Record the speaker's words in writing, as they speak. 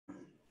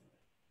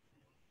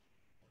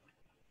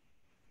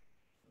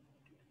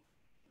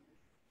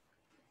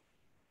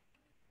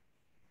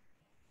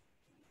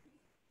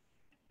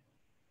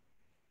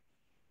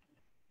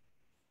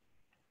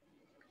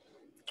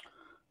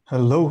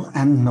Hello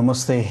and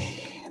namaste.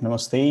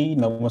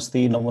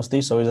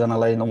 Namaste.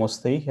 Sabaijanalai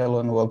namaste. Hello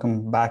and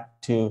welcome back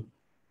to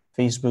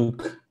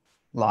Facebook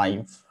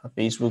Live.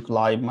 Facebook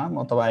Live मा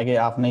म तपाईकै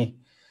आफ्नै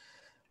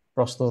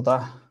प्रस्तुता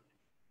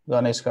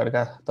Ganesh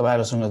Khadka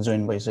तपाईहरुसँग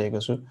join भइसकेको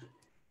छु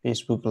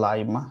Facebook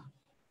Live मा.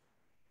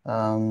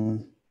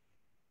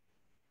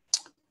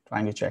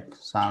 Trying to check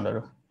sound.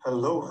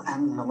 Hello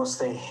and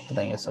namaste. I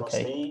think it's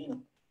okay.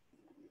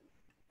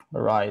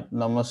 Right,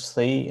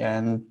 namaste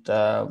and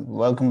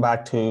welcome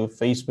back to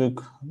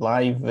Facebook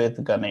Live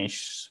with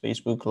Ganesh.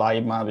 Facebook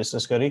Live मा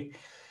विशेष गरी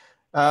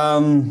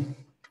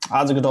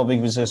आजको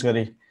टपिक विशेष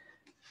गरी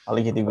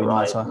अलिकति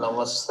भिन्न छ.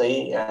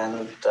 Namaste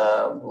and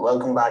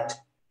welcome back.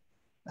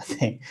 I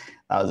think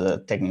that was a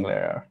technical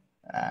error.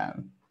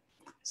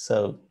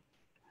 So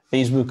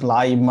Facebook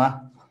Live ma,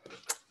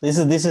 this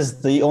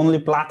is the only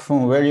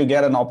platform where you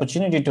get an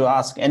opportunity to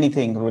ask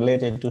anything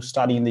related to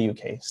study in the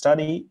UK.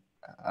 Study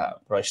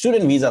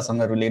student visa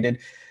सँग related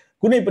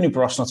कुनै पनि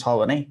प्रश्न छ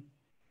भने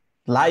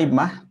live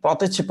मा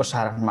प्रत्यक्ष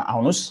प्रसारणमा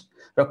आउनुस्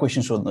र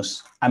question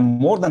सोध्नुस्. I'm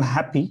more than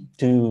happy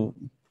to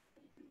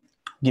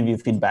give you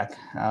feedback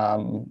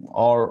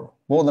or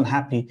more than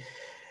happy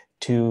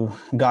to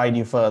guide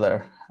you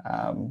further.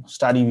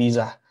 Study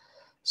visa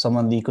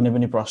सम्बन्धी कुनै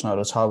पनि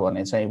प्रश्नहरु छ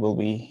भने चाहिँ will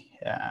be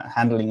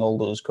handling all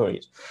those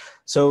queries.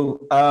 So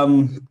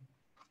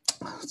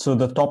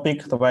the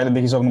topic तपाईले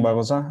देखिसक्नु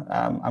भएको छ.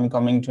 I'm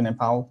coming to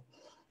Nepal.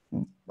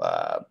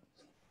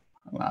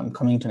 I'm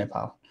coming to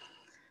Nepal.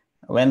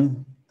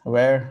 When,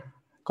 where,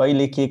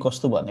 कहिले के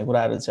कस्तो भन्ने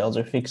कुराहरु चाहिँ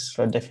अझै फिक्स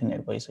र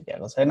डेफिनेट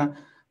भइसकेको छैन.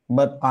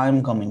 But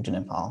I'm coming to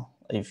Nepal.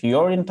 If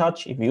you're in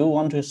touch, if you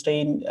want to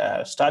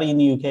study in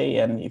the UK,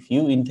 and if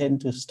you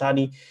intend to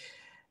study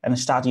and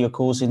start your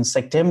course in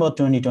September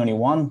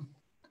 2021,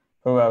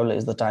 probably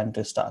is the time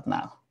to start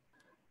now.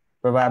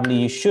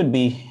 Probably you should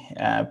be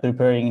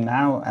preparing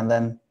now, and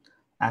then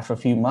after a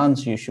few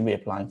months you should be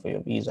applying for your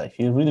visa if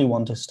you really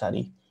want to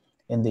study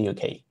in the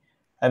UK.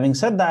 Having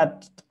said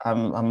that, I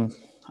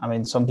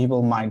mean, some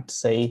people might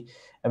say,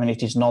 I mean,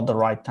 it is not the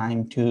right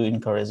time to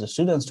encourage the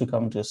students to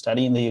come to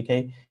study in the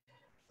UK.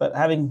 But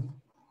that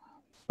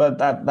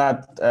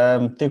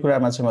त्यो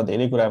कुरामा चाहिँ म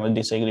धेरै कुरामा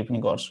disagree पनि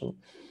गर्छु.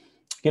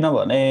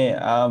 किनभने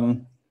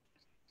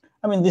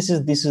I mean, this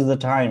is the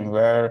time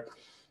where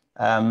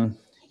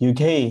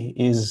UK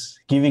is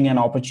giving an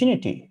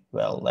opportunity.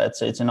 Well,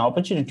 it's an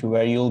opportunity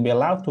where you'll be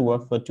allowed to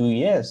work for 2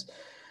 years.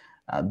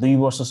 2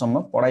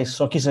 वर्षसम्म पढाइ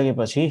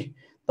सकिसकेपछि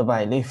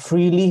तपाईले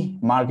फ्रीली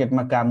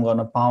मार्केटमा काम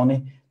गर्न पाउने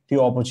त्यो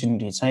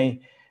अपर्चुनिटी चाहिँ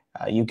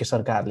युके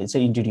सरकारले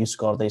चाहिँ इन्ट्रोड्युस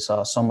गर्दैछ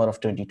समर अफ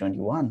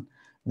 2021.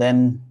 देन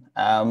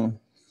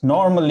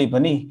नर्मली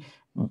पनि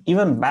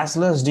इभन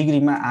ब्याचलर्स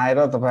डिग्रीमा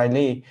आएर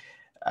तपाईले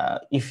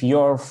इफ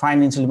योर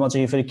फाइनान्शियली म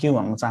चाहिँ फेरि के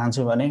भन्न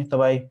चाहन्छु भने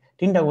तपाई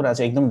तीनटा कुरा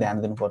चाहिँ एकदम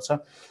ध्यान दिनुपर्छ.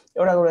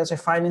 एउटा कुरा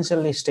चाहिँ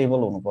फाइनान्शियली स्टेबल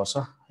हुनुपर्छ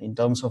in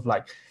terms of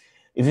like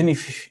even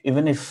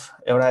if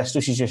एउटा यस्तो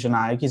सिचुएसन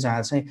आयो कि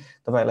जहाँ चाहिँ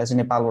तपाईलाई चाहिँ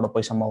नेपालबाट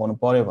पैसा मगाउनु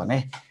पर्यो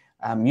भने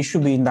you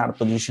should be in that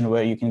position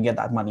where you can get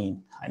that money in.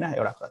 हैन,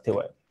 एउटा कुरा त्यो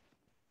भयो.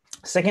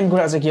 सेकेन्ड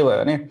कुरा चाहिँ के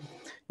भयो भने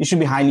you should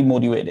be highly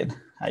motivated.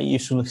 You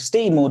should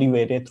stay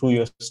motivated through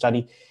your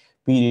study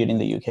period in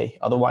the UK.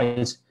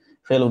 Otherwise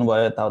fail हुनु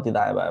भयो यताउति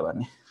दायो भयो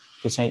भने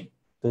त्यो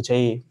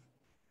चाहिँ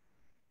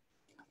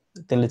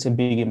त्यसले चाहिँ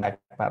बिग इम्प्याक्ट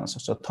पार्न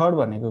सक्छ. थर्ड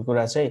भनेको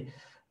कुरा चाहिँ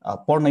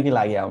पढ्नकै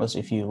लागि आउनुस्.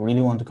 If you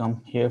really want to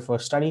come here for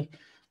study,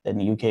 then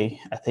UK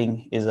I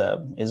think is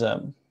a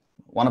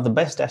one of the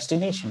best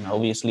destination.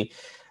 Obviously,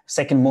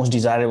 second most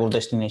desirable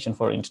destination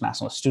for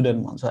international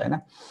student भन्छ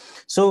हैन.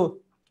 So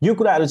यो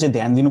कुराहरु चाहिँ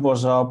ध्यान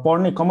दिनुपर्छ.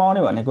 पढ्ने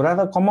कमाउने भन्ने कुरा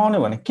त कमाउने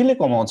भने केले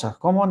कमाउँछ?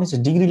 कमाउने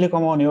चाहिँ डिग्रीले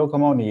कमाउने हो,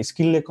 कमाउने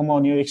स्किलले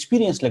कमाउने हो,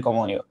 एक्सपिरियन्सले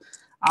कमाउने हो.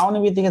 आउने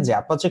बित्तिकै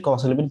झ्याप चाहिँ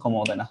कसैले पनि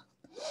कमाउँदैन.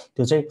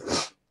 त्यो चाहिँ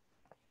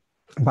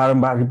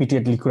बारम्बार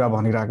रिपिटेडली कुरा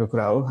भनिरहेको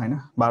कुरा हो हैन.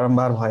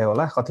 बारम्बार भयो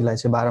होला, कतिलाई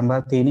चाहिँ बारम्बार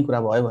त्यही नै कुरा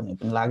भयो भन्ने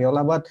पनि लाग्यो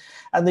होला. But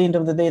at the and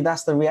of the day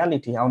that's the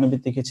reality. आउने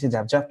बित्तिकै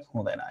चाहिँ झ्याप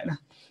हुँदैन हैन.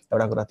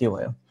 एउटा कुरा त्यो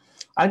भयो.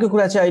 अर्को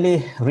कुरा चाहिँ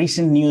अहिले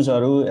रिसेन्ट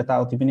न्यूजहरु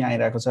यताउति पनि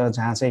आइरहेको छ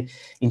जहाँ चाहिँ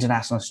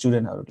इन्टरनेशनल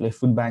स्टुडेन्टहरुले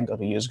फुड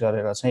बैंकहरु युज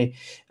गरेर चाहिँ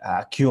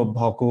क्यूब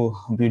भएको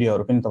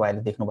भिडियोहरु पनि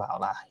तपाईले देख्नु भयो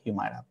होला. You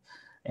might have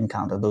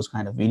encounter those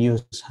kind of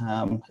videos.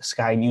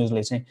 Sky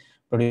न्यूजले चाहिँ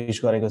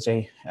प्रोड्युस गरेको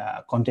चाहिँ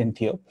कन्टेन्ट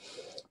थियो.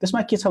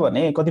 त्यसमा के छ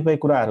भने कतिपय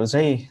कुराहरु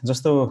चाहिँ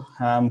जस्तो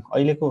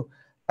अहिलेको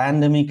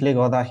प्यान्डेमिकले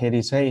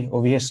गर्दाखेरि चाहिँ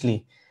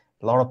obviously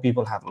a lot of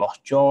people have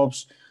lost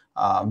jobs.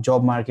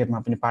 जब मार्केटमा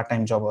पनि पार्ट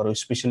टाइम जबहरु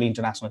स्पेशली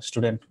इन्टरनेशनल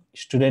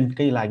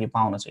स्टुडेन्टकै लागि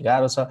पाउन चाहिँ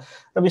गाह्रो छ.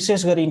 र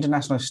विशेष गरी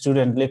इन्टरनेशनल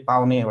स्टुडेन्टले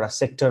पाउने एउटा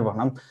सेक्टर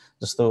भनौं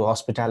जस्तो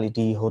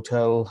हस्पिटालिटी,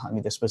 होटल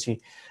अनि त्यसपछि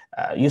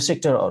यो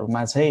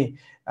सेक्टरहरुमा चाहिँ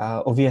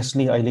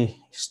obviously अहिले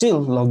still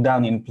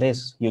lockdown in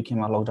place.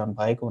 युकेमा lockdown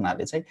भएको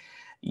हुनाले चाहिँ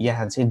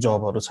यहाँ चाहिँ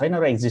जबहरु छैन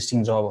र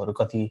एक्जिस्टिङ जबहरु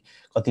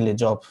कतिले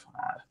जब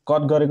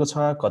कट गरेको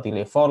छ,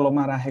 कतिले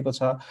फर्लोमा राखेको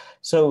छ.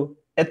 So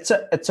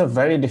it's a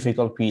very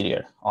difficult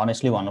period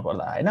honestly भन्नु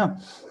पर्दा हैन.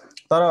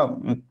 तर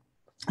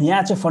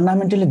यहाँ चाहिँ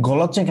फन्डामेन्टली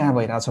गलत चाहिँ कहाँ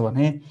भइराछ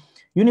भने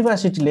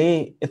युनिभर्सिटीले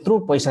यत्रो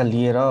पैसा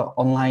लिएर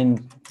अनलाइन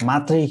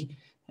मात्रै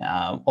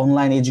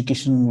अनलाइन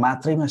एजुकेसन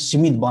मात्रैमा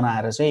सीमित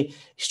बनाएर चाहिँ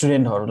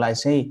स्टुडेन्टहरूलाई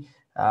चाहिँ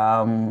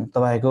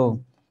तपाईको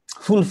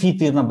फुल फी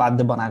तिर्न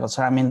बाध्य बनाएको छ.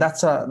 I mean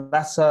that's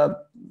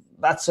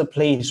a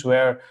place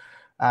where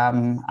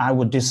I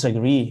would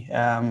disagree.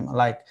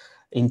 Like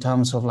in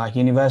terms of like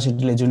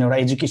university le jun euta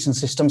education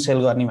system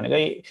sell गर्ने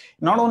भनेको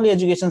not only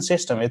education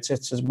system,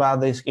 it's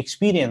about the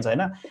experience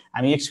हैन.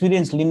 हामी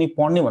experience लिने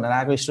पढ्ने भनेर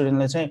आएको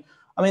स्टुडेन्टले चाहिँ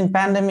I mean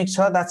pandemic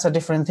छ, that's a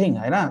different thing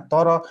हैन.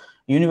 तर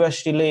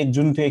युनिभर्सिटीले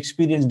जुन त्यो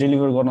एक्सपिरियन्स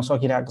डेलिभर गर्न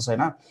सकिरहेको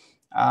छैन,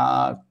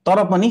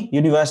 तर पनि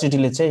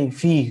युनिभर्सिटीले चाहिँ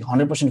फी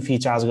 100% फी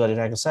चार्ज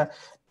गरिरहेको छ.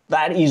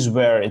 That is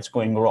where it's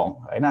going wrong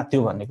हैन.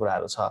 त्यो भन्ने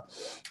कुराहरु छ.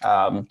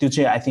 त्यो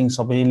चाहिँ आई थिंक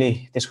सबैले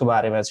त्यसको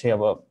बारेमा चाहिँ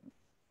अब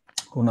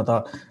हुन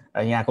त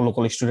यहाँको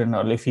लोकल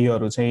स्टुडेन्टहरुले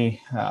फीहरु चाहिँ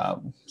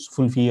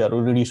फुल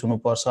फीहरु रिड्युस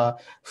हुनुपर्छ,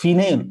 फी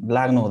नै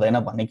लाग्नु हुँदैन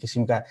भन्ने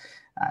किसिमका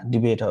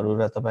डिबेटहरु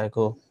र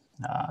तपाईको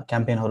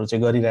क्याम्पेनहरु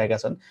चाहिँ गरिरहेका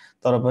छन्.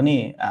 तर पनि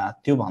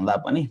त्यो भन्दा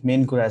पनि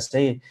मेन कुरा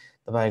चाहिँ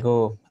तपाईको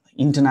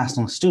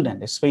इन्टरनेशनल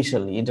स्टुडेन्ट,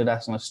 स्पेशली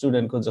इन्टरनेशनल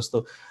स्टुडेन्टको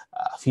जस्तो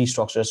फी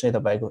स्ट्रक्चर चाहिँ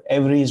तपाईको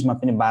एभरेजमा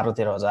पनि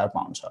 12-13 हजार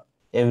पाउन्ड छ,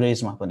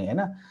 एभरेजमा पनि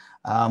हैन.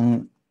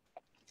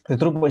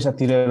 त्यत्रो पैसा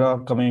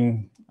तिरेर कमिङ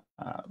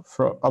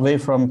away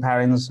from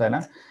parents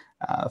हैन,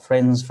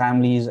 friends,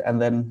 families,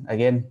 and then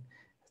again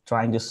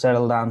trying to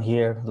settle down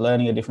here,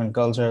 learning a different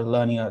culture,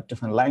 learning a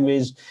different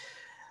language,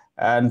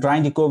 and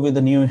trying to cope with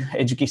the new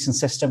education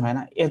system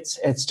हैन.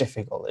 It's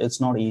difficult,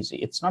 it's not easy,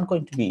 it's not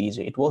going to be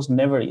easy, it was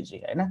never easy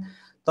हैन.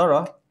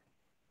 तर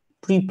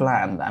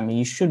pre-planned, I mean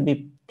you should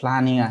be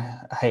planning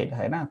ahead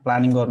हैन.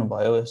 Planning गर्नु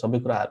भयो, सबै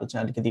कुराहरु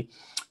चाहिँ अलिकति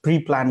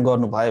pre-plan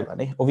गर्नु भयो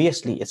भने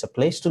obviously it's a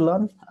place to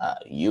learn,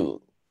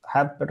 you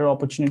have better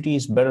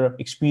opportunities, better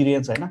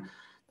experience हैन.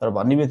 तर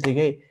भन्ने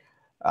बित्तिकै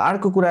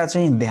अर्को कुरा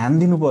चाहिँ ध्यान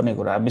दिनुपर्ने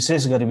कुरा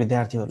विशेष गरी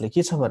विद्यार्थीहरुले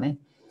के छ भने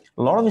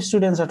lot of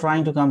students are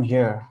trying to come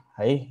here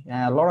है,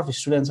 a lot of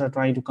students are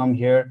trying to come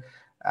here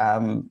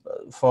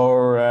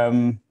for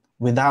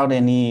without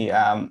any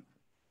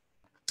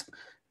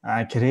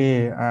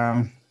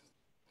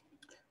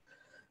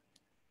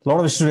lot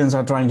of students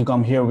are trying to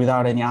come here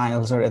without any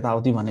IELTS or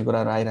यताउति भन्ने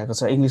कुरा आइरहेको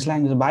छ. English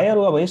language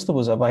भाइहरु अब यस्तो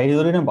बुझ,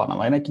 भाइहरु नै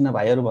भनौं हैन, किन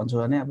भाइहरु भन्छु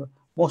भने अब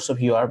मोस्ट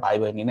अफ यु आर भाइ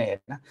बहिनी नै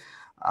हैन.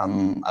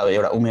 अब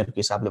एउटा उमेरको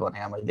हिसाबले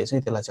भने मैले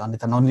चाहिँ त्यसलाई चाहिँ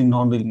अन्यथा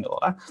नलिनु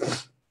होला.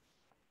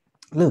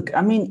 Look,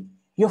 I mean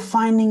you're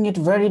finding it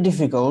very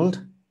difficult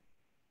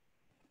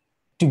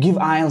to give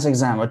IELTS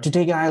exam or to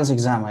take IELTS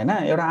exam हैन.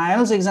 एउटा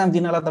IELTS exam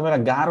दिनलाई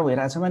तपाईलाई गाह्रो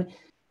भइराछ भने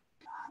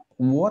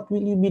what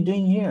will you be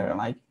doing here?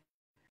 Like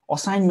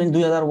assignment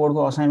 2000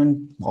 वर्डको assignment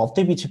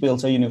हप्तै पछि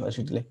पेल्छ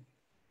युनिभर्सिटीले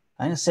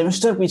हैन,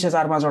 सेमेस्टर पछि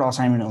 4-5 वटा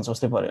असाइनमेन्ट हुन्छ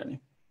जस्तै पर्यो नि.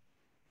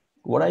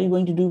 What are you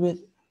going to do with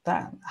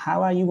that?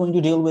 How are you going to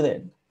deal with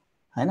it?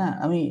 हैन,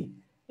 हामी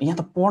यहाँ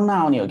त पढ्न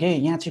आउने हो के,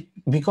 यहाँ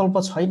चाहिँ विकल्प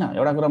छैन.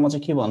 एउटा कुरा म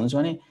चाहिँ के भन्छु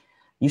भने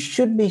you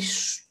should be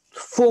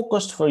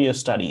focused for your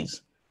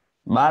studies.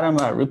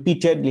 बारम्बार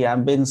repeatedly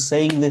I've been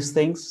saying these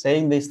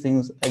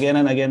things again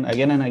and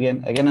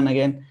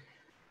again.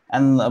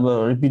 And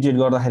repeated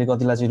गर्दाखेरि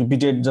कतिलाई चाहिँ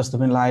repeated जस्तो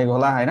पनि लागेको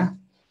होला हैन.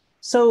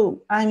 So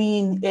I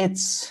mean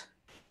it's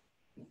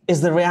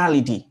the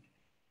reality.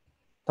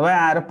 तपाई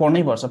आएर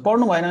पढ्नै पर्छ,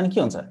 पढ्नु भएन भने के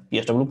हुन्छ,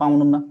 PSW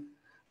पाउनुहुन्न,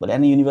 भोलि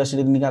अनि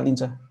युनिभर्सिटी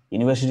निकालिदिन्छ.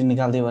 युनिभर्सिटी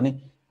निकाल्दियो भने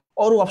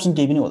अरु अप्सन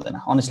केही पनि हुँदैन.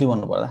 अनेस्टली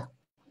भन्नु पर्दा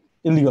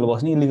इलिगल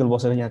बस्ने, इलिगल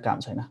बसेर यहाँ काम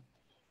छैन.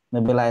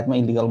 बेलायतमा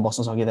इलिगल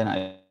बस्न सकिदैन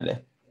अहिले.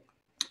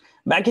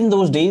 Back in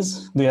those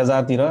days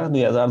 2000 तिर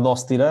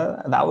 2010 तिर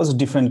that was a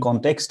different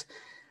context.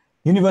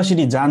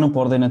 University जानु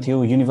पर्दैन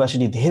थियो,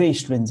 युनिभर्सिटी धेरै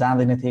स्टुडेन्ट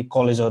जाँदैन थिए,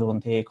 कलेजहरु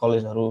हुन्थे,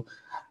 कलेजहरु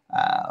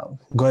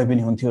गए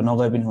पनि हुन्थ्यो,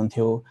 नगए पनि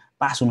हुन्थ्यो,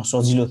 पास हुन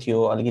सजिलो थियो.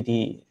 अलिकति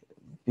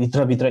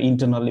भित्र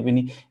इन्टरनली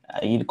पनि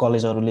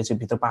कलेजहरुले चाहिँ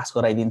भित्र पास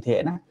गराइदिन्थे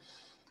हैन.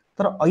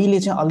 तर अहिले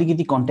चाहिँ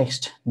अलिकति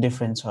कन्टेक्स्ट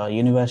डिफरेन्ट छ.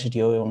 युनिभर्सिटी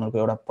हो, उनीहरुको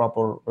एउटा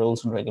प्रपर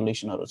रुल्स एन्ड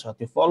रेगुलेसनहरु छ,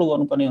 त्यो फलो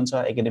गर्नुपर्ने हुन्छ.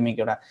 एकाडेमिक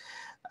एउटा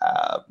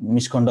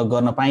मिसकन्डक्ट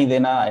गर्न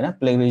पाइदैन हैन.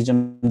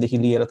 प्लेगरिजम देखि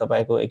लिएर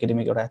तपाईको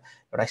एकाडेमिक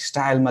एउटा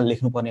स्टाइलमा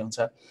लेख्नुपर्ने हुन्छ.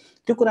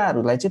 त्यो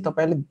कुराहरुलाई चाहिँ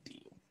तपाईले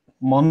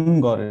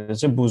मन गरेर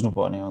चाहिँ बुझ्नु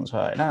पर्ने हुन्छ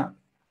हैन.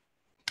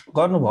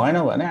 गर्नु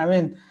भएन भने I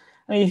mean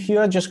if you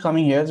are just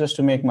coming here just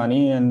to make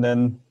money and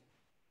then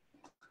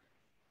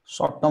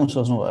short term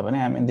सोच्नु भयो भने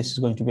I mean this is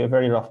going to be a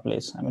very rough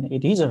place. I mean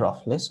it is a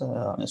rough place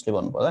honestly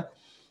भन्नु पर्दा.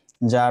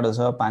 जाडो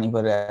छ, पानी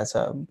परिरहेको छ,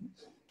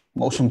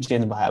 मौसम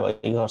चेन्ज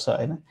भए गर्छ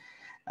हैन.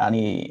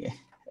 अनि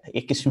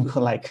एक किसिमको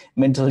लाइक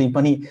मेन्टली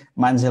पनि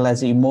मान्छेलाई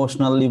चाहिँ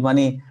इमोसनली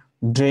पनि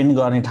ड्रेन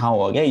गर्ने ठाउँ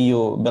हो के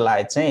यो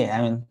बेलायत चाहिँ.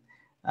 I mean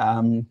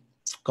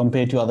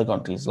compared to other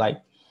countries like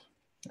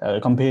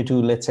compared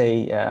to let's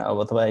say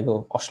अब तपाईको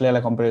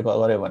अस्ट्रेलियालाई कम्पेयर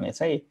गर्यो भने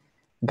चाहिँ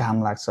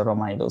घाम लाग्छ,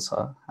 रमाइलो छ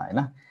हैन.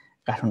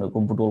 काठमाडौँको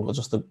बुटोलको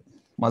जस्तो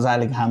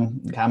मजाले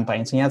घाम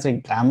पाइन्छ. यहाँ चाहिँ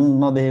घाम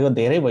नदेखेको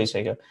धेरै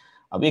भइसक्यो.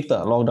 अब एक त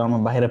लकडाउनमा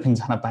बाहिर पनि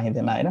जान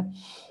पाइदैन हैन,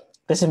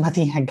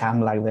 त्यसैमाथि यहाँ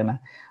घाम लाग्दैन.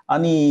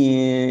 अनि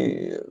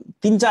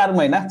 3-4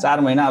 महिना 4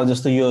 महिना अब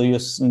जस्तो यो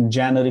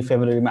जनवरी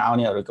फेब्रुअरीमा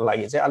आउनेहरुको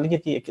लागि चाहिँ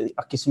अलिकति एक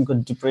किसिमको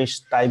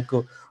डिप्रेस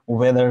टाइपको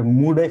वेदर,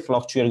 मुडै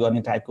फ्लक्चुएट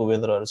गर्ने टाइपको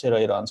वेदरहरु चाहिँ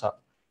रहिरहन्छ.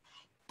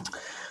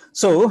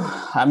 सो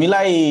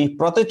हामीलाई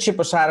प्रत्यक्ष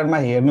प्रसारणमा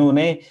हेर्नु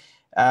हुने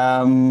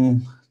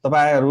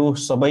तपाईहरु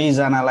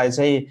सबैजनालाई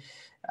चाहिँ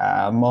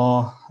म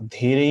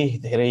धेरै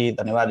धेरै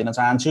धन्यवाद दिन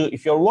चाहन्छु.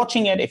 If you're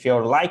watching it, if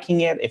you're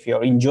liking it, if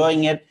you're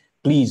enjoying it,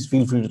 please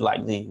feel free to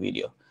like the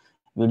video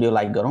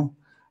like गरौँ,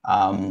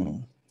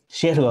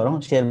 share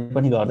गरौँ, share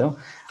पनि गर्दियौ,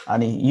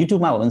 अनि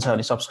YouTube मा हुनुहुन्छ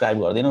भने subscribe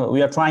गर्दिनु.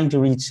 We are trying to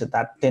reach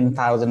that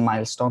 10,000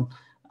 milestone.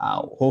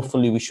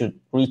 Hopefully we should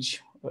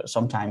reach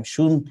sometime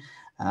soon.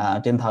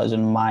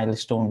 10,000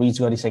 milestone reach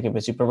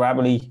गरिसकेपछि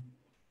probably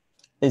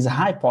there's a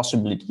high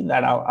possibility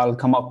that I'll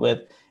come up with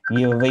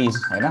giveaways,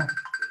 हैन?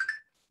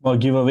 म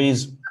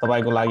giveaways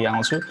तपाईको लागि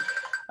आउँछु,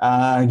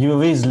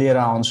 giveaways लिएर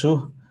आउँछु,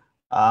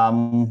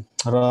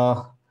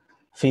 र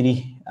फेरि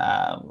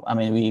I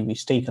mean we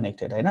stay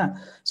connected, हैन?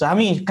 So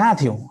हामी कहाँ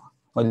थियौ?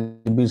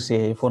 मैले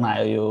बिर्से, फोन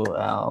आयो, यो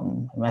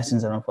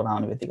मेसेन्जरमा फोन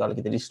आउने बित्तिकै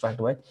अलिकति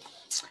डिस्ट्र्याक्ट भए.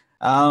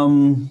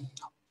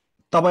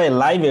 तपाईं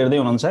लाइभ हेर्दै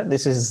हुनुहुन्छ.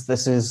 This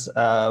is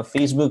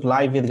Facebook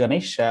Live with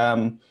Ganesh,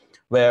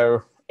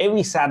 where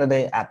every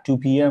Saturday at 2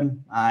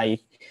 p.m. I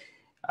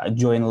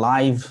join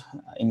live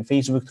in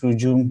Facebook through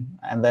Zoom,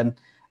 and then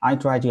I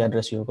try to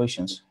address your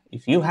questions.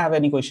 If you have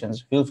any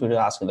questions, feel free to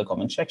ask in the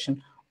comment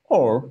section,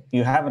 or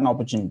you have an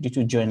opportunity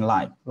to join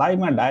live. Live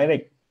ma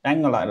direct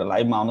angle laएर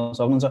live मा आउन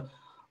सक्नुहुन्छ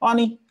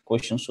अनि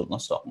question सोध्न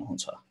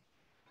सक्नुहुन्छ,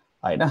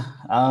 हैन?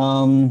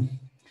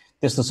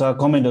 त्यस्तो छ.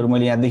 कमेन्टहरु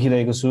मैले यहाँ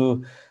देखिरहेको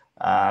छु,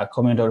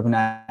 कमेन्टहरु पनि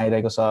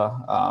आइरहेको छ.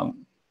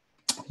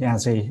 यहाँ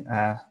चाहिँ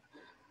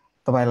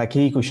तपाईलाई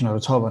केही क्वेशनहरु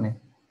छ भने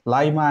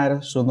लाइभमा आएर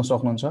सोध्न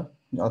सक्नुहुन्छ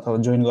अथवा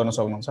जोइन गर्न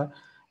सक्नुहुन्छ,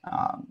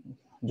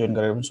 जोइन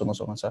गरेर पनि सोध्न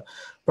सक्नुहुन्छ.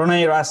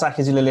 प्रणय राज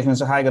साखेजीले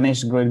लेख्नुहुन्छ, हाई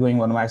गणेश, ग्रेट गोइङ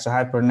भन्नुभएको छ.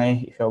 High Pranay,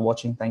 if you are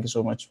watching, thank you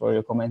so much for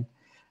your comment.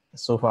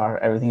 So far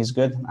everything is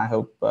good. I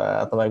hope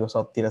तपाईको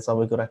सबतिर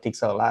सबै कुरा ठीक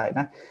छ होला,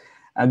 हैन?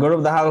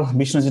 गौरव दाहाल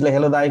विष्णुजीले,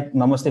 हेलो दाइ,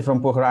 नमस्ते from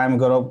Pokhara. I am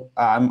Gaurav,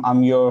 I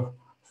am your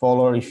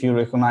follower. If you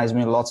recognize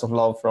me, lots of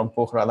love from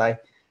Pokhara dai.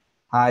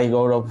 Hi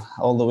Gaurav,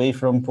 all the way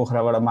from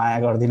Pokhara bata maya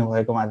gardinu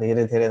bhayekoma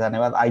धेरै धेरै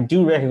धन्यवाद. I do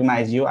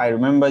recognize you, I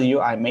remember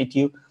you, I met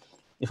you,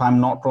 if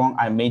I'm not wrong,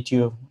 I met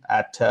you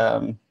at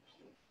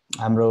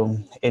हाम्रो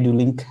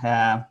edulink.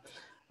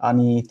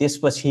 अनि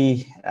त्यसपछि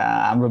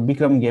हाम्रो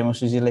Vikram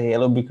गेमोसुजीले,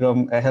 hello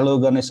Vikram, hello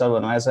Ganesh sir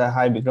भन्नुभएको छ.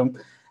 High Vikram.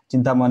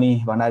 चिन्तामणि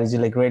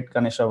भण्डारीजीले, great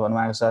Ganesh sir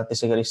भन्नुभएको छ.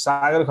 त्यसैगरी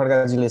सागर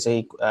खड्काजीले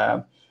चाहिँ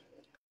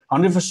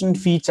 100%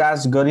 फी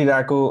चार्ज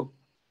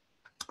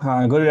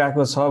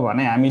गरिरहेको छ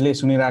भने हामीले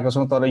सुनिरहेको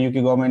छौं, तर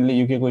युके गभर्नमेन्टले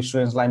युके को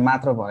स्टुडेन्ट्सलाई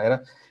मात्र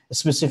भनेर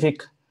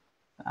specific,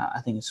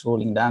 I think it's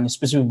rolling down,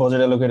 specific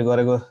budget allocate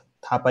गरेको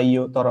थाहा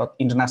पाइयो, तर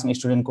इन्टरनेशनल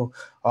स्टुडेन्टको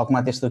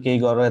हकमा त्यस्तो केही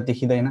गरेर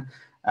देखिदैन.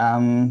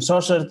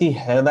 सरसर्ती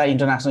हेर्दा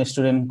इन्टरनेशनल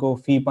स्टुडेन्टको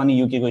फी पनि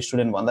युके को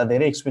स्टुडेन्ट भन्दा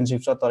धेरै एक्सपेन्सिभ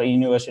छ, तर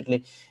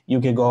युनिभर्सिटीले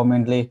युके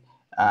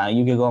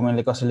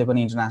गभर्नमेन्टले कसैले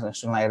पनि इन्टरनेशनल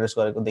स्टुडेन्टलाई एड्रेस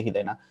गरेको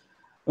देखिदैन.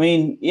 I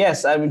mean,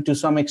 yes, I mean, to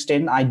some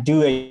extent, I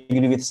do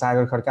agree with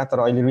Sagar Khadka. तर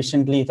अहिले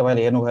recently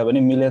तपाईले हेर्नुभयो भने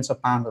millions of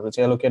pounds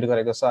चाहिँ allocate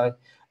गरेको छ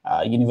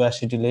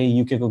युनिभर्सिटीले,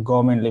 युके को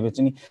गभर्नमेन्टले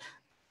पनि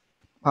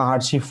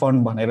हार्डशिप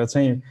फन्ड भनेर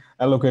चाहिँ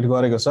allocate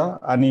गरेको छ.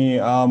 अनि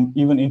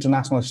even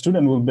international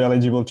student will be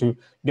eligible to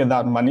get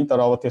that money. तर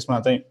अब त्यसमा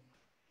चाहिँ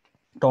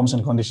टर्म्स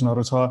एन्ड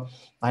कन्डिसनहरु छ,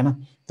 हैन?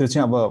 त्यो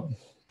चाहिँ अब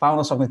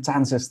पाउन सक्ने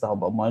चान्सेस त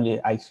अब मैले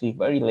I C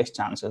very less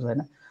chances,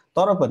 हैन?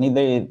 तर पनि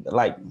दे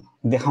लाइक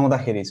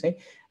देखाउँदाखेरि चाहिँ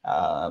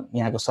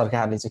यहाँको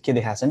सरकारले चाहिँ के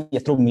देखाएको छ नि,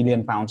 यत्रो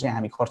मिलियन पाउन्ड चाहिँ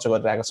हामी खर्च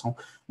गरिरहेका छौं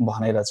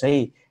भनेर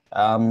चाहिँ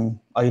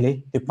अहिले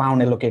त्यो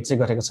पाउन्ड एलोकेट चाहिँ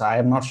गरेको छ. I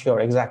am not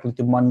sure exactly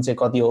त्यो मनी चाहिँ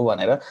कति हो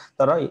भनेर,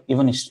 तर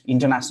even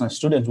international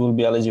students will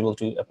be eligible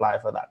to apply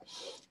for that.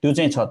 त्यो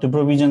चाहिँ छ, त्यो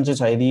प्रोभिजन चाहिँ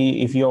छ. यदि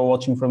if you are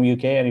watching from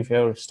UK and if you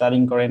are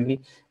स्टडीing currently,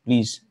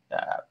 please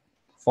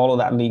follow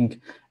that link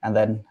and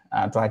then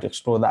try to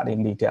explore that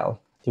in detail.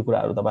 त्यो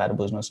कुराहरु तपाईहरु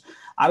बुझ्नुस्.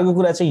 अर्को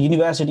कुरा चाहिँ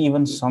युनिभर्सिटी,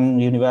 इभन सम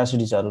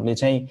युनिभर्सिटीजहरुले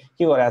चाहिँ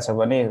के गरेछ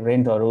भने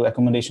रेन्टहरु,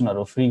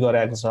 एकोमोडेसनहरु फ्री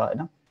गराएको छ,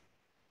 हैन?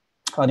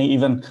 अनि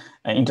इभन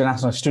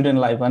इन्टरनेशनल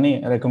स्टुडेन्टलाई पनि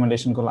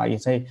रेकमेन्डेसनको लागि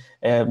चाहिँ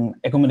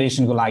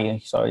एकोमोडेसनको लागि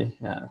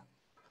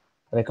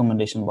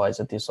रेकमेन्डेसन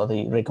भएछ. त्यो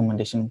सधैँ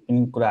रेकमेन्डेसन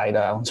पनि कुरा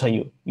आइरहेको हुन्छ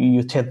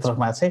यो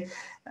क्षेत्रमा चाहिँ.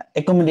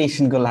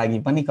 एकोमोडेसनको लागि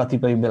पनि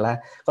कतिपय बेला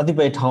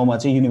कतिपय ठाउँमा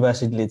चाहिँ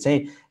युनिभर्सिटीले चाहिँ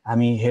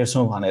हामी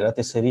हेर्छौं भनेर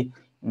त्यसरी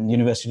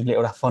युनिभर्सिटीले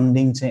एउटा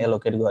फन्डिङ चाहिँ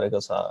एलोकेट गरेको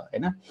छ,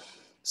 हैन?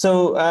 सो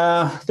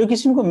त्यो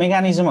किसिमको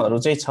मेकानिजमहरु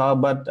चाहिँ छ.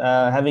 But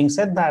having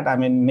shed that, I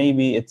mean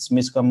maybe it's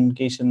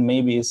miscommunication,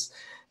 maybe it's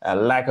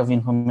lack of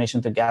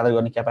information त्यो ग्यादर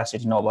गर्ने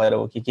क्यापासिटी नभएर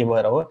हो कि के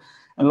भएर हो.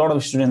 A lot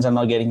of students are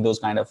not getting those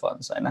kind of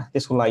funds, हैन?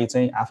 त्यसको लागि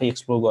चाहिँ आफै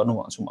एक्सप्लोर गर्नु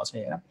भन्छु म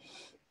चाहिँ, हैन?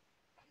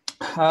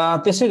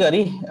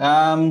 त्यसैगरी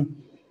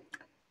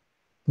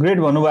ग्रेट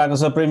भन्नुभएको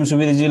छ प्रेम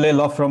सुवेदीजीले,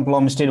 लभ फ्रम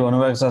प्लम स्टेट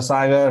भन्नुभएको छ.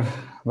 सागर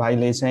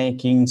भाइले चाहिँ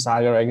किङ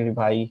सागर एग्री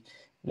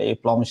भाइले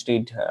प्लम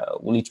स्टेट,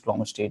 उलिच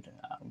प्लम स्टेट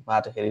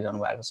बाट हेरिरहनु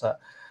भएको छ.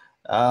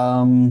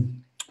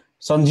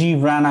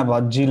 सञ्जीव राणा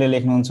भट्टजीले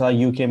लेख्नुहुन्छ,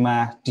 युकेमा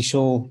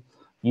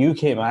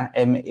युकेमा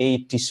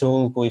एमए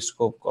टिसोलको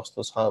स्कोप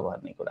कस्तो छ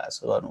भन्ने कुरा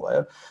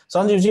गर्नुभयो.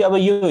 सञ्जीवजी, अब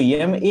यो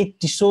एमए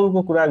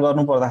टिसोलको कुरा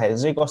गर्नु पर्दाखेरि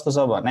चाहिँ कस्तो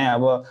छ भने,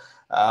 अब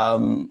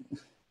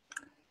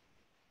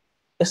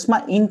यसमा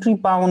इन्ट्री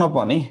पाउन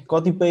पनि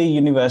कतिपय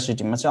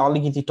युनिभर्सिटीमा चाहिँ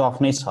अलिकति टफ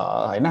नै छ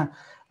हैन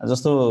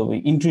जस्तो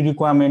इन्ट्री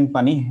रिक्वायरमेन्ट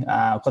पनि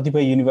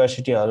कतिपय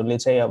युनिभर्सिटीहरूले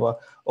चाहिँ अब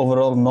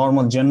overall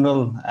normal general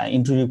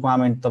entry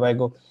requirement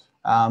तपाईको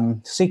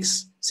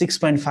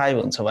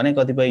 6.5 हुन्छ भने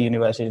कतिपय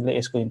युनिभर्सिटीले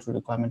यसको इन्ट्री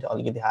रिक्वायरमेन्ट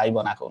अलिकति हाई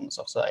बनाएको हुन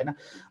सक्छ हैन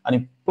अनि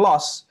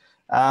प्लस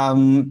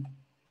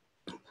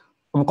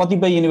अब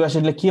कतिपय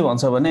युनिभर्सिटीले के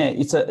भन्छ भने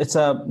इट्स अ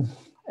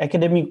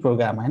एकाडेमिक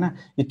प्रोग्राम हैन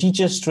यो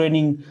टिचर्स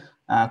ट्रेनिङ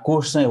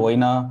कोर्स चाहिँ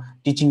होइन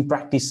टिचिङ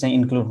प्र्याक्टिस चाहिँ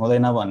इन्क्लुड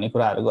हुँदैन भन्ने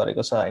कुराहरू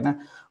गरेको छ हैन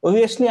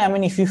obviously I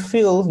mean if you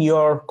feel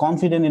you're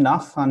confident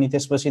enough अनि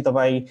त्यसपछि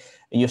तपाई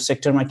यो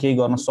सेक्टरमा केही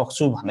गर्न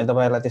सक्छु भन्ने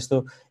तपाईलाई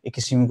त्यस्तो एक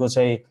किसिमको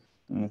चाहिँ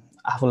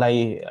आफुलाई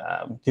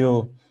त्यो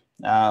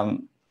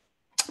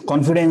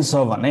कन्फिडेन्स छ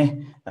भने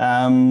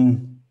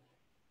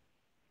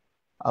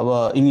अब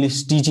English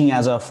teaching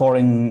as a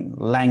foreign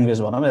language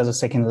भनौँ एज अ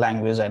सेकेन्ड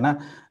ल्याङ्ग्वेज हैन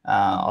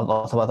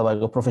अथवा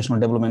तपाईको प्रोफेसनल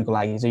डेभलपमेन्टको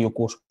लागि चाहिँ यो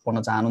कोर्स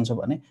पढ्न चाहनुहुन्छ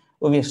भने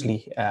obviously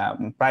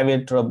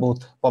private or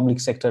both public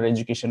sector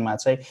education ma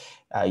chai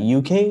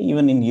UK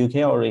even in UK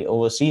or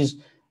overseas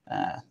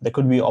there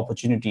could be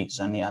opportunities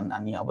ani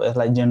aba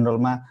यसलाई general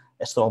ma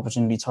यस्तो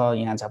opportunity छ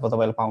यहाँ चाहिँ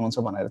तपाईले पाउनुहुन्छ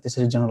भनेर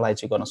त्यसरी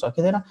generalize गर्न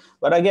सकिदैन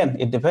but again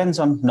it depends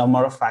on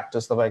number of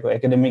factors तपाईको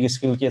academic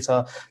skill के छ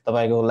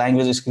तपाईको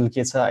language skill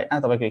के छ हैन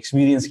तपाईको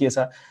experience के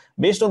छ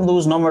based on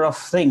those number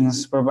of things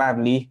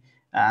probably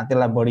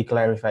त्यसलाई बढी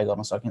clarify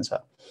गर्न सकिन्छ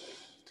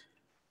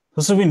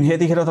सुबिन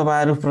यतिखेर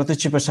तपाईहरु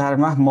प्रत्यक्ष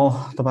प्रसारमा म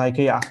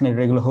तपाईकै आफ्नै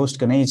regular host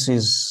Ganesh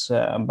is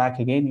back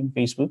again in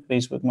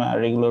Facebook मा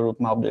रेगुलर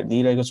रूपमा अपडेट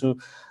दिइरहेको छु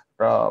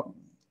र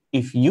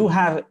if you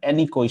have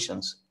any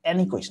questions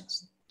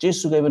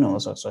जेसुकै पनि हुन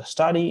सक्छ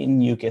स्टडी इन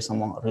युके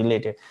सम्म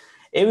रिलेटेड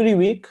एभ्री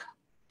वीक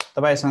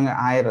तपाईसँग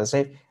आएर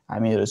चाहिँ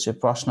हामीहरु चाहिँ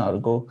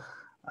प्रश्नहरुको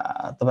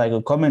तपाईको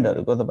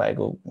कमेन्टहरुको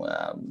तपाईको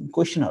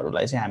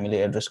क्वेशनहरुलाई चाहिँ हामीले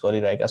एड्रेस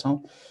गरिरहेका छौं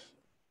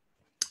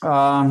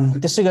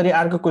त्यसै गरी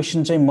अर्को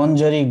क्वेशन चाहिँ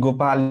मञ्जरी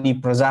गोपाली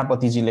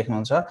प्रजापति जी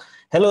लेख्नुहुन्छ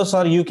हेलो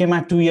सर युके मा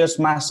 2 years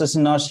masters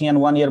in nursing and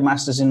 1 year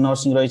masters in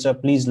nursing रहेछ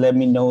please let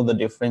me know the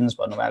difference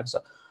भन्नुभएको छ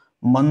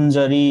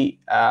मञ्जरी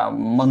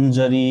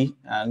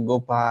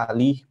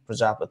गोपाली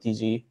प्रजापति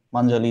जी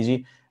मञ्जली जी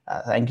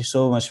thank you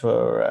so much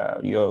for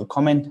your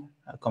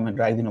comment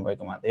राखिदिनु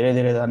भएकोमा धेरै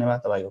धेरै धन्यवाद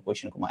तपाईको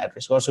क्वेशनको म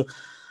एड्रेस गर्छु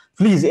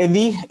प्लिज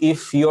यदि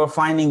if you are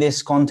finding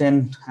this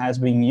content has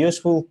been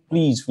useful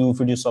please feel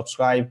free to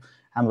subscribe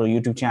हाम्रो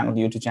YouTube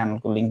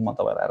च्यानलको लिंक म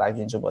तपाईलाई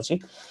राखिदिन्छु पछि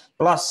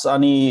प्लस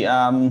अनि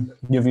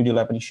यो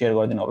भिडियोलाई पनि शेयर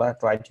गरिदिनु होला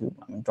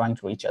trying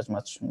to reach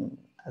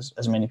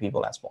as many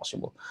people as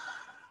possible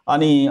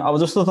अनि अब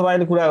जस्तो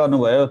तपाईले कुरा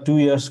गर्नुभयो 2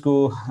 इयर्स को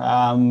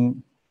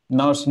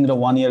नर्सिङ र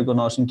 1 इयर को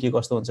नर्सिङ के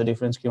कस्तो हुन्छ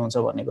डिफरेन्स के हुन्छ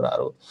भन्ने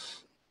कुराहरु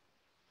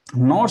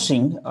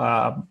नर्सिङ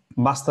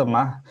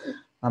वास्तवमा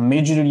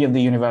majority of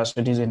the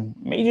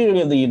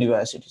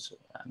universities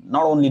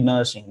not only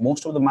nursing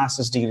most of the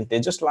master's degree they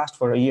just last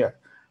for a year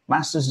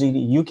master's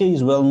degree UK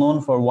is well known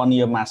for 1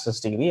 year master's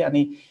degree and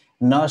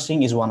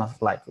nursing is one of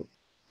like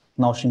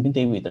nursing पनि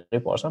त्यही भित्रै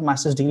पर्छ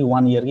master's degree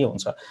 1 year कै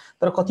हुन्छ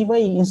तर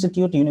कतिपय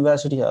institute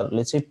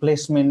युनिभर्सिटीहरुले चाहिँ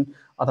placement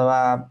अथवा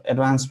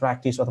एडभान्स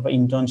प्र्याक्टिस अथवा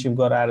इन्टर्नशिप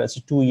गराएर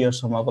चाहिँ 2 इयर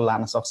सम्मको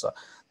लान सक्छ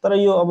तर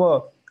यो अब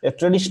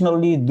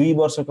ट्रेडिशनली 2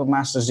 वर्षको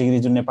मास्टर्स डिग्री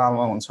जुन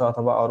नेपालमा हुन्छ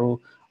अथवा अरु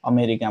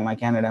अमेरिकामा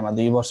क्यानाडामा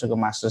 2 वर्षको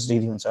मास्टर्स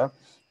डिग्री हुन्छ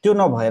त्यो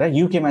नभएर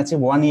युके मा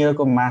चाहिँ 1 इयर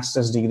को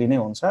मास्टर्स डिग्री नै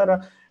हुन्छ र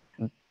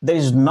there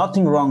is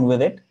nothing wrong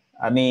with it.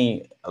 I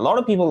mean, a lot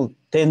of people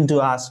tend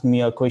to ask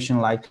me a question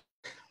like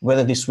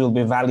whether this will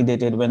be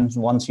validated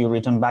once you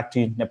return back to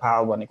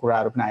Nepal.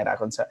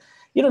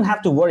 You don't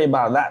have to worry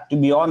about that, to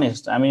be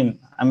honest. I mean,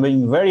 I'm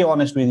being very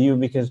honest with you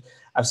because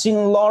I've seen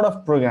a lot of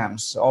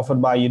programs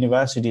offered by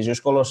universities. Your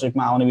scholarship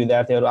ma aउने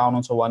विद्यार्थीहरु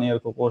आउनुहुन्छ 1 year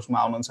को course मा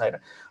आउनुहुन्छ हैन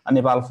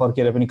नेपाल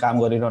फर्केर पनि काम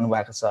गरिरहनु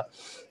भएको छ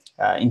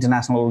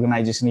international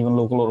organization even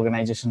local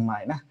organization ma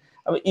हैन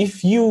अब if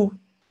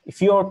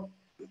you're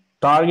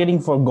targeting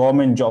for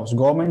government jobs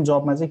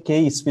ma चाहिँ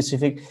केही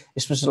स्पेसिफिक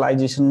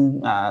स्पेशलाइजेसन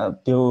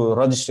त्यो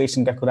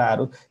रजिस्ट्रेसन का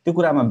कुराहरु त्यो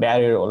कुरामा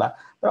ब्यारियर होला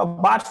तर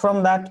apart from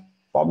that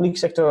public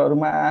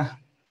सेक्टरहरुमा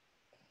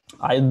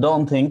I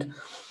don't think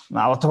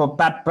अथवा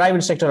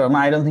private सेक्टरहरुमा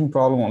I don't think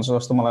problem हुन्छ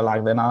जस्तो मलाई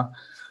लाग्दैन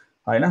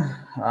हैन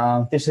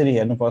त्यसरी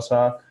हेर्नु पर्छ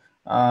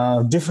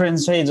डिफरेन्स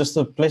चाहिँ जस्तो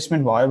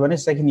प्लेसमेन्ट भयो भने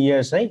सेकेन्ड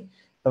इयर चाहिँ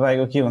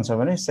तपाईको के हुन्छ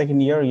भने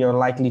second year you are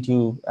likely to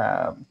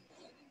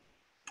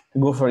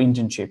go for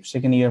internship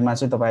second year मा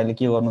चाहिँ तपाईले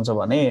के गर्नुहुन्छ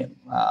भने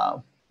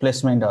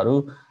प्लेसमेन्ट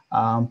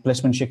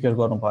सिक्योर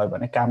गर्नु भयो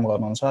भने काम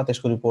गर्नुहुन्छ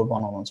त्यसको रिपोर्ट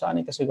बनाउनुहुन्छ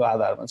अनि त्यसैको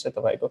आधारमा चाहिँ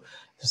तपाईको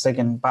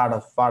second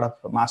part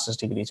of masters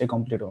degree चाहिँ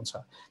कम्प्लिट हुन्छ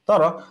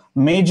तर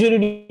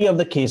majority of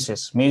the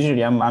cases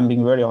I'm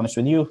being very honest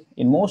with you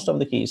in most of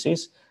the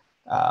cases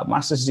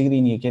master's degree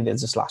in UK they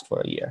just last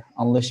for a year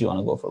unless you want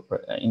to go for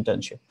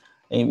internship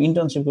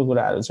को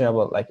कुराहरु चाहिँ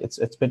अब like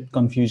it's bit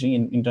confusing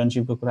in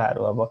internship को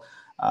कुराहरु अब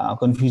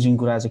confusing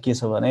कुरा चाहिँ के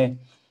छ भने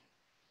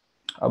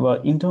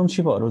अब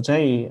इन्टर्नशिपहरु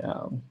चाहिँ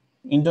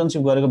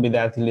इन्टर्नशिप गरेको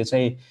विद्यार्थीले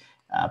चाहिँ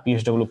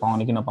PSW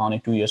पाउने कि नपाउने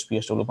 2 इयर्स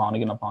PSW पाउने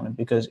कि नपाउने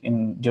because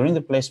during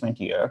the placement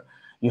year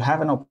you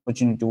have an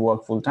opportunity to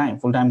work full time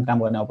काम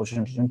गर्ने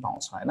opportunity पनि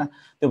पाउँछ हैन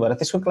त्यो भएर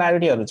त्यसको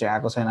क्ल्यारिटीहरु चाहिँ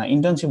आएको छैन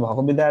इन्टर्नशिप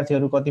भएको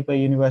विद्यार्थीहरु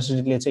कतिपय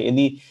युनिभर्सिटीले चाहिँ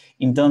यदि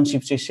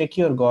इन्टर्नशिप चाहिँ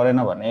सेक्युर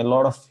गरेन भने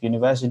lot of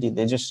university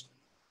they just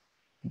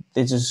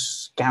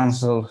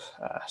cancel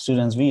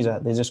students visa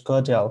they just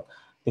curtail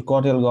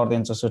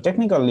गरिदिन्छ so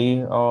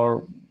technically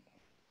or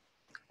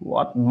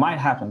what might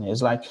happen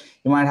is like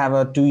you might have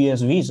a 2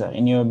 years visa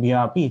in your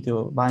BRP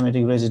to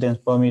biometric residence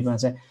permit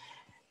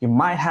you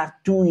might have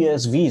 2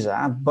 years visa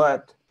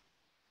but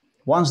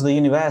once the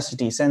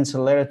university sends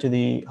a letter to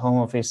the home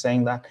office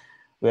saying that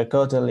we are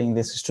curtailing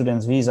this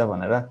student's visa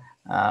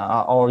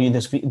or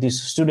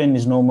this student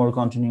is no more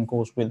continuing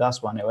course with us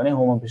भने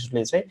home office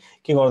ले चाहिँ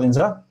के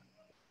गर्दिन्छ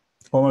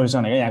home office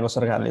भनेको यहाँको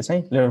सरकारले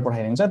चाहिँ letter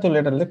पठाइदिन्छ त्यो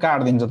लेटरले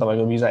काट दिन्छ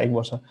तपाईको भिजा 1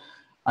 वर्ष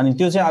अनि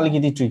त्यो चाहिँ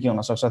अलिकति ट्रिकी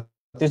हुन सक्छ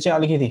त्यो चाहिँ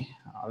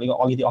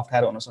अलिकति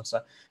अप्ठ्यारो हुन सक्छ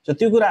सो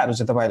त्यो कुराहरु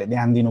चाहिँ तपाईले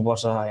ध्यान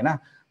दिनुपर्छ हैन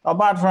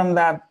apart from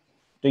that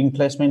doing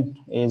placement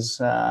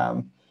is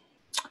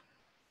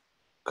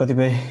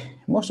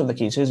most of the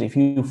cases if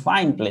you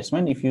find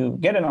placement if you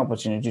get an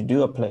opportunity to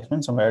do a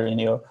placement somewhere in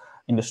your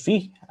industry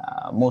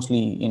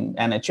mostly in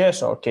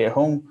NHS or care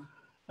home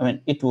I mean,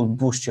 it will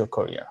boost your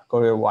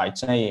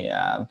career-wise.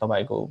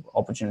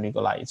 Opportunity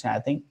ko लागि चाहिँ I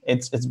think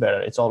it's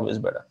better. It's always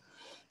better.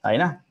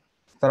 हैन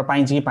तर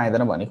पाइन्छ कि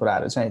पाइदैन भन्ने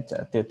कुराहरु चाहिँ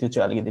त्यो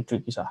चाहिँ अलिकति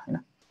ट्रिकी छ हैन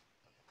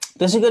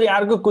त्यसैगरी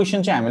अर्को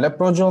क्वेशन चाहिँ हामीलाई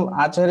प्रज्वल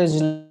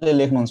आचार्यजीले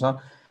लेख्नुहुन्छ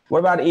what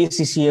about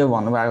ACCA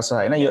भन्नुभएको छ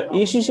हैन यो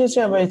ACCA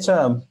चाहिँ अब it's a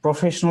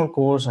professional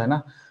course हैन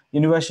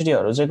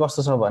युनिभर्सिटीहरु चाहिँ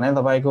कस्तो छ भने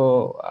तपाईको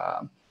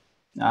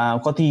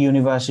कति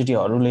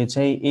युनिभर्सिटीहरुले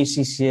चाहिँ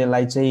ACCA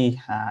लाई चाहिँ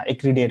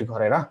एक्रिडेट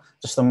गरेर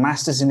जस्तो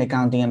masters in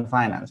accounting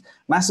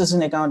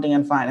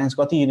and finance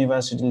कति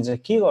युनिभर्सिटीले चाहिँ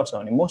के गर्छ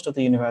भने मोस्ट अफ द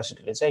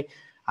युनिभर्सिटीले चाहिँ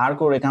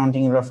हार्डकोर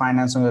अकाउन्टिङ र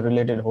फाइनान्स सँग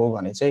रिलेटेड हो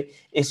भने चाहिँ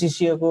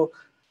ACCA को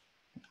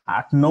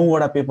 8-9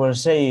 वटा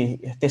पेपर्स चाहिँ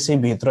त्यसै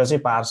भित्र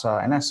चाहिँ पार्छ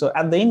हैन so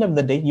at the and of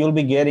the day you will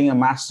be getting a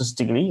masters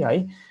degree है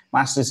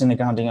masters in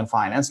accounting and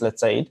finance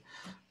let's say it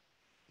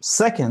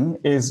Second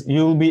is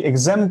you will be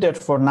exempted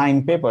for 9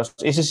 papers.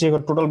 ACCA को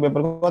total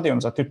paper कति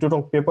हुन्छ त्यो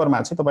total paper मा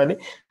चाहिँ तपाईले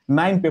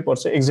 9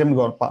 papers चाहिँ exempt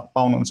गर्न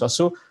पाउनुहुन्छ.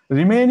 So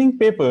remaining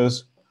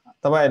papers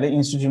तपाईले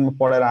इन्स्टिट्युटमा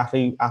पढेर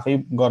आफै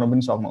गर्न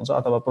पनि सक्नुहुन्छ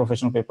अथवा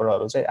प्रोफेसनल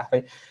पेपरहरु चाहिँ आफै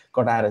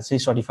कटाएर चाहिँ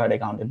सर्टिफाइड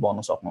अकाउन्टेन्ट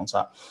बन्न सक्नुहुन्छ.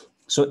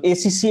 So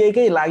ACCA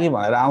कै लागि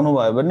भनेर आउनु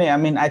भयो भने I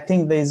mean I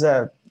think there is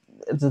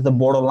the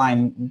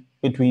borderline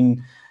between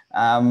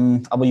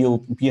अब यो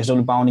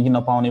PSW पाउने कि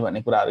नपाउने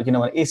भन्ने कुराहरु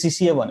किनभने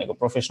ACCA भनेको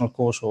प्रोफेसनल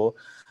कोर्स हो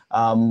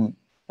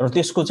र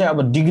त्यसको चाहिँ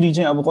अब डिग्री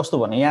चाहिँ अब कस्तो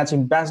भने यहाँ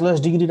चाहिँ ब्याचलर्स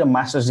डिग्री र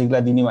मास्टर्स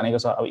डिग्रीलाई दिने भनेको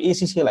छ अब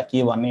ACCA लाई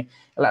के भन्ने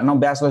यसलाई न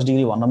ब्याचलर्स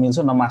डिग्री भन्न मिल्छ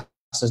न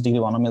मास्टर्स डिग्री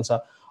भन्न मिल्छ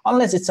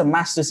unless it's a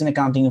master's in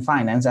accounting and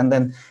finance and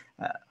then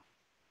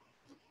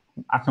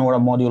 8 वटा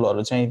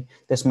मोड्युलहरु चाहिँ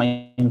त्यसमा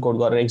इन्कोड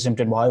गरेर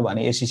एक्जेम्प्टेड भयो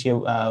भने ACCA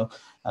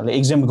ले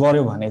एक्जेम्प्ट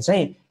गर्यो भने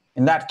चाहिँ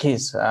in that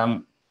case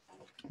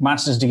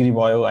masters degree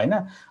भयो हैन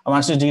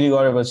मास्टर्स डिग्री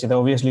गरेपछि त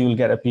obviously you will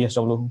get a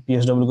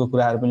PSW को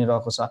कुराहरु पनि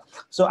रहेको छ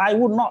so I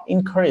would not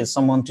encourage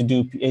someone to do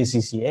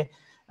ACCA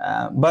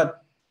but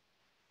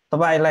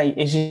तपाईलाई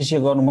ACCA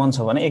गर्नु मन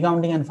छ भने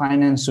अकाउन्टिङ एन्ड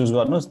फाइनान्स चुज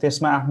गर्नुस्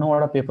त्यसमा 8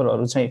 वटा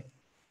पेपरहरु चाहिँ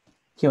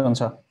के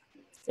हुन्छ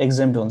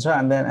एक्जेम्प्ट हुन्छ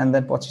एन्ड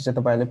देन पछि चाहिँ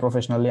तपाईले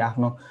प्रोफेसनली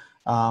आफ्नो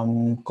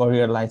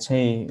करियरलाई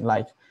चाहिँ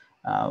लाइक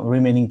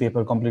रिमेनिङ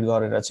पेपर कम्प्लिट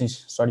गरेर चाहिँ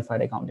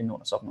सर्टिफाइड अकाउन्टेन्ट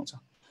हुन सक्नुहुन्छ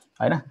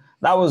हैन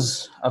that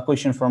was a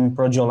question from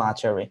Prajwal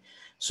Acharya.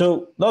 So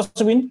those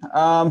have been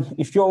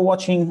if you're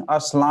watching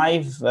us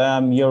live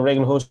your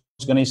regular host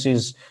Ganesh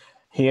is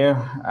here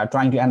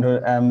trying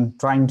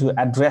to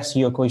address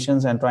your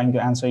questions and trying to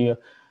answer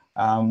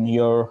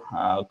your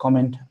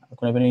comment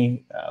कुनै पनि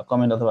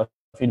comment अथवा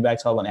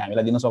feedback छ भने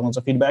हामीलाई दिन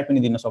सक्नुहुन्छ feedback पनि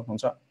दिन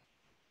सक्नुहुन्छ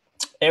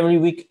every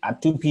week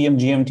at 2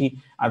 PM GMT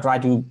I try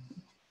to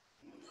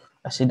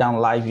sit down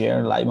live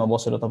here live मा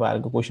बसेर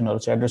तपाईहरुको क्वेशनहरु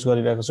चाहिँ एड्रेस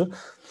गरिरहेको छु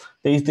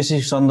त्यसै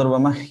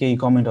सन्दर्भमा केही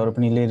कमेन्टहरु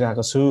पनि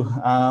लिइरहेको छु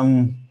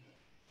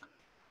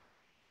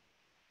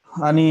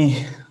अनि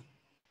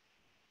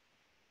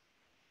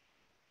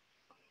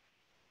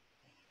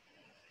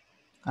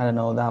I don't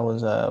know that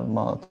was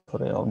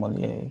थोरै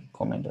अलमली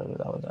कमेन्टहरु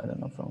that was I don't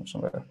know from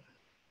somewhere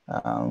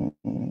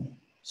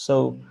so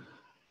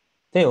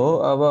त्यही हो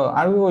अब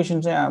अर्को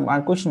क्वेशन चाहिँ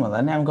अर्को क्वेशन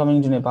भन्दा नि I'm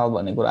coming to Nepal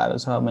भन्ने कुराहरु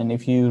छ I mean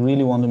if you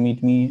really want to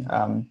meet me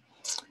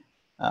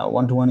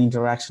one-to-one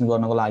interaction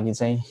गर्नको लागि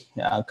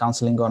चाहिँ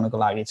counseling गर्नको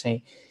लागि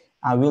चाहिँ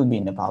I will be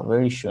in Nepal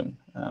very soon.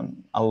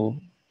 I'll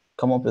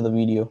come up with a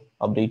video,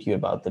 update you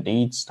about the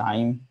dates,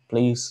 time,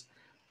 place,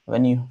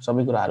 venue,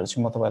 सबै कुराहरु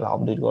चाहिँ म तपाईलाई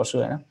अपडेट गर्छु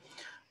हैन.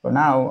 For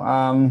now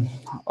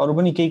अरु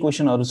पनि केही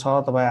क्वेशनहरु छ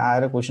तपाई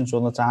आएर क्वेशन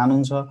सोध्न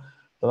चाहनुहुन्छ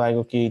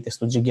तपाईको केही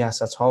त्यस्तो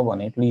जिज्ञासा छ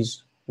भने please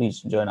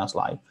join us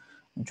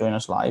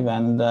live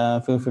and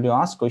feel free to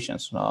ask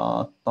questions.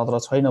 नत्र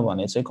छैन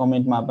भने चाहिँ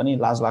कमेन्टमा पनि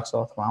लाज लाग्छ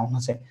अथवा आउन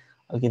चाहिँ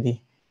अलिकति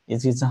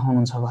यदि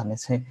चाहनुहुन्छ भने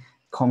चाहिँ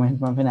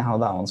कमेन्टमा पनि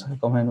आउँदा हुन्छ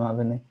कमेन्टमा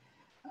पनि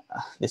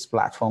this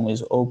platform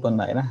is open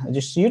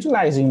just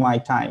utilizing my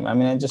time I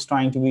mean I'm just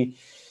trying to be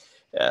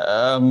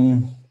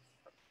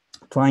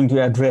trying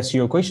to address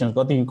your questions.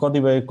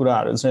 कतिपय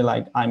कुराहरु चाहिँ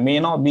like I may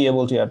not be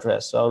able to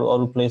address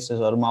or places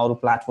or other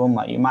platform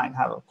you might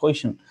have a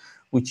question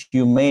which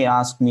you may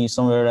ask me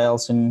somewhere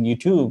else in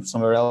YouTube,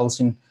 somewhere else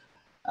in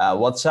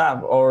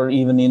WhatsApp, or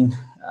even in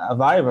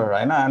Viber,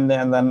 right? And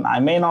then I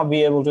may not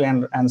be able to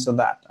answer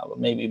that,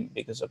 maybe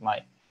because of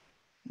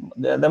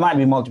there might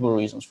be multiple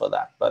reasons for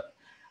that. But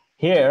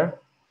here,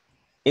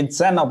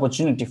 it's an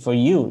opportunity for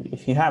you.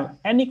 If you have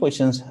any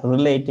questions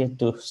related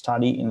to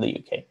study in the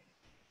UK,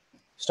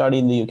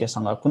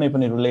 सँग कुनै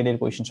पनि related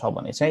question छ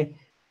भने चाहिँ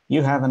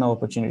you have an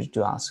opportunity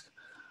to ask.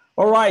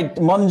 All right,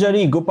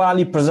 Manjari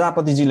Gopali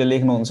Prajapati ji le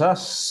lekhनुहुन्छ,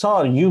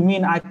 sir, you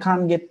mean I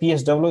can't get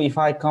PSW if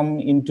I come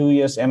in 2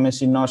 years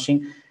MSc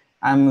nursing?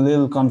 I'm a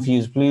little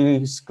confused.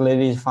 Please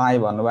clarify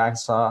भन्नुभएको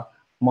छ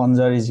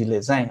Manjari ji le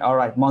चाहिँ. All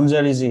right,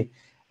 Manjari ji.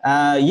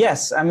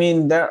 Yes, I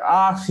mean there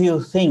are few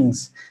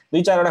things.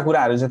 दुई चारवटा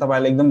कुराहरु चाहिँ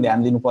तपाईले एकदम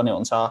ध्यान दिनुपर्ने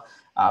हुन्छ.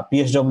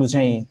 PSW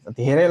चाहिँ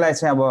धेरैलाई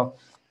चाहिँ अब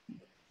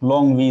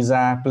long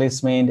visa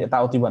placement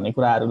यताउति भन्ने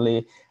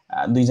कुराहरुले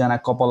दुईजना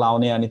कपल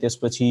आउने अनि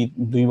त्यसपछि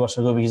 2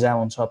 वर्षको भिजा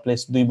हुन्छ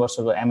प्लस 2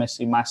 वर्षको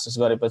एमएससी मास्टर्स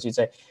गरेपछि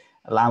चाहिँ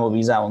लामो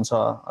भिजा हुन्छ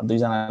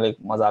दुईजनाले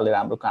मजाले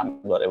राम्रो काम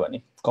गरे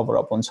भने कभर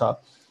अप हुन्छ.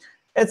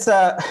 It's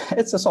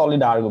a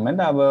solid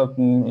argument.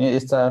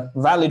 It's a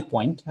valid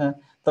point.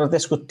 तर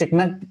त्यसको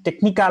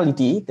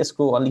टेक्निकलिटी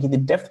त्यसको अलिकति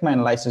डेप्थमा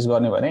एनालाइसिस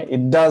गर्ने भने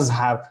it does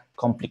have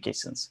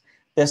complications.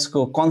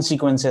 त्यसको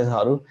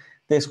consequencesहरु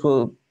त्यसको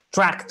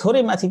ट्र्याक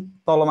थोरै माथि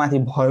तलमाथि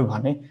भयो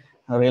भने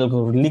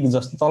रेलको लिक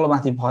जस्तो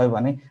तलमाथि भयो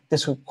भने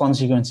त्यसको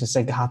consequences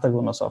चाहिँ घातक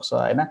हुन सक्छ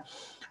हैन.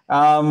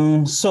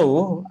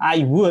 So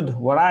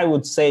what I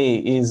would say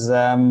is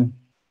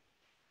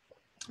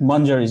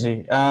Manjari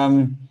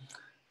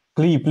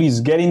ji, please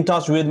get in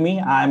touch with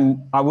me.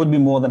 I would be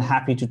more than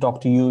happy to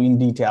talk to you in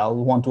detail,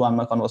 one-to-one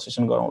मा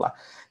conversation गरौँला.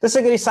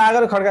 त्यसैगरी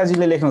सागर खड्का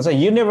जीले लेख्नुहुन्छ,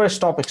 you never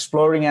stop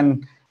exploring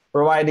and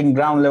providing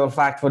ground level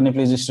fact for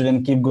Nepalese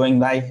student. Keep going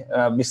by.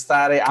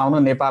 बिस्तारै आउनु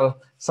नेपाल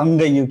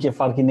सँगै UK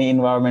फर्किने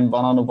environment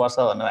बनाउनु पर्छ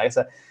भन्नुभएको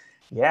छ.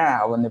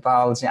 अब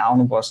नेपाल चाहिँ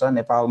आउनु पर्छ.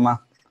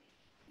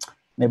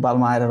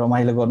 नेपालमा आएर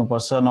रमाइलो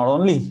गर्नुपर्छ. Not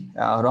only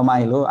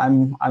रमाइलो,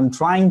 I'm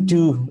trying to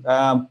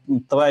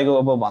तपाईको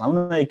अब भनौं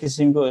न एक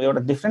किसिमको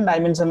एउटा डिफरेंट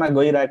डाइमेन्सनमा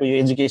गइरहेको यो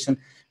एजुकेसन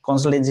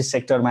कन्सल्टेन्सी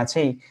सेक्टरमा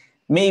चाहिँ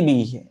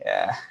maybe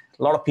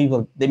a lot of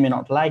people they may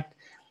not like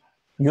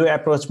your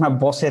approach मा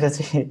बसेर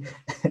चाहिँ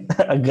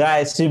a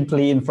guy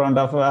simply in front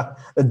of a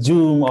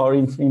Zoom or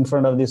in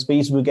front of this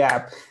Facebook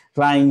app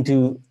trying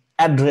to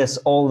address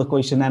all the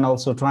question and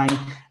also trying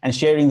and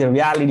sharing the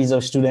realities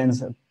of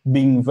students,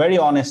 being very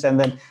honest, and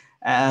then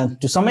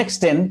to some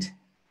extent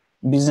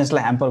business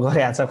लाई hamper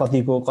गरेछ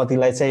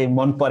कतिलाई चाहिँ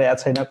मन परेको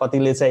छैन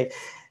कतिले चाहिँ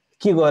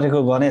के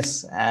गरेको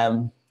गणेश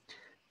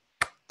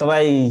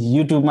तपाई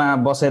युट्युब मा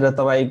बसेर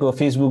तपाईको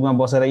फेसबुक मा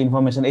बसेर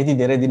इन्फर्मेसन यति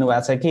धेरै दिनु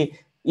भएको छ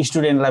कि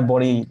स्टुडेन्टलाई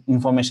बढी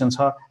इन्फर्मेसन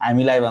छ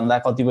हामीलाई भन्दा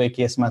कतिपय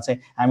केसमा चाहिँ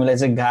हामीलाई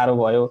चाहिँ गाह्रो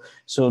भयो.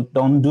 सो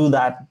डोन्ट डु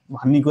दैट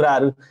भन्ने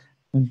कुराहरु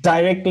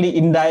डाइरेक्टली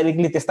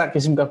इनडाइरेक्टली त्यस्ता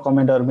किसिमका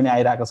कमेन्टहरु पनि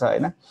आइराको छ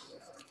हैन.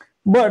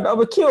 बट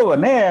अब के हो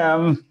भने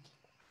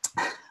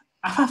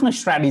आफ्नो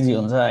स्ट्र्याटेजी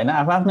हुन्छ हैन,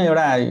 आफ्नो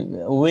एउटा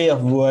वे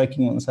अफ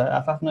वर्किङ हुन्छ,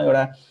 आफ्नो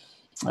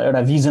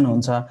एउटा भिजन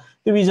हुन्छ.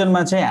 त्यो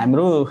भिजनमा चाहिँ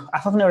हाम्रो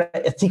आफ्नो एउटा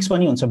एथिक्स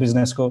पनि हुन्छ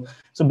बिजनेसको.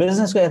 सो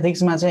बिजनेसको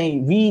एथिक्समा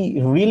चाहिँ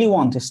we really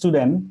want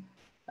student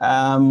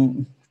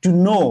to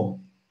know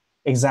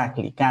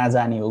exactly कहाँ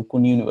जाने हो,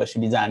 कुन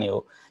युनिभर्सिटी जाने हो,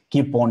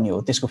 के पढ्ने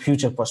हो, त्यसको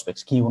फ्युचर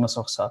पर्सपेक्ट्स के हुन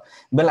सक्छ,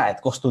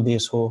 बेलायत कस्तो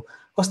देश हो,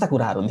 कस्ता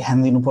कुराहरु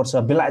ध्यान दिनुपर्छ,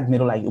 बेलायत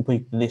मेरो लागि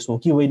उपयुक्त देश हो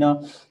कि होइन,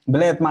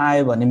 बेलायतमा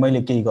आए भने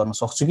मैले केही गर्न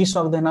सक्छु कि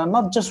सक्दैन.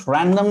 नट जस्ट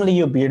र्यान्डमली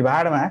यो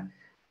भिडभाडमा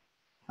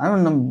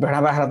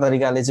भेडाबाख्रा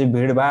तरिकाले चाहिँ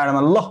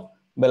भिडभाडमा ल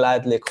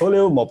बेलायतले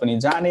खोल्यो म पनि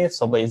जाने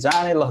सबै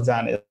जाने ल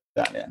जाने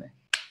जाने.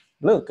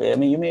 Look I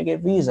mean you may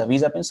get visa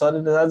पनि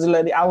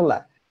सजिलै आउला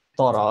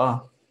तर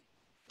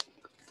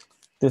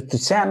त्यो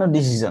सानो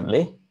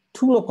डिसिजनले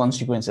ठूलो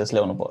कन्सिक्वेन्सेस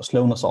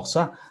ल्याउन सक्छ.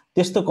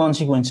 त्यस्तो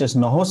कन्सिक्वेन्सेस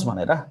नहोस्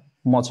भनेर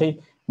म चाहिँ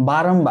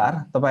बारम्बार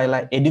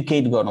तपाईलाई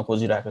एडुकेट गर्न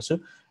खोजिरहेको छु.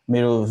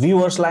 मेरो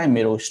भ्युअर्सलाई,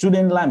 मेरो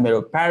स्टुडेन्टलाई,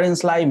 मेरो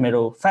प्यारेन्ट्सलाई,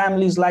 मेरो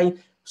फ्यामिलीजलाई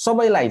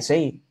सबैलाई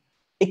चाहिँ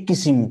एक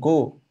किसिमको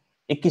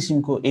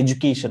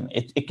एजुकेसन,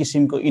 एक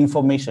किसिमको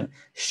इन्फर्मेसन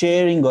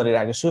शेयरिङ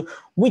गरिरहेको छु,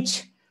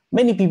 which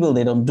many people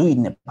they don't do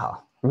in Nepal.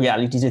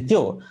 Reality चाहिँ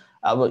त्यो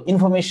अब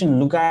इन्फर्मेसन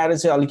लुकाएर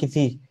चाहिँ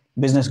अलिकति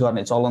बिजनेस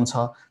गर्ने चलन छ.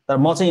 तर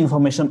म चाहिँ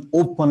इन्फर्मेसन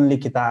ओपनली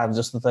किताब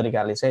जस्तो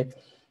तरिकाले चाहिँ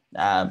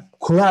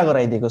खुला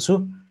गराइदिएको छु.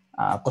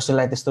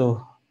 कसैलाई त्यस्तो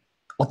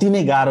अति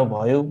नै गाह्रो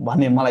भयो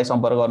भने मलाई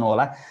सम्पर्क गर्नु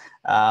होला.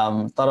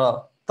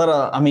 तर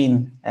I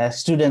mean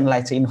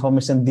स्टुडेन्टलाई चाहिँ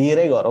इन्फर्मेसन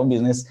दिएरै गरौँ,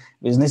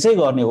 बिजनेसै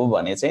गर्ने हो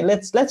भने चाहिँ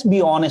let's be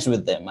honest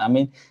with them. I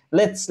mean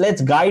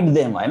let's guide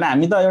them हैन.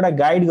 हामी त एउटा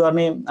गाइड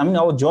गर्ने I mean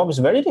our job is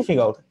very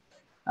difficult.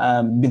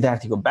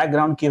 विद्यार्थीको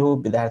ब्याकग्राउन्ड के हो,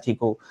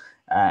 विद्यार्थीको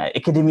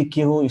एकाडेमिक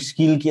के हो,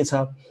 स्किल के छ,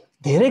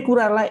 धेरै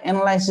कुरालाई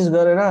एनालाइसिस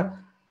गरेर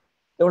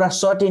एउटा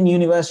सर्टेन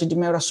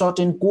युनिभर्सिटीमा एउटा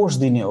सर्टेन कोर्स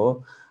दिने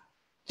हो.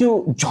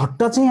 त्यो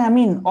झट्ट चाहिँ I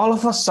mean all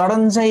of a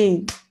sudden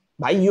चाहिँ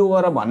भाइ यो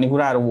गर भन्ने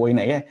कुराहरु होइन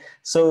के.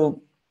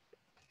 सो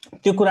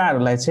त्यो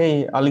कुराहरूलाई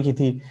चाहिँ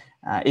अलिकति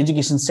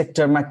एजुकेसन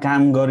सेक्टरमा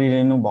काम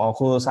गरिरहनु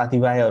भएको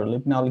साथीभाइहरूले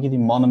पनि अलिकति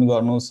मनन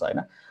गर्नुहोस् हैन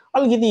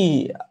अलिकति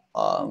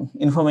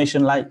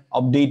इन्फर्मेसनलाई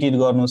अपडेटेड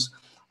गर्नुहोस्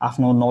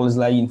आफ्नो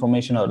नलेजलाई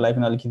इन्फर्मेसनहरूलाई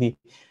पनि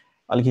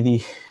अलिकति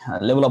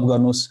लेभल अप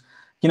गर्नुहोस्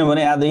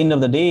किनभने at the and of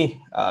the day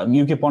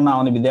UK पढ्न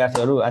आउने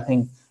विद्यार्थीहरू आई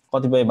थिंक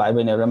कतिपय भाइ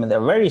बहिनीहरू they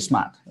are very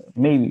smart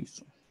maybe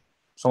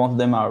some of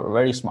them are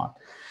very smart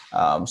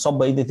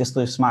सबैले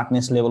त्यस्तो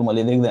स्मार्टनेस लेभल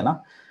मैले देख्दैन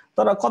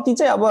तर कति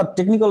चाहिँ अब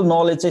टेक्निकल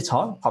नलेज चाहिँ छ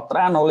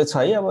खतरा नलेज छ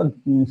है अब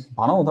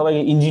भनौँ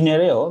तपाईको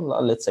इन्जिनियरै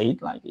हो let's say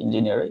it like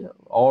इन्जिनियरै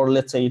or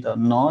let's say it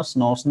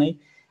nurse नै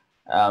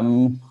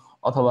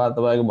अथवा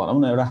तपाईको भनौँ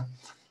न एउटा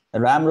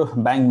राम्रो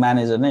ब्याङ्क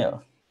म्यानेजर नै हो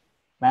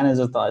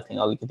म्यानेजर त आई थिंक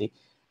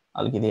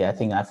अलिकति I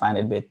think I find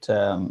it बेट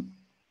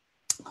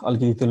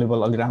अलिकति त्यो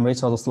लेभल अलि राम्रै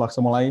छ जस्तो लाग्छ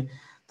मलाई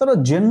तर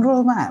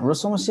जेनरलमा हाम्रो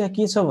समस्या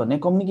के छ भने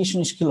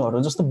कम्युनिकेसन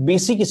स्किलहरु जस्तो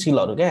बेसिक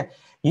स्किलहरु क्या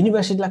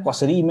युनिभर्सिटीलाई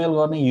कसरी इमेल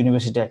गर्ने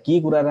युनिभर्सिटीमा के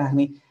कुरा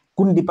राख्ने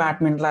कुन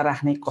डिपार्टमेन्टलाई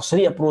राख्ने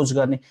कसरी अप्रोच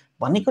गर्ने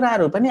भन्ने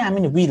कुराहरु पनि I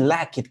mean we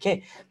lack it के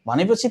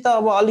भनेपछि त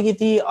अब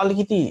अलिकति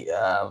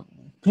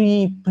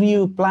प्री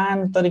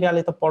प्लान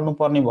तरिकाले त पढ्नु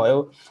पर्ने भयो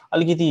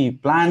अलिकति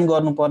प्लान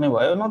गर्नुपर्ने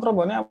भयो नत्र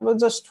भने अब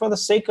just for the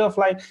sake of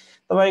like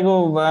तपाईको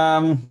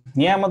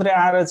यहाँ मात्रै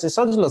आएर चाहिँ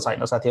सजिलो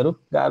छैन साथीहरु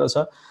गाह्रो छ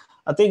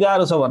त्यही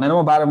गाह्रो छ भनेर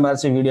म बारम्बार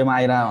चाहिँ भिडियोमा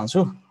आइरहेको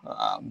हुन्छु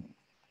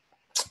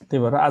त्यही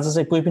भएर आज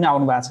चाहिँ कोही पनि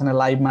आउनु भएको छैन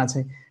लाइभमा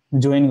चाहिँ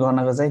जोइन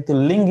गर्नको चाहिँ त्यो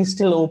लिंक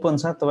स्टिल ओपन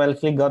छ तपाईले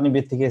क्लिक गर्ने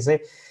बित्तिकै चाहिँ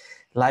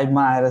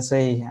लाइभमा आएर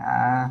चाहिँ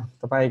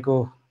तपाईको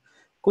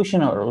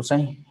क्वेशनहरु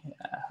चाहिँ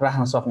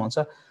राख्न सक्नुहुन्छ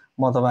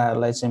म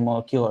तपाईहरुलाई चाहिँ म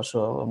के गर्छु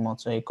अब म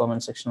चाहिँ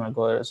कमेन्ट सेक्सनमा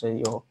गएर चाहिँ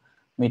यो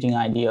मिटिङ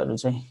आईडीहरु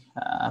चाहिँ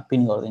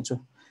pin गर्दिन्छु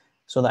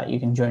so that you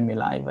can join me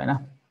live हैन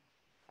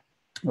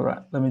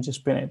alright let me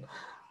just pin it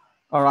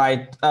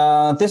alright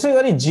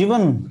त्यसैगरी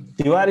जीवन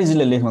तिवारी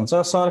जीले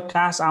लेख्नुहुन्छ सर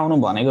कास आउनु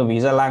भनेको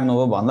भिजा लाग्नु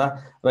हो भन्दा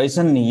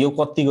रहेछन् नि यो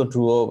कतिको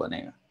ट्रु हो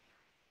भनेको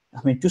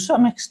I mean to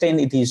some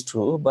extent it is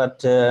true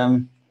but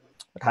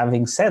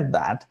having said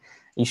that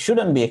you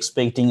shouldn't be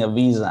expecting a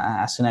visa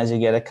as soon as you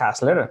get a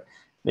CAS letter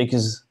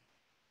because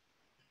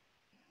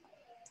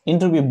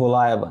interview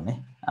bolaya bhane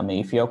I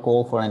mean if you are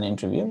called for an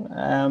interview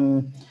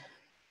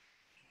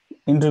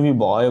interview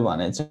bhayo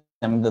bhane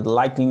I mean the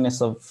likeliness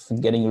of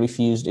getting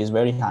refused is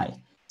very high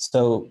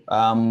so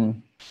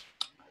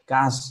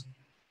CAS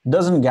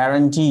doesn't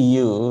guarantee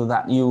you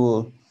that you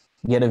will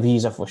get a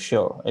visa for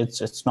sure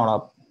it's not a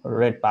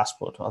red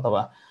passport अथवा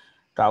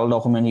travel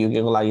document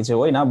UK को लागि चाहिँ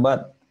होइन but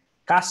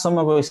CAS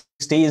सम्मको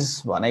stage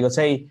भनेको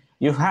चाहिँ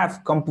you have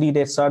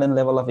completed certain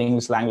level of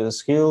English language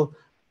skill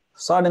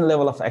certain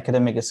level of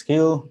academic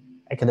skill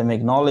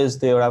academic knowledge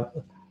त्यो एउटा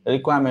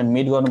requirement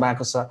meet गर्नु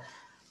भएको छ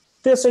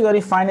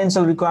त्यसैगरी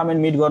फाइनान्शियल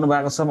रिक्वायरमेन्ट मिट गर्नु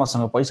भएको छ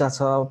मसँग पैसा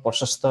छ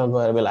प्रशस्त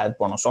गएर बेलायत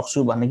पढ्न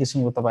सक्छु भन्ने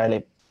किसिमको तपाईले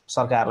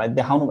सरकारलाई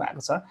देखाउनु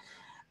भएको छ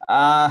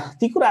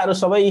ती कुराहरु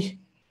सबै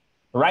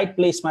राइट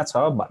प्लेसमा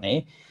छ भने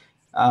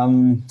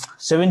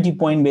 70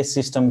 point based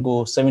system को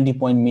 70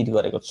 point meet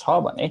गरेको छ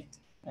भने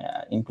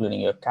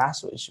including your CAS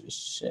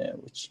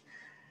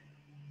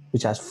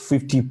which has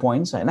 50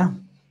 points हैन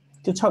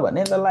त्यो छ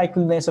भने the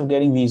likeliness of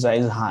getting visa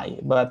is high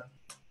but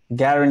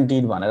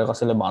guaranteed भनेर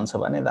कसैले भन्छ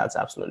भने that's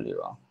absolutely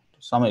wrong to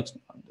some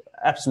extent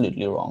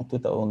absolutely wrong त्यो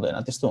त हुँदैन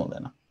त्यस्तो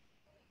हुँदैन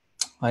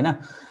हैन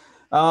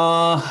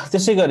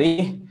त्यसैगरी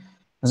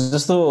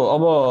जस्तो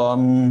अब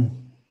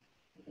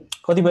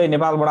कतिपय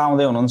नेपालबाट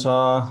आउँदै हुनुहुन्छ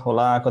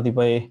होला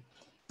कतिपय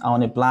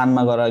आउने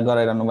प्लानमा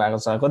गराइरहनु भएको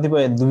छ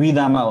कतिपय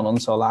दुविधामा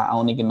हुनुहुन्छ होला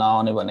आउने कि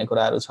नआउने भन्ने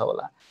कुराहरु छ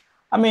होला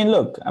I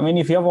mean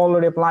if you have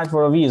already applied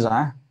for a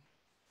visa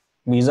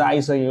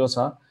आइसकेको छ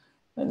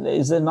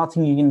is there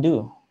nothing you can do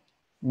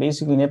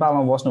basically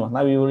नेपालमा बस्नु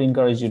भन्दा we would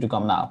encourage you to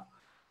come now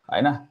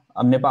हैन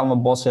अब नेपालमा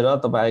बसेर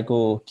तपाईको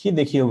के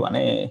देखियो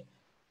भने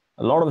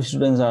a lot of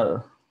students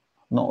are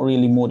not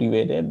really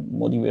motivated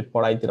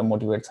पढाइतिर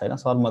मोटिभेट छैन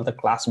सर मैले त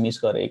क्लास मिस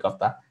गरे एक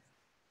हप्ता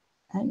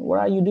and what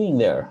are you doing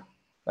there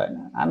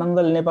हैन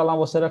आनन्दले नेपालमा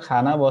बसेर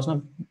खाना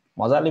बस्न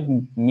मजाले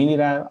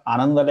मिलिरहेको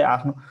आनन्दले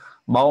आफ्नो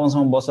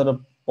बाबुसँग बसेर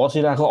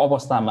बसिरहेको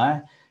अवस्थामा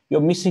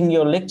you're missing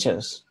your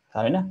lectures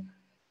हैन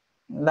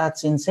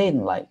that's insane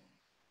like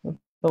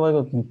तपाईको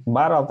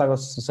 12 हप्ताको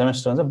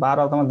सेमेस्टर हुन्छ 12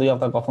 हप्तामा 2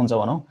 हप्ता गफ हुन्छ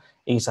भनौं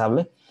एक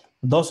हिसाबले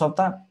 10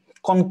 हप्ता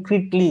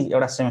कन्क्रिटली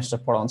एउटा सेमेस्टर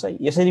पढाउँछ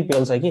यसरी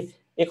पेल्छ कि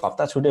एक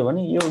हप्ता छुट्यो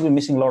भने you will be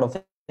missing a lot of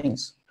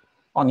things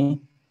अनि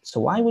so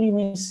why would you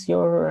miss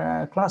your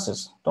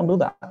classes don't do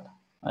that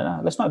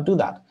हैन let's not do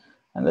that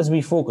and let's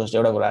be focused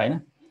एउटा कुरा हैन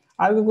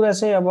अर्को कुरा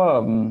चाहिँ अब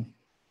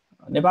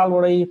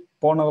नेपालबाटै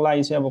पढ्नको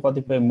लागि चाहिँ अब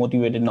कतिपय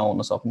मोटिभेटेड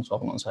नहुन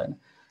सक्नुहुन्छ हैन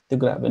त्यो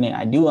कुरा पनि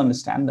I do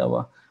understand अब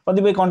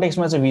कतिपय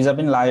कन्टेक्स्टमा चाहिँ भिजा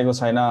पनि लागेको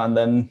छैन and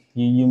then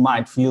you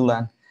might feel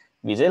that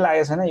भिजै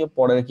लागेको छैन यो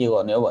पढेर के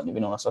गर्ने हो भन्ने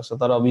पनि हुन सक्छ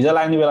तर भिजा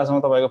लाग्ने बेलासम्म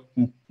तपाईको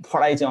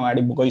पढाइ चाहिँ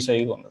अगाडि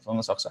गइसकेको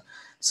हुन सक्छ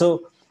सो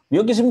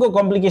यो किसिमको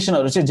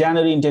कम्प्लिकेसनहरु चाहिँ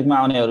जनवरी इन्टेकमा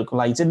आउनेहरुको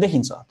लागि चाहिँ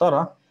देखिन्छ तर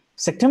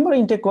सेप्टेम्बर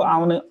इन्टेकको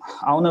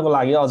आउनको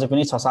लागि अझै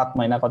पनि 6-7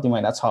 महिना कति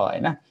महिना छ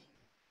हैन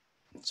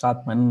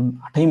 7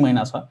 महिना 8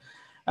 महिना छ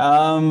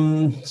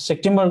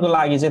सेप्टेम्बरको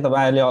लागि चाहिँ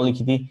तपाईहरुले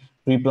अलिकति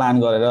प्री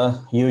प्लान गरेर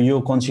यो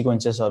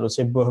कन्सिक्वेन्सेसहरु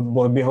चाहिँ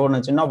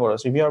बेहोर्न चाहिँ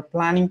नपरोस् if you are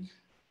planning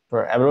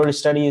for abroad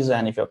studies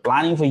and if you're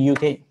planning for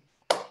UK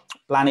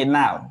plan it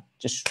now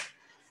just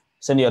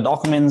send your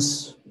documents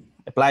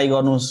apply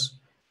गर्नुस्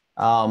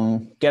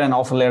get an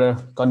offer letter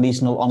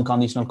conditional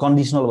unconditional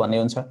conditional भन्ने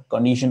हुन्छ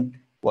condition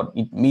what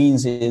it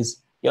means is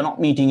you're not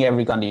meeting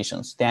every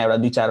conditions त्यहाँ एउटा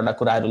दुई चारवटा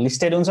कुराहरु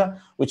listed हुन्छ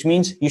which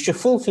means you should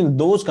fulfill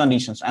those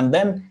conditions and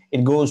then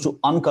it goes to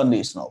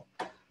unconditional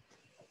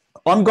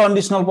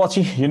unconditional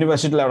पछि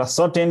युनिभर्सिटीले एउटा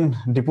सर्टेन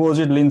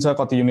डिपोजिट लिन्छ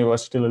कति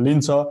युनिभर्सिटीले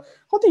लिन्छ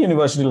कति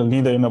युनिभर्सिटीले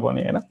लिँदैन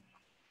पनि हैन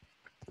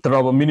तर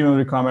अब मिनिमम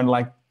रिक्वायरमेन्ट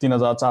लाइक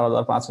 3000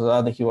 4000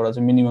 5000 देखिबाट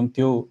चाहिँ मिनिमम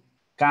त्यो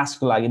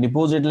कास्टको लागि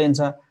डिपोजिट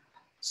लिन्छ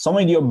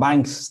submit your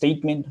bank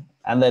statement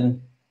and then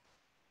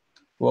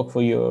work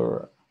for your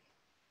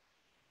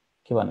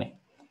के भन्ने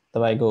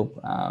तपाईको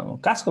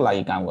कास्टको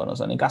लागि काम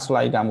गर्नुस् अनि कास्टको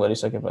लागि काम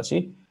गरिसकेपछि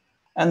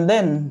एन्ड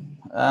देन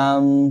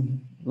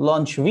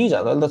लन्च भिजा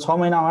अहिले त 6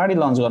 महिना अगाडि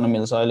लन्च गर्न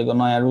मिल्छ अहिलेको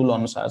नयाँ रुल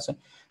अनुसार चाहिँ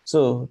सो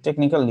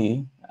टेक्निकली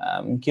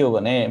के हो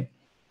भने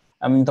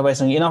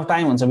तपाईसँग इनफ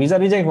टाइम हुन्छ भिजा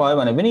रिजेक्ट भयो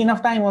भने पनि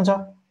इनफ टाइम हुन्छ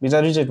भिजा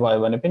रिजेक्ट भयो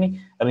भने पनि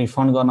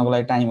रिफन्ड गर्नको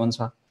लागि टाइम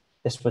हुन्छ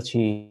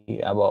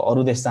त्यसपछि अब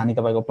अरु देश जाने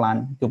तपाईको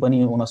प्लान त्यो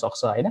पनि हुन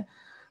सक्छ हैन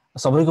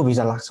सबैको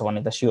भिजा लाग्छ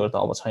भने त स्योर त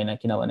अब छैन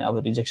किनभने अब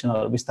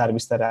रिजेक्सनहरु बिस्तारै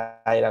बिस्तारै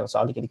आइरहेको छ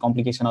अलिकति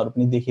कम्प्लिकेसनहरु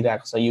पनि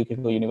देखिरहेको छ युके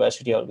को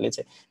युनिभर्सिटीहरुले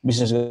चाहिँ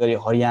विशेष गरी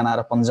हरियाणा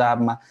र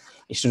पंजाबमा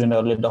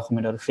स्टुडेन्टहरुले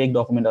डकुमेन्टहरु फेक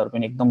डकुमेन्टहरु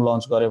पनि एकदम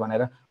लन्च गर्यो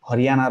भनेर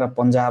हरियाणा र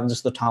पंजाब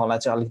जस्तो ठाउँलाई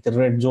चाहिँ अलिकति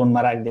रेड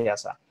जोनमा राखिदिएको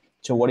छ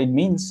so what it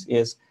means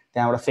is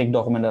त्यहाँबाट फेक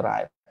डकुमेन्टहरु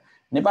आयो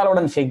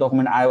नेपालबाट फेक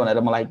डकुमेन्ट आयो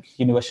भनेर मलाई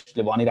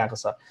युनिभर्सिटीले भनिरहेको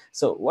छ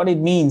so what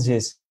it means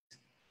is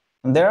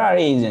there are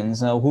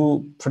agents who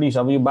produce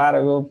अब यो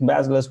 12 को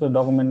ब्याचलर्स को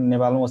डकुमेन्ट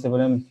नेपालमा अस्ति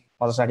पनि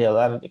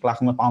 50-60 1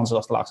 लाखमा पाउँछ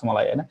जस्तो लाग्छ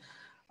मलाई हैन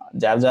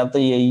ज्याब त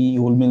यही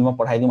हुलमिलमा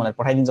पठाइदिउँ भनेर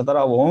पठाइदिन्छ तर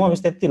अब होम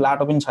अफिस त्यति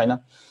लाटो पनि छैन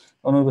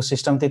उनीहरुको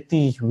सिस्टम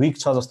त्यति वीक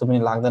छ जस्तो पनि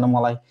लाग्दैन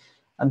मलाई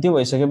अनि त्यो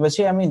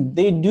भइसकेपछि I mean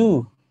they do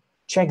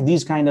check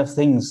this kind of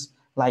things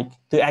like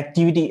त्यो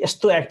एक्टिभिटी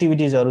यस्तो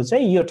एक्टिभिटीजहरु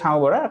चाहिँ यो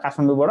ठाउँबाट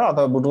काठमाडौँबाट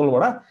अथवा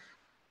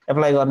बुटवलबाट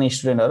एप्लाई गर्ने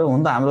स्टुडेन्टहरु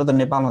हुन त हाम्रो त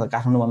नेपालमा त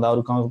काठमाडौँ भन्दा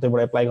अरु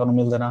कतैबाट एप्लाई गर्न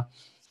मिल्दैन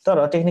तर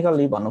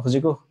टेक्निकली भन्नु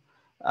खोजेको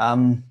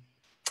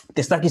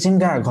त्यस्ता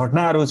किसिमका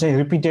घटनाहरु चाहिँ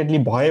रिपिटेडली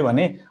भयो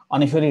भने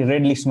अनि फेरि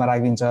रेड लिस्टमा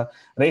राखिदिन्छ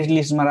रेड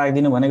लिस्टमा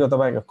राखिदिनु भनेको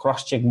तपाईको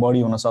क्रस चेक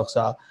बढी हुन सक्छ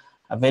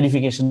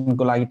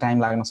भेरिफिकेसनको लागि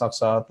टाइम लाग्न सक्छ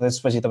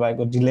त्यसपछि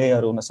तपाईको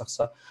डिलेहरु हुन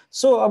सक्छ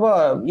सो अब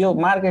यो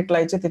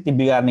मार्केटलाई चाहिँ त्यति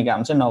बिगार्ने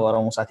काम चाहिँ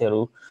नगरौँ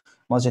साथीहरु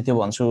म चाहिँ त्यो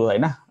भन्छु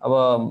हैन अब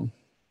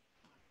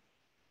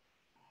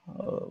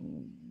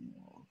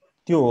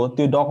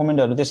त्यो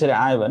डकुमेन्टहरु त्यसरी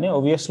आयो भने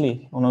obviously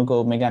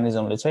उनीहरुको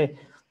मेकानिजमले चाहिँ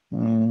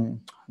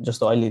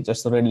जस्तो अहिले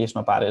जस्तो रेड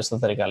लिस्टमा पारे जस्तो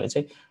तरिकाले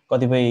चाहिँ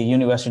कतिपय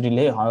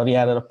युनिभर्सिटीले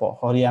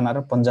हरियाणा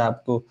र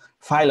पंजाबको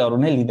फाइलहरु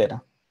नै लिदैन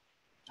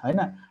हैन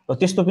र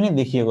त्यस्तो पनि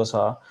देखिएको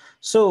छ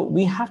so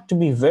we have to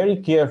be very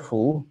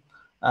careful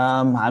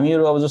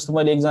हामीहरु अब जस्तो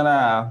मैले एकजना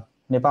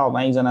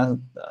नेपालमा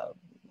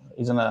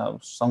एकजना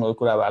सँग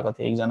कुरा भएको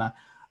थियो एकजना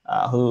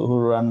who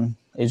run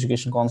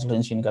education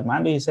consultancy in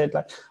Kathmandu he said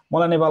like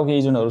मलाई नेपालको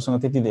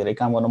एजेन्टहरुसँग त्यति धेरै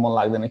काम गर्न मन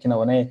लाग्दैन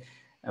किनभने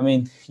I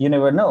mean, you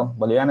never know.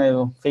 भोलि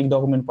बिहान फेक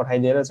डकुमेन्ट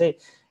पठाइदिएर चाहिँ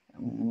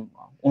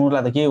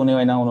उनीहरुलाई त के हुने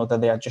हैन उनीहरु त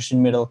they are just in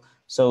middle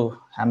so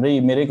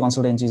मेरै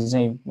कन्सल्टेन्सी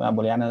चाहिँ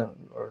भोलि बिहान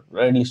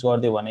रेड लिस्ट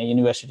गर्दियो भने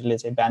युनिभर्सिटीले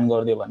चाहिँ ब्यान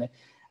गर्दियो भने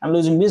आइ am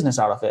losing business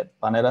out of it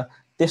भनेर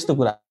त्यस्तो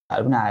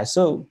कुराहरु पनि आयो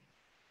सो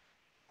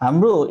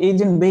हाम्रो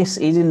एजेन्ट बेस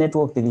एजेन्ट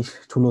नेटवर्क त्यति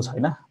ठुलो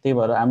छैन त्यही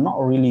भएर आइ am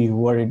not really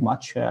worried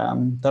much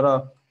तर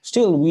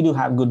still we do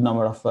have good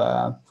number of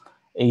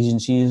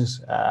agencies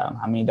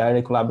हामी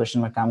डाइरेक्ट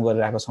कोलाबोरेसनमा काम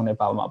गरिरहेको छौं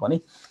नेपालमा पनि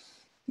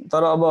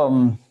तर अब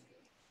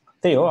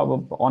त्यही हो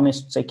अब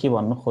अनेस्ट चाहिँ के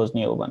भन्नु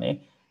खोज्ने हो भने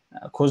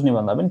खोज्ने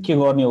भन्दा पनि के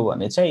गर्ने हो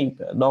भने चाहिँ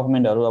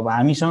डकुमेन्टहरु अब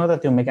हामीसँग त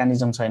त्यो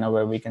मेकानिजम छैन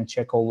where we can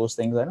check all those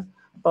things हैन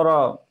तर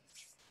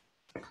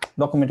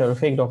डकुमेन्टहरु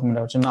फेक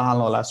डकुमेन्टहरु चाहिँ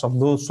नहाल्नु होला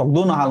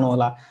सक्दो नहाल्नु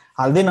होला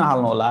हाल्दै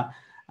नहाल्नु होला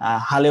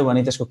हाल्यो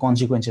भने त्यसको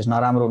कन्सिक्वेन्सेस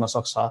नराम्रो हुन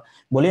सक्छ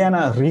भोलि आएन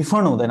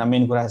रिफन्ड हुँदैन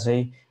मेन कुरा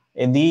चाहिँ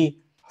यदि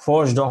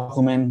फर्स्ट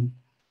डकुमेन्ट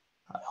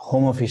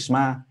होम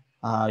अफिसमा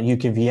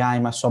युके VI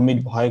मा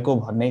सबमिट भएको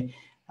भन्ने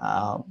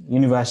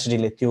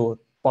युनिभर्सिटीले त्यो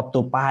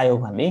पत्तो पायो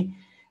भने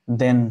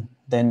देन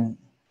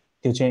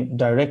त्यो चाहिँ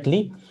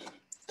डाइरेक्टली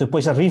त्यो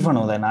पैसा रिफन्ड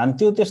हुँदैन अनि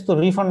त्यो त्यस्तो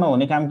रिफन्ड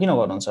नहुने काम किन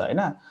गर्नुहुन्छ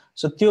हैन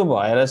सो त्यो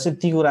भएर चाहिँ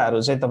ती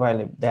कुराहरु चाहिँ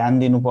तपाईले ध्यान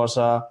दिनुपर्छ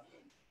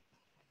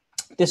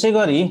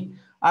त्यसैगरी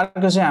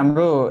अर्को चाहिँ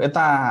हाम्रो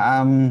यता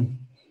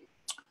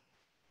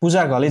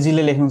पूजा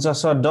घलेजीले लेख्नुहुन्छ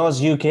sir does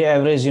UK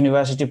average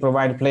university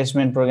provide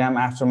placement program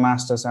after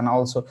masters and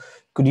also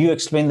could you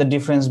explain the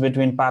difference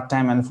between part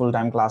time and full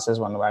time classes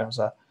भन्नुभएको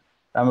छ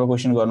राम्रो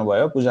क्वेशन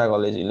गर्नुभयो पूजा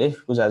घलेजीले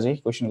पूजाजी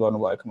क्वेशन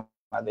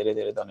गर्नुभएकोमा धेरै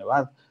धेरै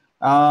धन्यवाद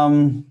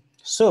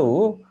सो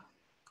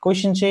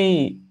क्वेशन चाहिँ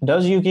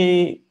does UK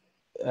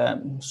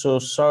so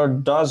sir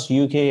does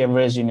UK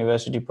average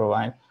university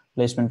provide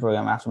placement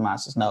program after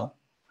masters no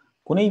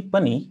कुनै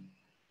पनि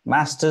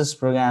मास्टर्स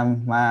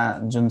प्रोग्राममा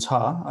जुन छ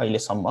अहिले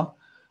सम्म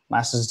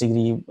मास्टर्स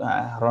डिग्री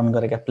रन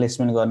गरेका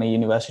प्लेसमेन्ट गर्ने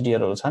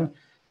युनिभर्सिटीहरु छन्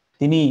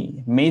तिनी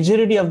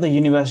मेजोरिटी अफ द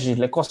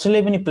युनिभर्सिटीले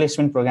कसैले पनि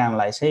प्लेसमेन्ट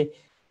प्रोग्रामलाई चाहिँ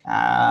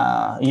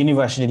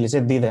युनिभर्सिटीले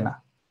चाहिँ दिँदैन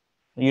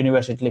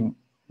युनिभर्सिटीले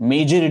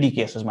मेजोरिटी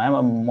केसेसमा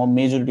म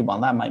मेजोरिटी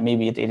भन्दा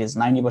मेबी इट इज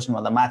 90%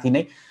 भन्दा माथि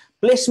नै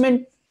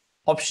प्लेसमेन्ट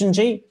अप्सन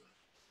चाहिँ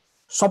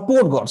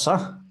सपोर्ट गर्छ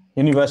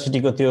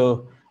युनिभर्सिटीको त्यो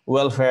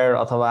वेलफेयर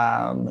अथवा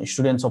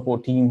स्टुडेन्ट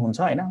सपोर्ट टिम हुन्छ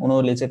हैन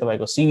उनीहरूले चाहिँ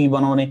तपाईको सिभी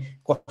बनाउने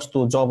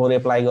कस्तो जबहरु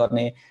एप्लाई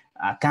गर्ने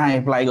कहाँ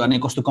एप्लाई गर्ने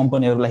कस्तो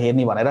कम्पनीहरुलाई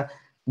हेर्ने भनेर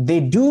they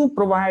do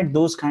provide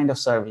those kind of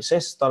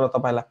services तर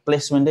तपाईलाई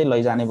प्लेसमेन्टै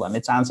लैजाने भन्ने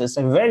चान्सेस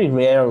चाहिँ very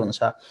rare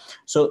हुन्छ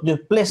so त्यो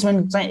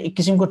प्लेसमेन्ट चाहिँ एक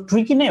किसिमको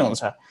ट्रिकी नै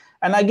हुन्छ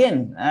and again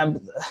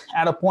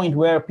at a point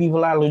where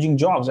people are losing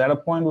jobs at a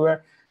point where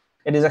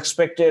it is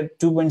expected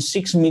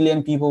 2.6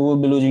 million people will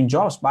be losing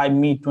jobs by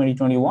mid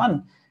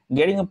 2021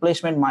 getting a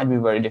placement might be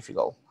very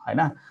difficult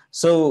हैन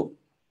so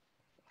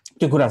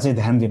त्यो कुरा चाहिँ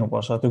ध्यान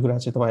दिनुपर्छ त्यो कुरा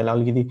चाहिँ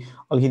तपाईलाई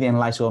अलिकति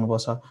एनालाइज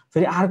गर्नुपर्छ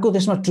फेरि अर्को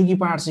त्यसमा ट्रिकी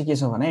पार्ट चाहिँ के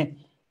छ भने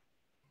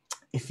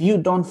if you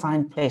don't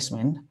find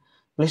placement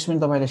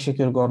तपाईले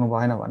सेक्युर गर्नु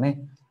भएन भने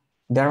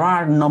there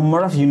are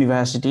number of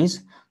universities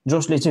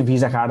जसले चाहिँ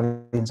भिजा कार्ड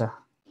दिन्छ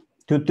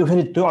त्यो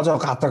फेरि त्यो अझ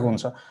घातक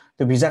हुन्छ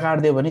त्यो भिजा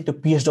कार्ड दियो भने त्यो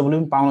PSW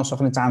पनि पाउन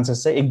सक्ने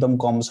चान्सेस चाहिँ एकदम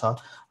कम छ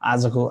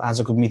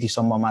आजको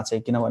मितिसम्ममा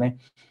चाहिँ किनभने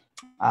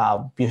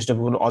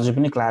PSW अझै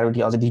पनि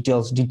क्ल्यारिटी अझै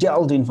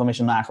डिटेल्ड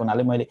इन्फर्मेसन नआएको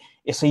हुनाले मैले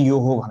यसै यो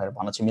हो भनेर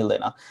भन्न चाहिँ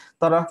मिल्दैन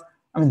तर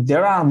I mean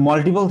there are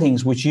multiple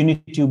things which you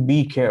need to be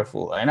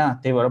careful हैन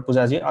त्यही भएर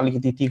पूजाजी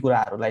अलिकति ती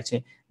कुराहरुलाई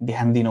चाहिँ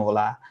ध्यान दिनु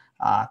होला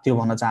त्यो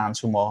भन्न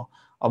चाहन्छु म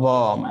अब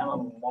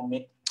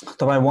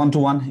तपाईं one to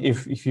one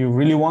if you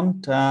really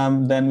want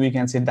then we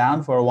can sit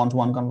down for a one to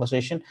one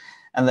conversation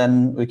and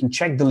then we can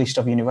check the list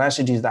of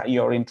universities that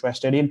you are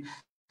interested in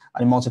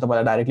अनि म चाहिँ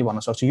तपाईलाई directly भन्न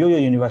सक्छु यो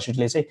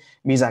युनिभर्सिटीले चाहिँ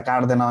visa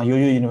काट्दैन यो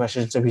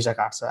university चाहिँ भिजा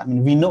काट्छ I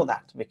mean we know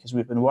that because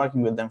we've been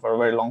working with them for a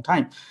very long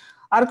time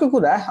अर्को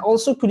कुरा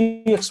also could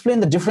you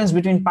explain the difference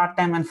between part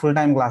time and full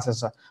time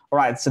classes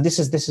right so this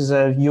is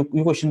a you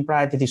question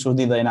प्राय त्यति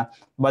सोधिदैन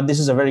but this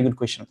is a very good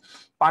question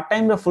part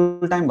time र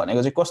full time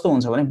भनेको चाहिँ कस्तो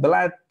हुन्छ भने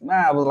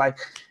बेलायतमा अब लाइक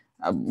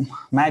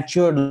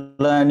म्याच्योर्ड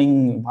लर्निङ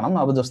भनौं न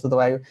अब जस्तो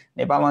तपाईको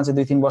नेपालमा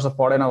चाहिँ 2-3 वर्ष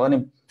पढेन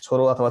भने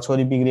छोरो अथवा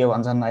छोरी बिग्रियो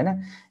भन्छन्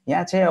हैन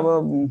यहाँ चाहिँ अब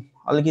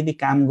अलिकति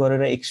काम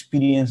गरेर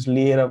एक्सपिरियन्स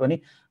लिएर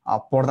पनि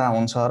पढ्दा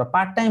हुन्छ र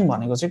पार्ट टाइम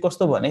भनेको चाहिँ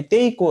कस्तो भने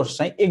त्यही कोर्स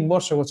चाहिँ 1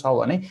 वर्षको छ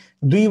भने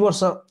 2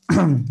 वर्ष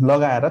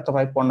लगाएर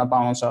तपाई पढ्न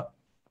पाउनुहुन्छ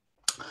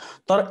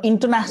तर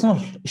इन्टरनेशनल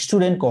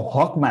स्टुडेन्टको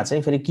हकमा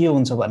चाहिँ फेरि के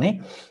हुन्छ भने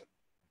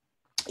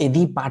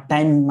यदि पार्ट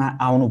टाइममा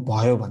आउनु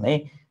भयो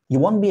भने you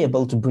won't be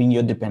able to bring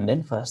your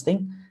dependent first thing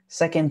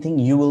second thing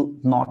you will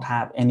not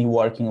have any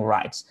working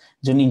rights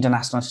जुन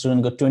इन्टरनेशनल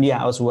स्टुडेन्टको 20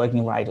 hours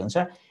working right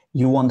हुन्छ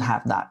you won't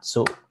have that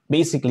so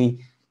basically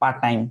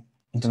part time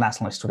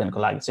international student को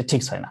लागि चाहिँ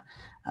ठीक छैन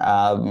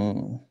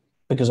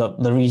because of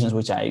the reasons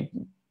which I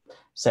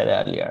said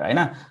earlier हैन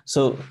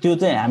so त्यो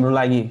चाहिँ हाम्रो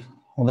लागि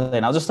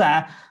हुँदैन जस्तो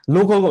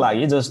लोकलको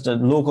लागि just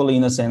local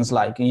in a sense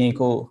like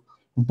यहीको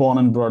born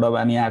and brought up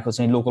अनि यहाँको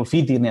चाहिँ लोकल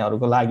फी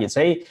तिर्नेहरुको लागि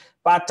चाहिँ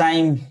पार्ट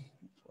टाइम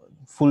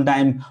फुल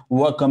टाइम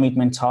वर्क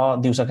कमिटमेन्ट छ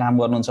दिउँसो काम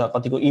गर्नुहुन्छ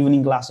कतिको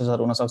इभिनिङ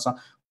क्लासेसहरु हुन सक्छ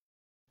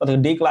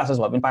कतिको डे क्लासेस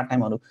भए पनि पार्ट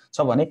टाइमहरु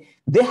छ भने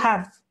they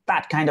have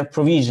that kind of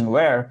provision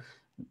where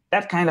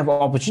that kind of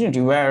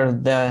opportunity where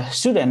the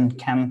student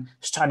can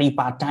study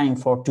part-time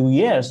for 2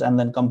 years and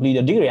then complete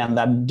a degree and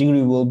that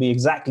degree will be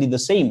exactly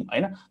the same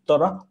हैन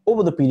तर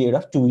over the period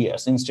of 2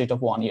 years instead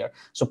of 1 year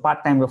so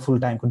part-time र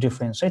full-time को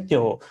difference है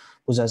त्यो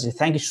पूजाजी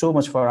thank you so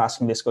much for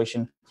asking this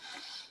question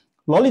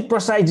ललित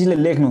प्रसाद जीले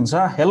लेख्नुहुन्छ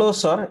hello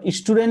sir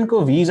student को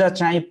visa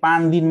चाहिँ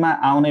 5 दिनमा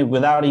आउने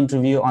विदाउट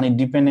इन्टरभ्यु अनि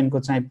डिपेन्डेन्ट को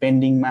चाहिँ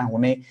पेन्डिङमा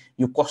हुने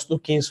यो कस्तो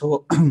केस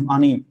हो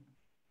अनि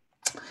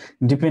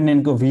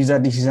डिपेन्डेन्ट को भिजा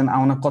डिसिजन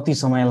आउन कति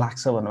समय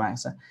लाग्छ भन्नुभएको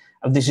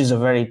छ this is a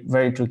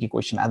very tricky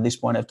question at this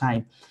point of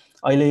time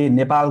अहिले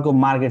नेपालको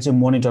मार्केट चाहिँ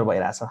मोनिटर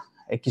भइराछ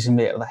एक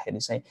किसिमले हेर्दाखेरि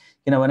चाहिँ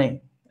किनभने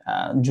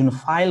जुन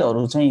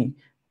फाइलहरु चाहिँ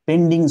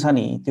पेन्डिङ छ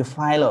नि त्यो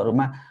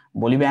फाइलहरुमा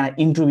भोलि बिहान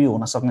इन्टरभ्यु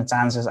हुन सक्ने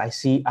chances I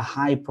C a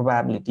high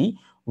probability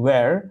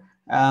where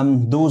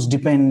those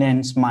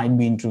dependents might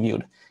be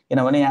interviewed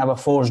किनभने अब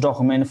फोर्स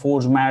डकुमेन्ट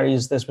फोर्स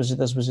म्यारेज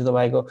त्यसपछि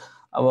तपाईको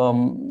अब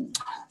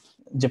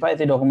जे पाए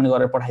त्यो डकुमेन्ट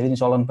गरेर पठाइदिने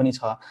चलन पनि छ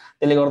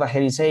त्यसले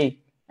गर्दाखेरि चाहिँ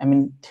आई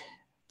मीन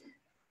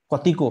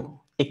कतिको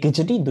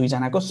एकैचोटी दुई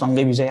जनाको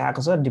सँगै भिजा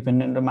आएको छ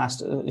डिपेन्डेन्ट र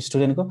मास्टर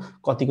स्टुडेन्टको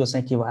कतिको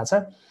चाहिँ के भएको छ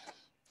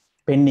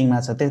पेन्डिङमा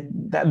छ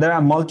there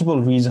are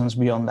multiple reasons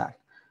beyond that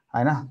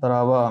हैन तर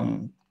अब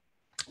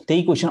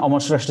त्यही क्वेशन अमर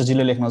श्रेष्ठ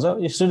जीले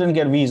लेख्नुहुन्छ student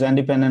get visa and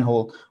dependent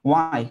hold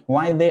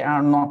why they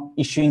are not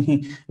issuing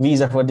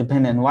visa for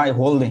dependent why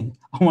holding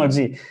Amar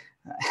ji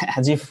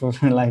as if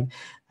like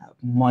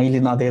मैले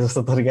नदिए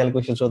जस्तो तरिकाले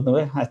क्वेशन सोध्नु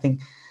भयो आई थिंक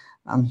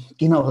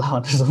किन होला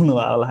भनेर सोध्नु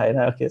भयो होला हैन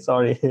ओके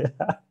सरी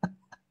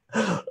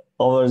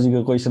अमर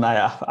जीको question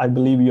I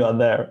believe you are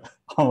there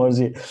Amar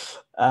ji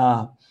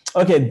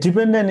okay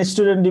dependent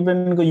student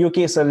डिपेन्डेन्टको यो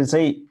केसहरु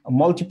चाहिँ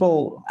मल्टिपल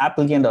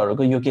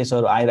एप्लिकेन्टहरुको यो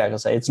केसहरु आइरहेको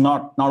छ it's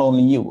not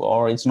only you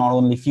or it's not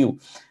only few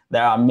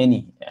there are many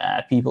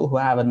people who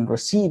haven't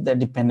received their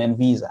dependent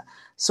visa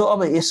so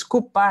अब यसको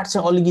part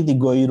चाहिँ अलिकति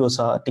गहिरो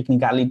छ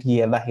टेक्निकलिटी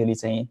हेर्दाखेरि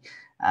चाहिँ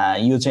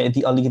यो चाहिँ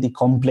यति अलिकति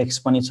कम्प्लेक्स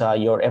पनि छ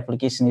योर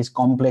एप्लिकेसन इज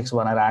कम्प्लेक्स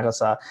भनेर आएको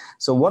छ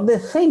so what they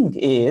think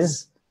is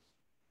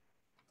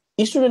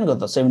स्टुडेन्टको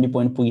त 70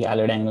 पोइन्ट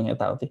पुगिहाल्यो ड्याङडुङ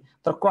यताउति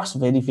तर क्रस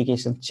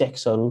भेरिफिकेसन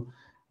चेक्सहरू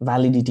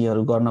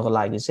भ्यालिडिटीहरू गर्नको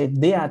लागि चाहिँ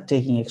they are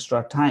taking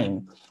extra time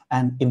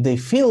and if they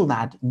feel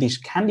that this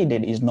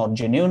candidate is not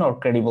genuine or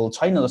credible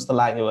छैन जस्तो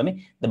लाग्यो भने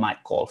they might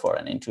call for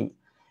an interview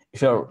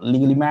if you are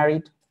legally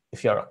married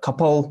if you are a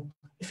couple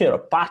if you are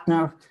a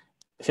partner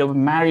if you are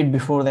married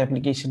before the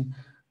application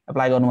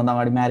apply गर्नुभन्दा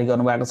अगाडि marry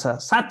गर्नुभएको छ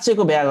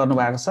साँच्चैको बिहा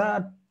गर्नुभएको छ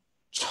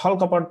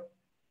छलकपट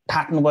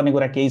ठाट्नुपर्ने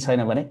कुरा केही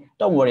छैन भने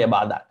don't worry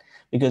about that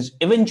because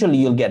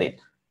eventually you'll get it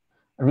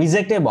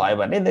रिजेक्टै भयो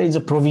भने there is a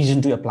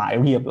provision to apply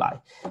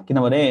reapply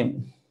किनभने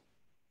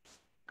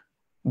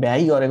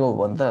बिहाई गरेको हो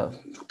भने त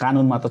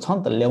कानुनमा त छ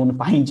नि त ल्याउनु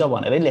पाइन्छ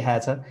भनेरै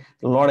लेखाएको छ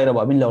लडेर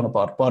भए पनि ल्याउनु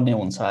पर्ने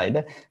हुन्छ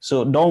हैन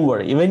so don't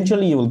worry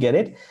eventually you will get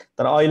it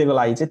तर अहिलेको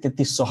लागि चाहिँ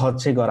त्यति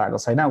सहज चाहिँ गराएको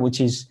छैन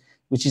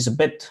which is a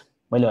bit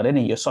मैले भने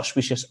नि यो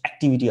सस्पिशियस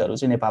एक्टिभिटीहरू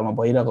चाहिँ नेपालमा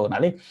भइरहेको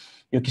हुनाले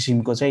यो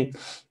किसिमको चाहिँ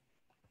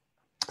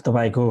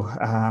तपाईको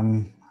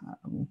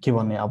के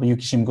भन्ने अब यो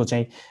किसिमको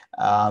चाहिँ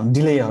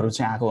डिलेहरू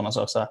चाहिँ आएको हुन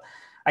सक्छ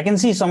I can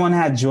see someone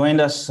has joined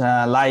us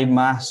live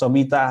ma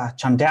Sabita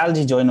Chantal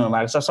ji joined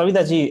us. So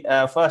Sabita ji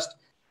first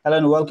hello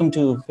and welcome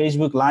to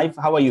Facebook live.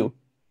 How are you?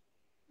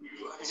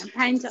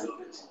 Fine sir.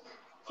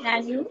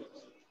 And you?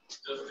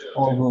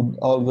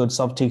 All good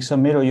सब ठीक छ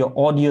मेरो यो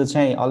audio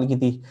चाहिँ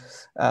अलिकति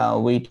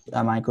wait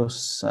micro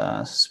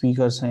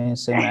speaker चाहिँ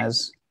same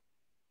as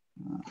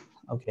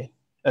okay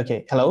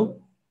hello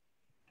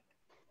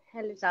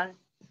sir.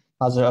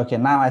 हजुर okay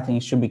now I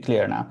think it should be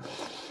clear now.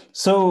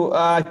 So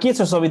के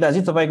छ सविता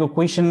जी तपाईको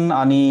क्वेशन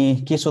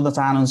अनि के सोध्न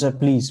चाहनुहुन्छ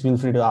please feel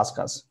free to ask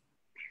us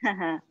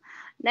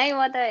नै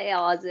म त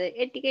हजुर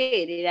यतिकै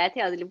हेरिरहेको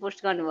थिएँ हजुरले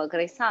पोस्ट गर्नुभएको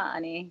रहेछ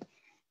अनि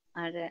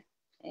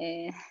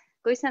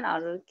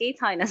क्वेशनहरु केही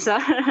छैन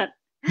सर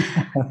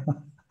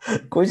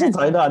क्वेशन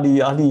छैन अनि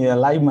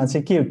लाइभमा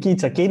चाहिँ के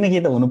छ केही न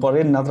केही त हुनु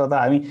पर्यो नि नत्र त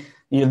हामी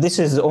this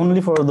is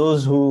only for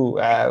those who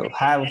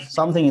have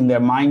something in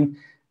their mind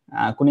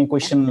कुनै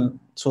क्वेशन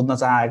सोध्न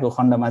चाहेको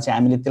खण्डमा चाहिँ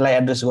हामीले त्यसलाई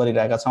एड्रेस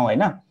गरिरहेका छौं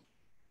हैन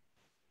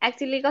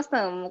एक्चुअली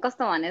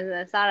कस्तो भने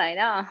सर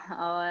हैन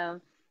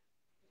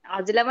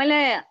हजुरलाई मैले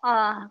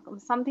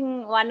समथिङ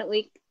 1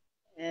 विक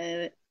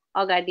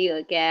अगाडि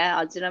हो क्या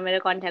हजुर मेरो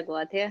कन्ट्याक्ट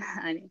भएको थियो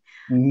अनि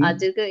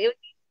हजुरको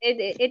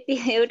यति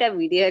एउटा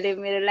भिडियोले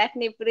मेरो लाइफ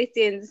नै पुरै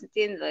चेन्ज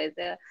भयो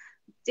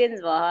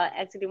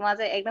एक्चुअली म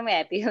चाहिँ एकदमै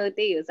ह्यापी हो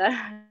त्यही हो sir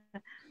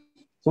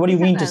So what do you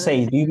mean to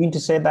say? Do you mean to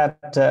say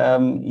that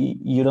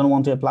you don't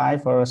want to apply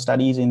for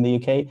studies in the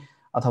UK?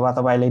 अथवा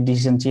तपाईले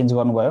डिसिजन चेन्ज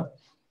गर्नुभयो?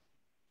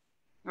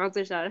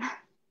 हजुर सर।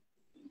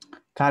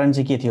 कारण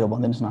चाहिँ के थियो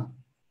भनिदिनुस् न?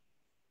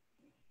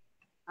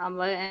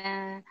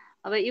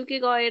 अब युके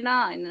गएन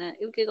हैन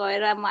युके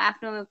गएर म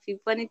आफ्नो फी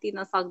पनि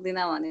तिर्न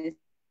सक्दिन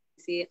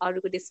भनेपछि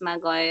अरूको देशमा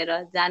गएर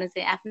जानु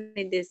चाहिँ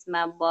आफ्नै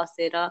देशमा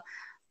बसेर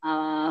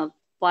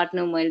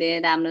पढ्नु मैले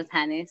राम्रो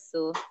ठाने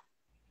so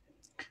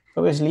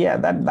Obviously, yeah,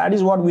 that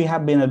is what we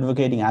have been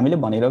advocating. हामीले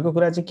भनिरहेको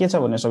कुरा चाहिँ के छ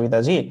भने Savita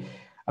ji,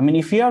 I mean,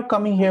 if you are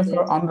coming here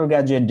for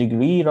undergraduate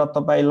degree र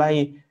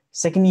तपाईलाई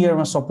second year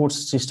मा support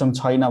system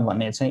छैन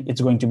भने चाहिँ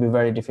it's going to be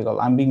very difficult.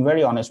 I'm being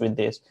very honest with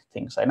these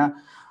things, हैन?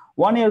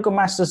 1 year को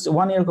masters,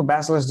 1 year को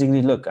bachelor's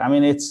degree, look, I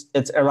mean,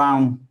 it's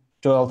around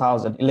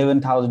 12,000,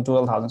 11,000,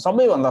 12,000.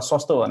 सबैभन्दा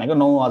सस्तो भनेको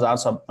 9,000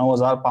 छ,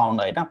 9,000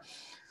 पाउन्ड हैन?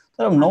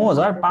 तर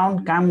 9,000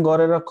 पाउन्ड काम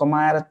गरेर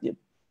कमाएर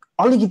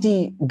अलिकति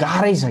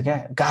गाह्रै छ क्या,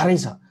 गाह्रै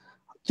छ।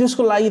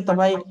 त्यसको लागि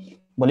तपाई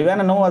भोलि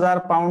बिहान 9,000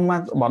 पाउन्डमा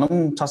भनौं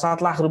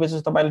 6-7 लाख रुपैयाँ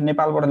चाहिँ तपाईले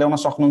नेपालबाट ल्याउन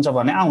सक्नुहुन्छ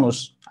भने आउनुस्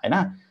हैन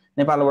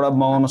नेपालबाट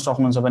मगाउन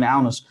सक्नुहुन्छ भने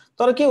आउनुस्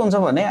तर के हुन्छ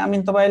भने I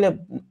mean तपाईले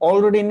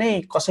अलरेडी नै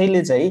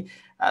कसैले चाहिँ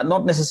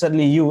not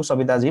necessarily you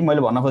Savita ji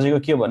मैले भन्न खोजेको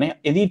के हो भने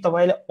यदि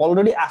तपाईले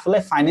अलरेडी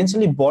आफुलाई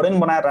फाइनान्शियली बर्डन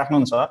बनाएर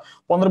राख्नुहुन्छ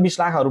 15-20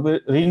 लाख रुपैयाँ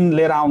ऋण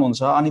लिएर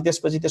आउनुहुन्छ अनि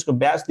त्यसपछि त्यसको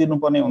ब्याज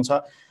तिर्नुपर्ने हुन्छ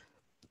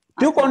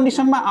त्यो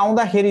कन्डिसनमा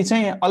आउँदाखेरि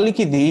चाहिँ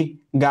अलिकति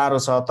गाह्रो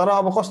छ तर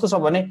अब कस्तो छ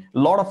भने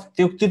लट अफ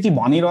त्यो त्यति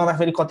भनिरहँदा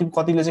फेरि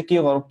कतिले चाहिँ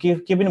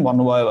के पनि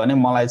भन्नुभयो भने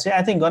मलाई चाहिँ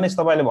आई थिंक गणेश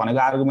तपाईले भनेको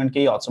आर्गुमेन्ट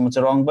केही हदसम्म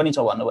चाहिँ रङ पनि छ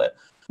भन्नुभयो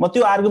म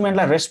त्यो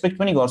आर्गुमेन्टलाई रेस्पेक्ट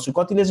पनि गर्छु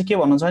कतिले चाहिँ के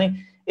भन्नुहुन्छ नि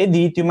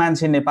यदि त्यो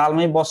मान्छे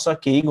नेपालमै बस्छ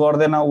केही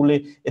गर्दैन उले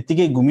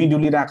यतिकै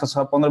घुमिडुलिरहेको छ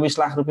 15-20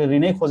 लाख रुपैयाँ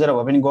ऋणै खोजेर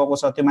भए पनि गएको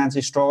छ त्यो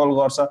मान्छे स्ट्रगल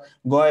गर्छ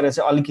गएर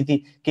चाहिँ अलिकति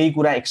केही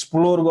कुरा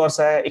एक्सप्लोर गर्छ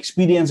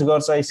एक्सपिरियन्स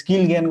गर्छ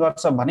स्किल गेन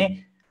गर्छ भने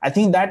I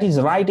think that is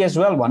right as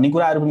well भन्ने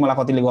कुराहरु पनि मलाई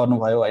कतिले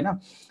गर्नुभयो हैन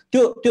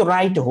त्यो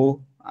राइट हो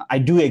I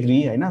do agree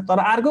हैन तर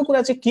अर्को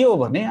कुरा चाहिँ के हो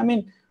भने I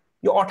mean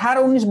यो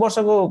 18-19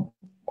 वर्षको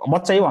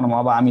बच्चै भनौं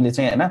अब हामीले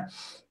चाहिँ हैन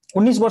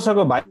 19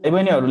 वर्षको भाइ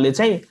बहिनीहरुले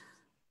चाहिँ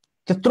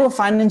त्यत्रो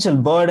फाइनान्शियल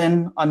बर्डन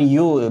अनि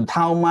यो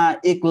ठाउँमा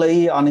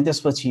एक्लै अनि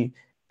त्यसपछि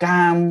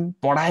काम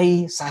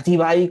पढाइ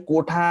साथीभाइ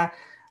कोठा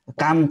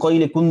काम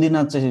कहिले कुन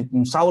दिन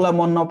चाहिँ साउला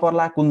मन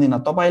नपर्ला कुन दिन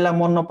तपाईलाई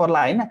मन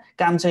नपर्ला हैन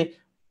काम चाहिँ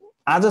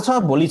आज छ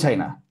भोलि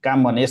छैन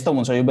काम भने यस्तो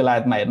हुन्छ यो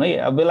बेलायतमा हेर्नु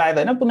है बेलायत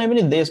हैन कुनै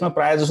पनि देशमा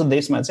प्राय जसो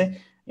देशमा चाहिँ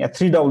यहाँ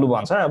 3W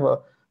भन्छ अब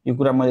यो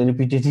कुरा मैले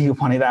रिपिटेटिभ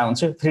भनिरहेको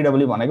हुन्छु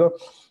 3W भनेको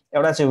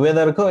एउटा चाहिँ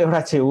वेदरको एउटा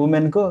चाहिँ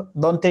वुमेनको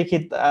don't take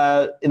it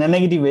in a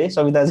negative way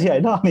सविताजी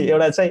हैन अनि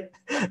एउटा चाहिँ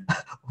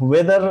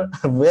वेदर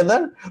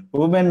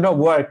वुमेन र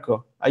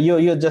वर्कको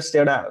यो जस्ट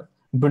एउटा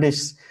ब्रिटिश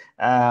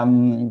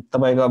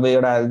तपाईको अब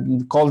एउटा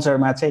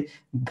कल्चरमा चाहिँ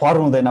भर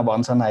हुँदैन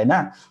भन्छन् हैन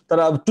तर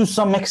अब to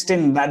some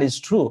extent that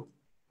is true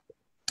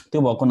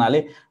त्यो भएको हुनाले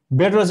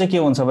बेटर चाहिँ के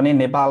हुन्छ भने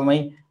नेपालमै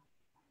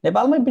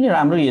पनि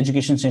राम्रो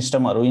एजुकेसन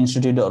सिस्टमहरु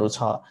इन्स्टिट्युटहरु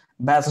छ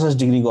ब्याचलर्स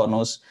डिग्री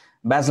गर्नुहोस्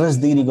ब्याचलर्स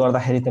डिग्री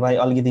गर्दाखेरि तपाई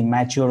अलिकति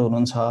म्याच्योर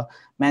हुनुहुन्छ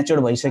म्याच्योर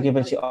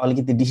भइसकेपछि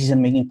अलिकति डिसिजन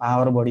मेकिङ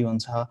पावर बढी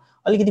हुन्छ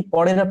अलिकति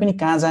पढेर पनि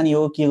कहाँ जाने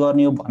हो के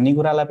गर्ने हो भन्ने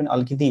कुरालाई पनि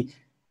अलिकति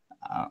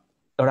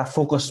एउटा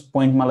फोकस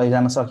पोइन्टमा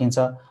लैजान सकिन्छ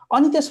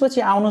अनि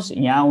त्यसपछि आउनुस्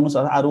यहाँ आउनुस्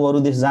अरु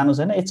देश जानुस्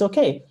हैन इट्स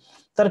ओके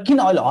तर किन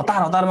अहिले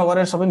हतारमा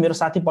गरेर सबै मेरो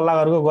साथी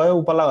पल्लाहरुको गयो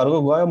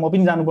उपल्लाहरुको गयो म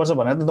पनि जानुपर्छ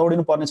भनेर त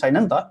दौडिनु पर्ने छैन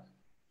नि त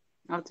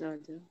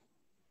हजुर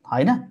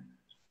हैन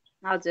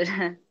हजुर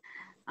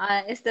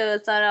यस्तो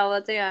सर अब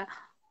चाहिँ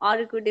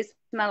अरूको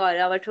देशमा गएर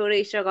अब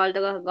थोरै स्ट्रगल त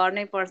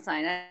गर्नै पर्छ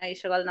हैन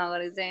स्ट्रगल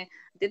नगरे चाहिँ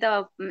त्यो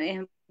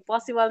त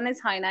पोसिबल नै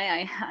छैन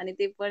है अनि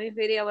त्यो पनि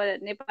फेरि अब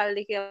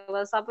नेपालदेखि अब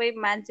सबै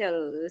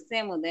मान्छेहरू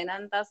सेम हुँदैन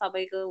नि त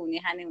सबैको हुने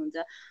खाने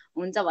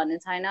हुन्छ भन्ने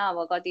छैन अब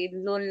कति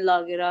लोन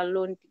लगेर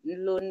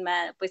लोनमा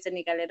पैसा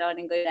निकालेर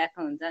अनि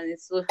गइरहेको हुन्छ अनि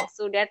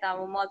सो द्याट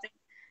अब म चाहिँ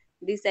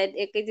डिसाइड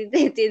एकैचोटि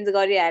चाहिँ चेन्ज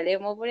गरिहालेँ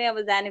म पनि अब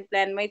जाने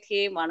प्लानमै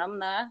थिएँ भनौँ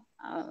न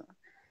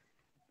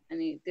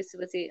अनि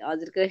त्यसपछि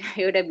हजुरको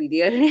एउटा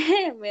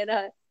भिडियोले मेरो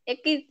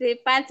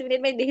 5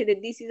 मिनेटमै देखेँ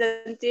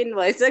डिसिजन चेन्ज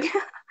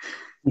भइसक्यो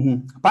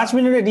 5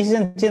 मिनेटमै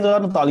डिसिजन चेन्ज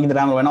गर्नु त अलिकति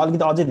राम्रो भएन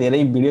अलिकति अझै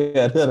धेरै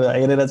भिडियोहरु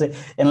हेरेर चाहिँ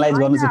एनालाइज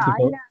गर्नु चाहिँ ठिक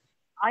हो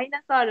हैन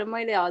सर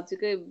मैले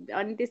हजुरको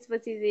अनि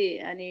त्यसपछि चाहिँ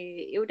अनि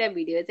एउटा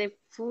भिडियो चाहिँ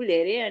फुल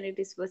हेरेँ अनि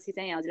त्यसपछि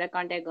चाहिँ हजुरलाई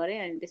कन्ट्याक्ट गरेँ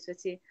अनि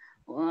त्यसपछि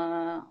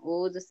हो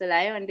जस्तो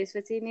लाग्यो अनि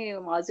त्यसपछि नि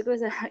हजुरको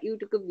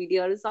युट्युबको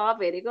भिडियोहरु सब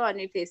हेरेको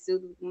अनि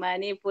फेसबुकमा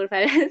नि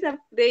प्रोफाइल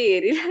सबै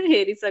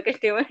हेरिसकेँ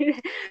थियो मैले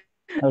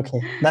Okay,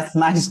 that's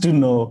nice to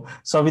know.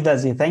 Savita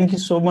ji, thank you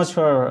so much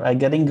for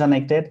getting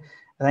connected.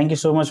 Thank you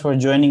so much for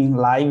joining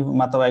live.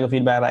 मा तपाईको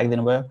फिडब्याक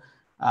राखिदिनु भयो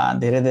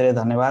धेरै धेरै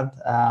धन्यवाद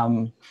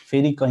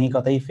फेरि कहीं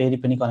कतै फेरि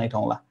पनि कनेक्ट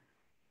हौला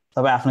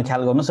तपाई आफ्नो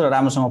ख्याल गर्नुस् र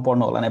राम्रोसँग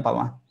पढ्नु होला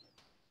नेपालमा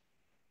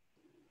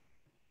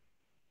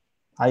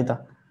है त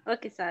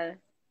okay sir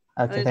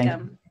okay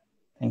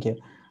thank you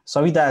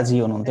Savita ji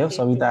हुनुहुन्थ्यो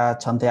सविता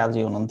छन्त्याल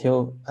जी हुनुहुन्थ्यो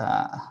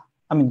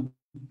I mean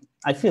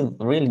I feel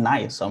really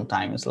nice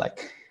sometimes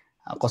like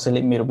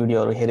कसैले मेरो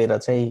भिडियोहरु हेरेर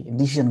चाहिँ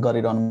डिसिजन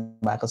गरिरहनु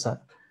भएको छ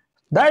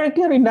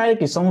directly or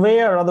indirectly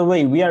somewhere or other way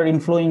we are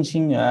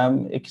influencing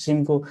a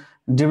किसिमको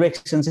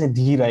direction चाहिँ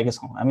दिइरहेका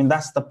छौं I mean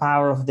that's the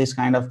power of this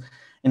kind of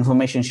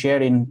information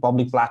shared in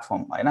public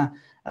platform हैन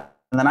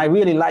and then I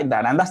really like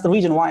that and that's the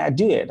reason why I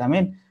do it I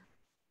mean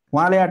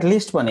उहाँले at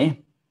least भने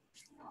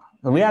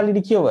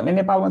reality के हो भने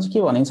नेपालमा चाहिँ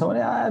के भनिन्छ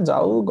भने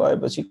जाऊ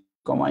गएपछि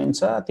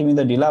कमाइन्छ तिमी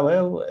त ढिला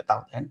भयो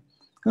यता हैन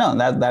no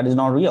that is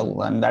not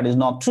real and that is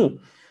not true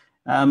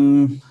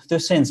त्यो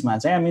सेन्समा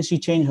चाहिँ I mean she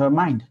changed her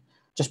mind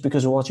just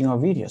because of watching our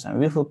videos and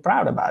we feel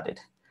proud about it.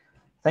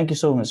 Thank you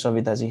so much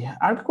Savita ji.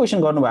 अर्को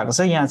question गर्नु भएको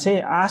छ यहाँ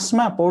चाहिँ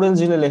आसमा पौडेल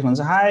जीले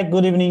लेख्नुहुन्छ hi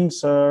good evening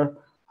sir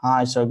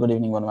hi sir good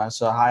evening भन्नु भएको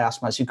छ hi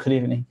आसमा जी good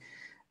evening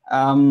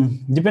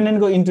डिपेन्डेन्ट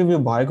को इन्टरभ्यु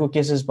भएको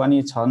केसेस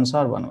पनि छन्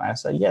सर भन्नु भएको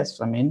छ yes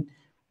I mean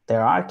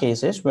there are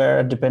cases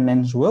where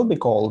dependents will be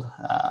called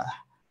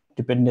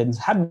dependents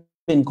have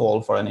been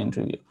called for an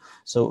interview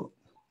so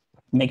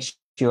make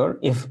sure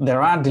if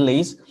there are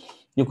delays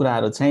यो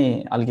कुराहरु चाहिँ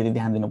अलिकति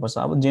ध्यान दिनुपर्छ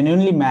अब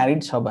जेन्युइनली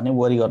म्यारिड छ भने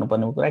वरी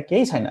गर्नुपर्ने कुरा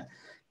केही छैन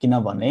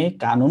किनभने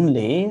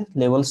कानुनले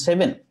लेभल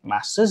 7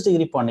 मास्टर्स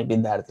डिग्री पढ्ने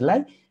विद्यार्थीलाई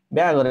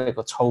बिहा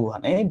गरेको छौ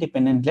भने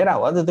डिपेन्डेन्ट लिएर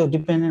हो त्यो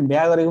डिपेन्डेन्ट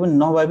बिहा गरेको पनि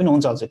नभए पनि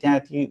हुन्छ त्यहाँ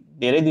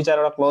धेरै दुई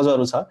चारवटा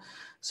क्लोजहरु छ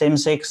सेम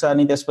सेक्स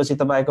अनि त्यसपछि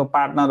तपाईको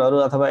पार्टनरहरु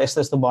अथवा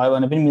यस्तो भयो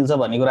भने पनि मिल्छ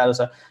भन्ने कुराहरु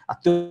छ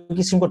त्यो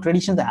किसिमको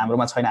ट्रेडिसन त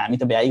हाम्रोमा छैन हामी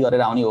त बिहा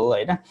गरेर आउने हो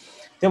हैन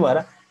त्यो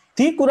भएर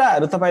ती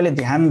कुराहरु तपाईले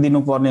ध्यान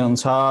दिनुपर्ने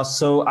हुन्छ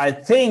सो आई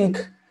थिंक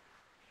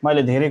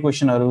मैले धेरै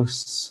क्वेशनहरु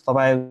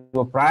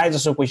तपाईको प्राय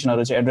जसो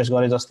क्वेशनहरु चाहिँ एड्रेस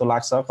गरे जस्तो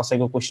लाग्छ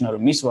कसैको क्वेशनहरु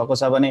मिस भएको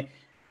छ भने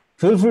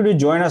feel free to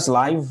join us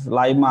live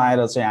मा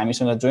आएर चाहिँ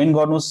हामीसँग जोइन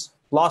गर्नुस्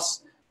प्लस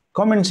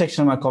कमेन्ट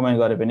सेक्सनमा कमेन्ट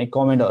गरे पनि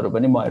कमेन्टहरु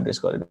पनि म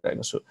एड्रेस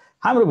गरिरहेको छु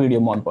हाम्रो भिडियो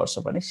मन पर्छ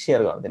भने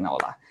शेयर गर्दिन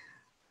होला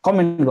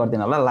कमेन्ट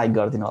गर्दिन होला लाइक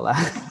गर्दिन होला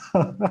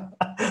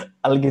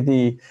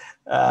अलिकति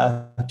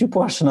टु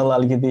पर्सनल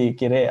अलिकति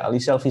के रे अलि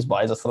सेल्फिश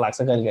भए जस्तो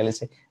लाग्छ कहिले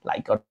चाहिँ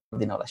लाइक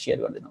गर्दिन होला शेयर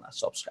गर्दिन होला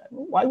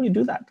subscribe why would you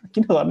do that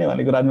किन गर्ने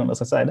भन्ने कुरा नि हुन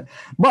सक्छ हैन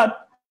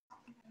but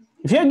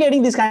if you're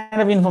getting this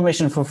kind of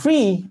information for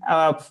free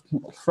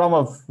from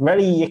a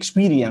very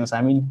experienced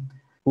I mean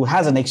who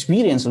has an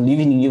experience of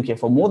living in UK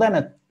for more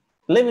than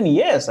 11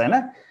 years हैन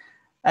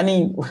अनि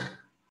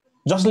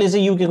जसले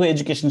चाहिँ UK को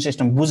एजुकेसन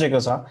सिस्टम बुझेको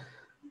छ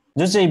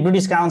जो चाहिँ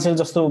British council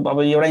जस्तो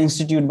अब एउटा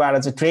इन्स्टिट्युटबाट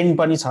चाहिँ ट्रेन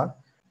पनि छ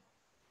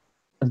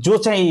जो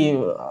चाहिँ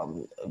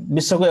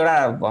विश्वको एउटा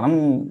भनौं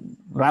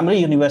राम्रै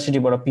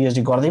युनिभर्सिटीबाट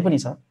पीएचडी गर्दै पनि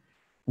छ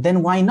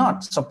then why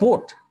not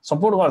support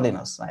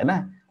गर्दिनुस् हैन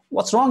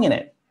what's wrong in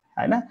it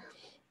हैन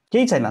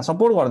केही छैन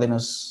सपोर्ट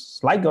गरिदिनुस्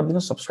लाइक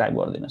गरिदिनुस्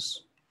सब्स्क्राइब गरिदिनुस्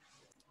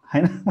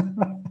हैन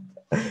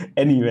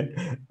anyway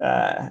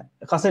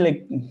कसैले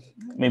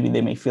maybe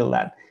they may feel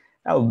that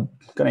oh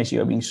Ganesh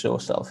you're being so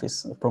selfish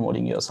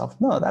promoting yourself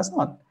no that's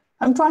not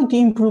I'm trying to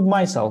improve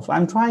myself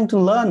I'm trying to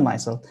learn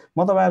myself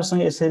म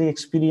तपाईहरुसँग यसरी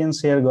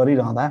experience share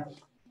गरिरहँदा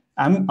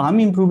I'm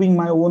improving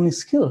my own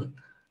skill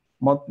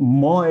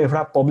म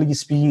एउटा public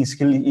speaking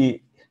skill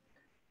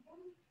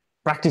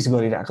practice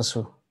गरिरहेको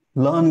छु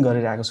learn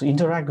गरिरहेको छु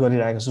interact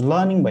गरिरहेको छु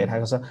लर्निङ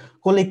भइरहेको छ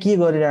कसले के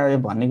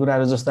गरिरहेको भन्ने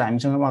कुराहरु जस्तो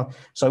हामीसँग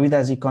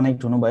सविताजी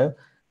कनेक्ट हुनुभयो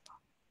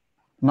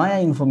नयाँ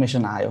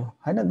इन्फर्मेसन आयो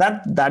हैन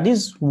that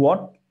is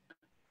what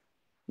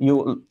यो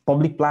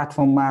पब्लिक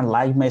प्लेटफर्ममा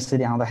लाइभमा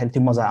यसरी आउँदाखेरि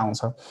त्यो मजा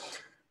आउँछ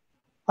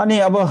अनि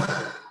अब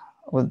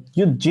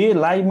यो जे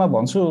लाइभमा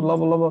भन्छु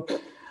लब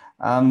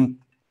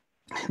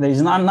there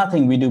is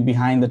nothing we do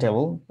behind the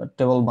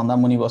table भन्दा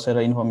मुनि बसेर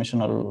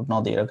इन्फर्मेसनहरु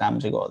नदिएर काम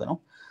चाहिँ गर्दैनौ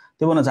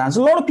त्यो भन्न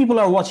चाहन्छु a lot of people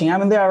are watching I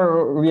mean they are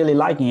really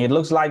liking it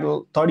looks like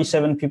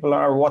 37 people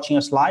are watching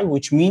us live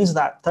which means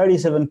that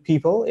 37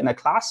 people in a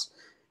class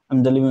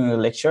I'm delivering a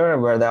lecture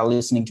where they are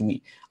listening to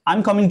me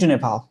I'm coming to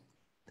Nepal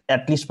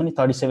at least पनि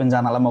 37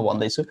 जनालाई म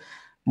भन्दैछु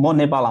म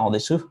नेपाल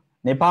आउँदैछु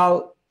नेपाल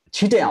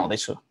छिटै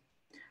आउँदैछु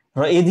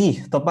र यदि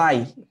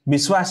तपाई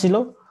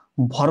विश्वासिलो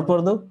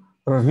भरपर्दो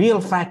र रियल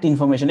फ्याक्ट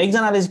इन्फर्मेसन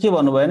एकजनाले चाहिँ के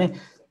भन्नुभयो भने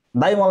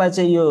दाइ मलाई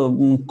चाहिँ यो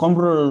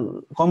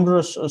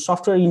computer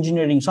software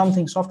engineering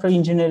something software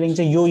engineering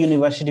चाहिँ यो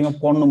युनिभर्सिटीमा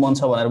पढ्नु मन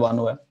छ भनेर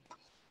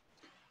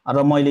भन्नुभयो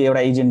र मैले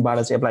एउटा एजेन्टबाट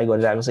चाहिँ एप्लाई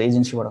गरिरहेको छु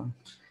एजेन्सीबाट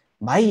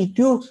भाइ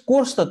त्यो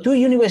कोर्स त त्यो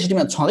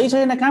युनिभर्सिटीमा छँदै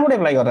छैन कहाँबाट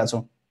एप्लाई गरिरहेको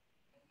छु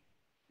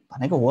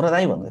भनेको हो र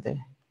दाइ भन्दै थिए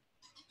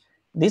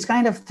this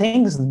kind of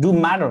things do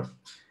matter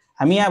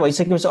हामी यहाँ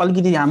भइसकेपछि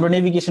अलिकति हाम्रो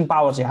नेभिगेसन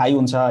पावर चाहिँ हाई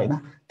हुन्छ हैन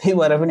त्यही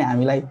भएर पनि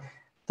हामीलाई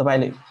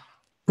तपाईले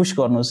पुश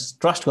गर्नुस्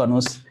ट्रस्ट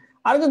गर्नुस्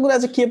अर्को कुरा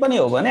चाहिँ के पनि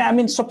हो भने आई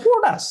मिन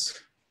सपोर्ट अस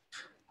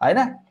हैन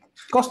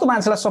कस्तो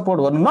मान्छेलाई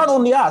सपोर्ट गर्नु not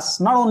only us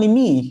not only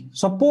me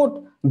support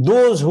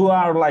those who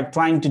are like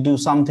trying to do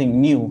something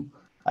new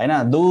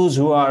हैन those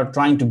who are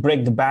trying to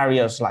brake the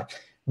barriers like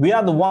we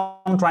are the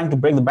one trying to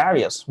brake the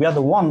barriers we are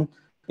the one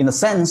in the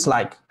sense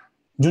like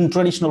जुन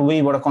traditional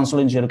वेबाट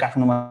कन्सल्टेन्सीहरु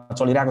काठमाडौँमा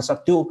चलिरहेको छ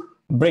त्यो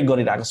brake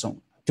गरिरहेको छौं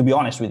to be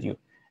honest with you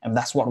and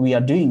that's what we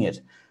are doing it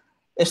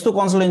यस्तो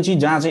consultancy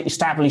जहाँ चाहिँ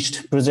established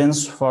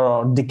presence for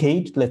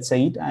decade let's say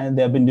it and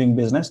they have been doing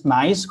business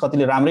nice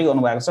कतिले राम्रै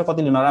गर्नुभएको छ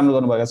कतिले नराम्रो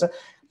गर्नुभएको छ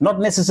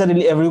not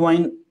necessarily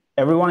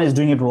everyone is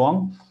doing it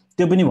रङ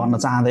त्यो पनि भन्न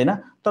चाहदैन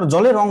तर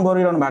जसले रङ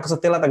गरिरहनु भएको छ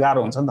त्यसलाई त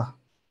गाह्रो हुन्छ नि त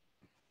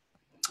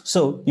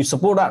सो यु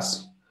सपोर्ट अस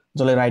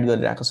जसले राइट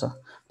गरिरहेको छ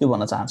त्यो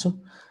भन्न चाहन्छु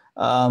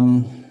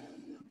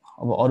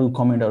अब अरु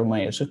कमेन्टहरु म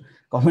हेर्छु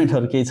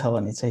कमेन्टहरु केही छ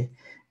भने चाहिँ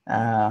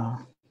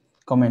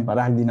कमेन्टमा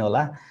राखिदिनु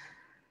होला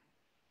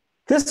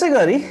त्यसै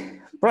गरी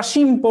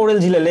प्रसिम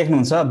पौडेलजीले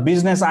लेख्नुहुन्छ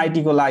बिजनेस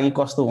आईटी को लागि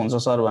कस्तो हुन्छ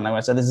सर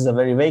भनेर चाहिँ दिस इज अ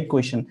भेरी वेग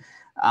question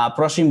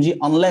प्रसिम G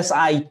unless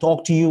I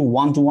talk to you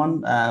one to वन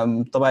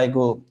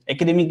तपाईको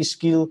academic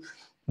skill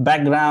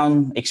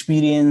background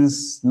experience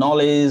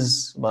knowledge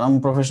भनौं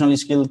प्रोफेसनल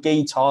स्किल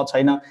केही छ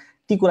छैन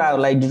ती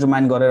कुराहरुलाई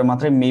डिटरमाइन गरेर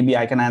मात्रै maybe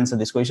I can answer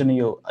this question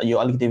यो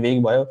अलिकति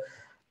वेग भयो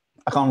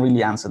I can't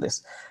really answer this.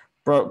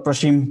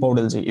 Prashim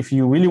Paudelji, if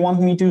you really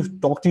want me to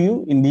talk to you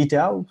in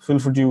detail, feel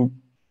free to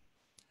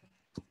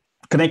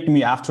connect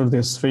me after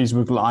this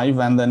Facebook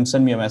Live and then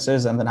send me a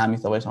message and then हामी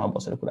तपाईसँग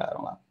बसेर कुरा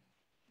गरौँला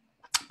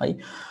है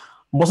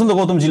बसन्त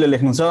गौतमजीले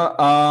लेख्नुहुन्छ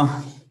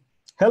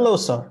Hello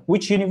sir,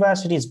 which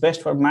university is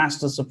best for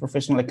Masters of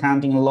Professional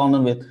Accounting in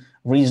London with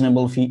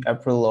reasonable fee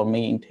April or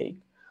May intake?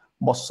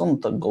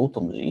 Basanta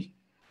Gautamji,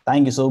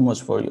 thank you so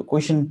much for your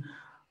question.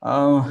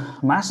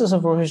 Masters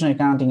of Professional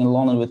Accounting in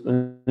London with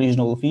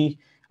reasonable fee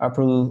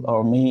April or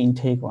May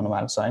intake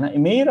भन्नुभएको छ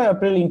हैन May र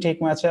April intake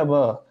मा चाहिँ अब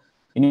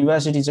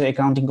university चाहिँ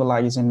accounting को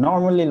लागि चाहिँ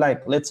normally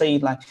like let's say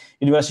like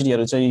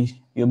युनिभर्सिटीहरु चाहिँ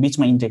यो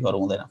बीचमा इन्टेकहरु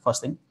हुँदैन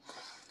फर्स्ट थिङ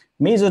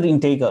मेजर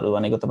इन्टेकहरु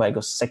भनेको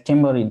तपाईको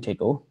सेप्टेम्बर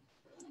इन्टेक हो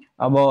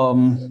अब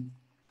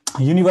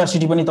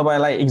युनिभर्सिटी पनि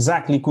तपाईलाई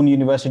एक्ज्याक्टली कुन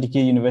युनिभर्सिटी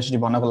के युनिभर्सिटी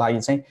भन्नको लागि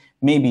चाहिँ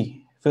maybe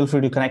feel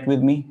free to connect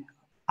with me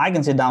I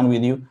can sit down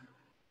with you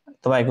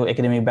तपाईको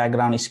academic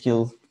background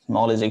skill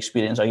knowledge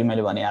experience अघि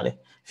मैले भनिहाले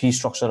फी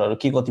स्ट्रक्चरहरु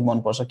के कति मन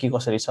पर्छ के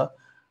कसरी छ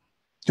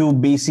त्यो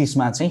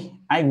बेसिसमा चाहिँ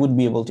I would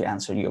be able to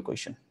answer your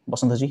question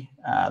Basant G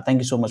thank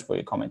you so much for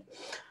your comment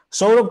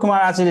Saurabh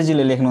Kumar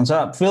आचार्यजीले लेख्नुहुन्छ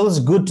feels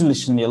good to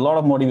listen a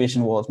lot of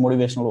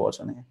motivational words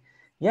on it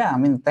yeah I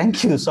mean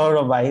thank you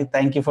Saurabh bhai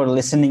thank you for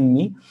listening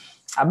me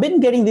I've been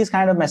getting these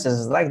kind of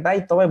messages like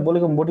दाइ तपाई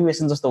बोलेको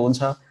motivation जस्तो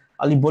हुन्छ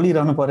अलि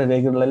बोलिरहनु पर्यो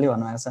regularly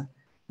भन्नुहुन्छ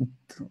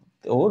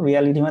हो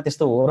रियालिटीमा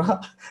त्यस्तो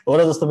हो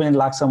र जस्तो पनि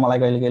लाग्छ मलाई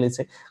कहिले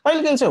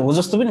चाहिँ हो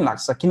जस्तो पनि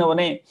लाग्छ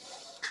किनभने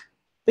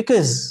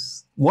बिकज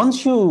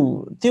वन्स यु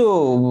त्यो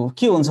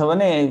के हुन्छ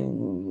भने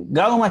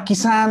गाउँमा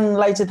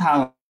किसानलाई चाहिँ थाहा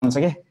हुन्छ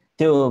के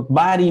त्यो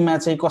बारीमा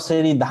चाहिँ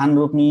कसरी धान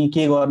रोप्ने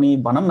के गर्ने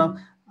भनौं न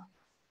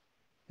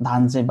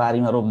धान चाहिँ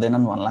बारीमा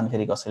रोप्दैनन् भन्लान्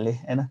फेरि कसैले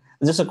हैन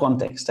जस्तो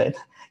कन्टेक्स्ट है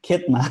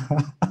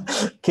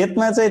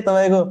खेतमा चाहिँ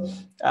तपाईको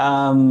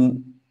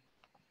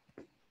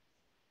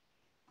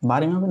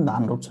बारीमा पनि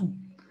धान रोप्छन्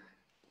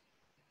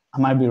I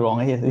might be wrong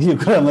है यो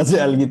कुरामा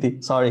चाहिँ अलिकति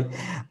सरी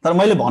तर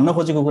मैले भन्न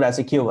खोजेको कुरा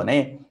चाहिँ के हो भने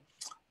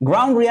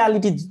ग्राउन्ड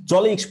रियालिटी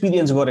जसले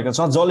एक्सपिरियन्स गरेको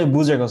छ जसले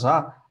बुझेको छ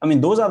I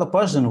mean those are the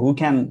person who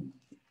can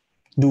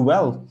do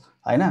well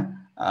हैन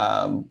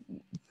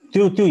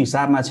त्यो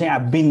हिसाबमा चाहिँ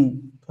I've been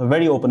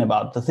very open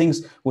about the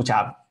things which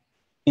I've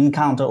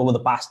encountered over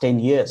the past 10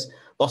 years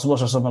 10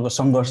 वर्षसम्मको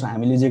संघर्ष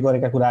हामीले जे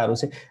गरेका कुराहरु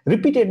चाहिँ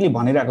रिपिटेडली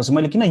भनिरहेको छु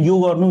मैले किन यो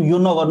गर्नु यो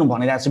नगर्नु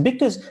भनिरहेको छु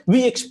because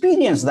we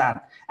experienced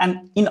that and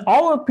in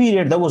our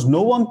period there was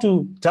no one to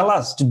tell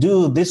us to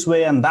do this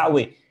way and that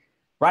way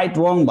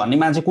right wrong भन्ने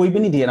मान्छे कोही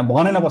पनि थिएन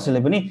भनेन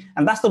कसैले पनि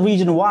and that's the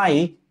reason why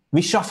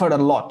we suffered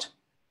a lot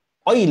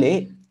अहिले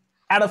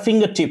at a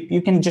fingertip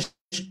you can just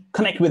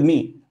connect with me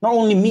not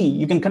only me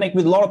you can connect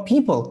with a lot of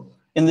people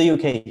in the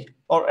UK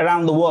or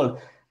around the world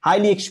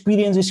highly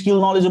experienced skill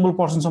knowledgeable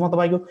person सम्म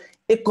तपाईको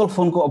एकल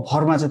फोनको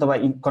भरमा चाहिँ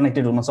तपाई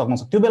connected हुन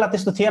सक्नुहुन्छ त्यो बेला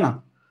त्यस्तो थिएन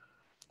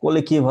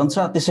कोले के भन्छ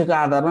त्यसैको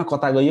आधारमा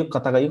कता गयो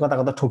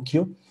कता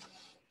ठोकियो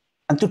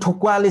अनि त्यो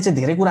ठोक्वाले चाहिँ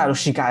धेरै कुराहरु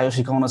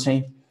सिकाउन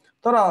चाहिँ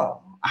तर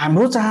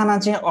हाम्रो चाहना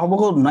चाहिँ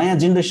अबको नयाँ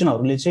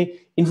जेनेरेसनहरुले चाहिँ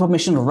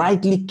इन्फर्मेसन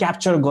राइटली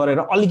क्याप्चर गरेर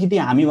अलिकति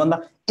हामी भन्दा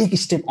एक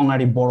स्टेप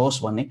अगाडि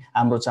बढोस् भन्ने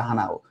हाम्रो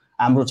चाहना हो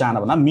हाम्रो चाहना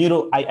भन्दा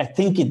मेरो I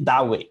think it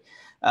that way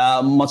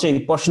म चाहिँ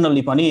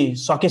पर्सनली पनि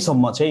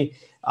सकेसम्म चाहिँ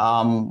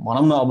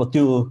भनौं न अब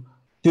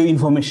त्यो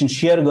इन्फर्मेसन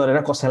शेयर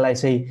गरेर कसैलाई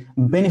चाहिँ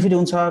बेनिफिट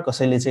हुन्छ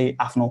कसैले चाहिँ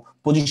आफ्नो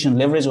पोजिसन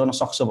लेभरेज गर्न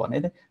सक्छ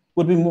भने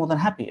would be more than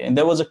happy and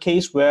there was a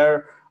case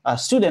where a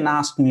student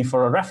asked me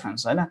for a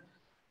reference right?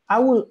 I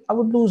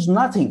would lose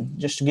nothing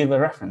just to give a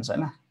reference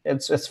right?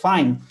 It's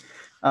fine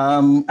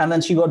and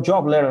then she got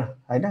job later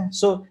right?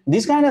 So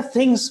these kind of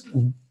things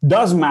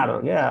does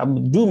matter yeah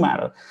do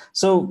matter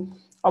so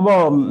अब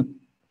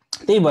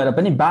त्यही भएर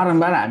पनि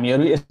बारम्बार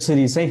हामीहरु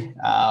यसरी चाहिँ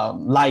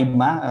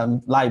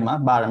लाइभमा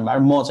बारम्बार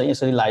म चाहिँ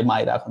यसरी लाइभमा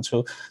आइराको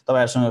हुन्छु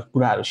तपाईहरुसँग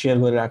कुराहरु शेयर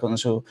गरिराको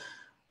हुन्छु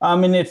I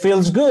mean it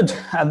feels good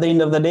at the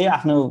end of the day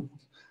आफ्नो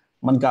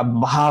मनका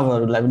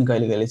भावहरुलाई पनि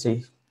कहिले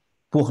चाहिँ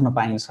पोख्न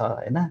पाइन्छ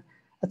हैन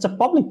It's a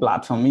public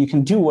platform you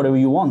can do whatever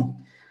you want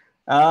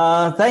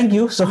thank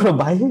you Saurabh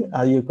भाइ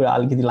यो कुरा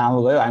अलिकति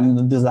लामो गयो हामी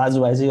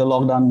दाजुभाइ चाहिँ यो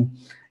लकडाउन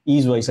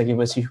इज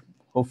भइसकेपछि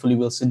hopefully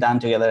we'll sit down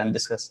together and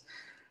discuss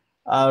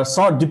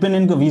sir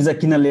dependent को भिजा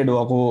किन लेट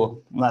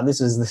भएको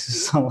दिस इज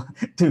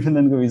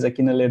डिपेन्डेन्ट को भिजा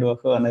किन लेट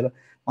भएको भनेर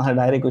मलाई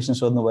डाइरेक्ट क्वेशन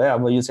सोध्नु भयो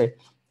अब यो चाहिँ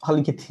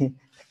अलिकति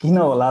किन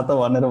होला त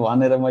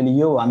भनेर मैले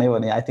यो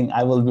भने I think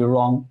I will be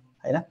wrong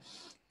हैन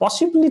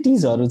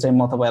पोसिबिलिटिजहरु चाहिँ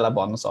म तपाईलाई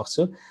भन्न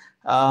सक्छु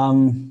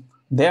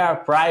they are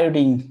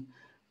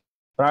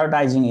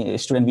prioritising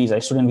student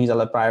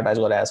भिजालाई prioritise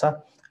गरेको छ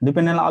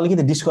डिपेन्डेन्टलाई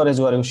अलिकति डिस्करेज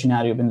गरेको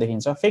सिनारियो पनि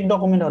देखिन्छ फेक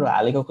डकुमेन्टहरु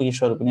हालेको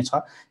केसहरु पनि छ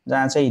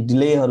जहाँ चाहिँ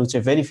डिलेहरु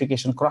चाहिँ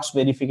भेरिफिकेसन क्रस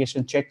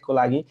भेरिफिकेसन चेकको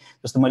लागि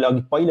जस्तो मैले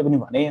अघि पहिले पनि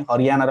भने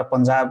हरियाणा र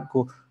पंजाबको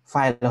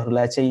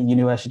फाइलहरुलाई चाहिँ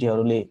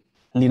युनिभर्सिटीहरुले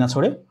लिन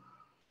छोड्यो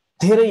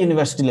धेरै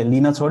युनिभर्सिटीले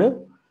लिन छोड्यो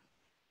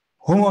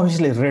होम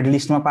अफिसले रेड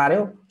लिस्टमा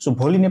पार्यो सो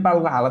भोलि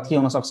नेपालको हालत के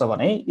हुन सक्छ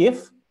भने इफ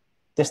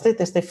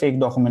त्यस्तै फेक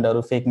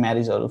डकुमेन्टहरु फेक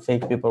म्यारेजहरु फेक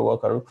पेपर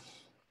वर्कहरु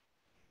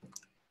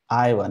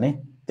आयो भने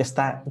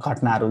त्यस्ता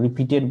घटनाहरु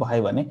रिपिटेड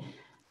भयो भने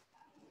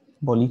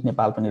भोलि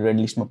नेपाल पनि रेड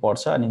लिस्टमा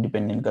पर्छ अनि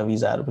डिपेन्डेन्टका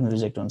भिजाहरु पनि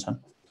रिजेक्ट हुन्छन्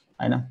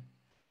हैन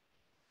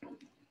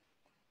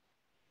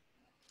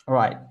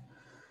राइट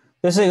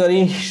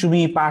त्यसैगरी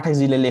सुमी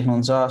पाठकजीले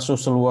लेख्नुहुन्छ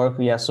सोशल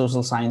वर्क या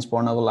सोशल साइन्स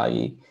पढ्नको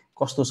लागि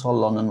कस्तो छ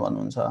लन्डन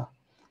भन्नुहुन्छ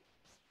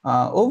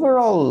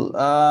ओभरअल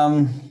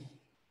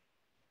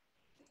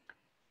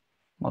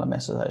मलाई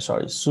मेसेज आयो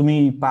sorry Sumi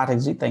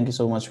पाठकजी thank you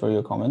so much for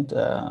your comment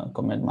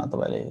कमेन्टमा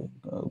तपाईले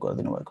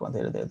गरिदिनु भएकोमा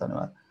धेरै धेरै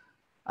धन्यवाद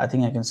I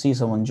think I can see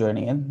someone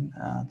joining in.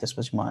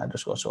 त्यसपछि म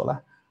एड्रेस गर्छु होला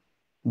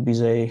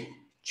विजय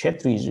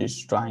Chhetri is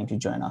trying to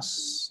join us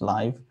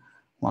live.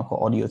 उहाँको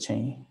अडियो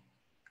चाहिँ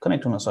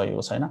कनेक्ट हुन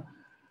सकेको छैन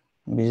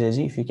Vijay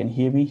ji if you can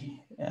hear me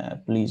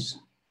please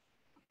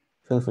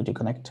feel free to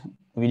connect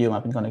भिडियोमा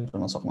पनि कनेक्ट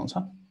हुन सक्नुहुन्छ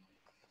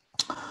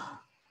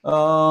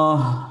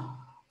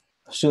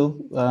still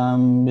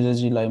विजय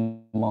जीलाई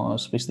म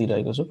स्पेस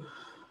दिइरहेको छु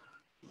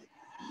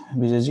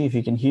Vijay ji if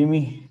you can hear me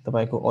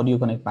तपाईको अडियो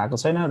कनेक्ट भएको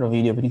छैन र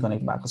भिडियो पनि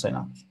कनेक्ट भएको छैन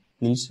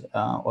प्लिज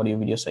अडियो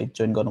भिडियो सहित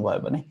जोइन गर्नु भयो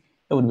भने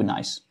it would be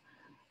nice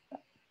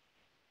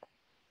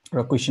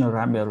र क्वेशनहरु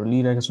हामीहरु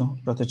लिइरहेका छौं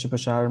प्रत्यक्ष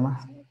प्रसारमा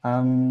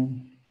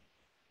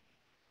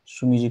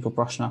सुमिजीको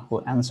प्रश्नको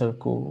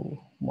आन्सरको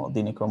म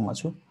दिने क्रममा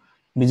छु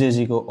विजय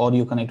जीको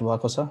अडियो कनेक्ट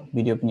भएको छ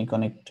भिडियो पनि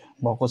कनेक्ट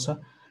भएको छ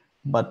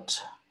but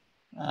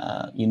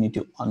you need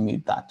to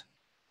unmute that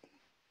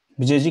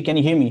Vijay ji can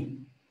you hear me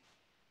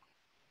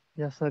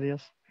yes sir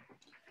yes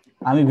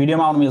हामी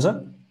भिडियोमा आउनु मिल्छ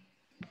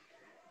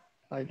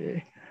अहिले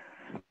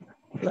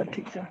ल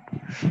ठीक छ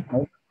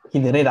कि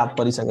धेरै रात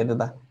परिसक्यो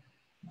त्यता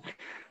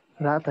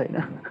रात हैन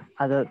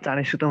आज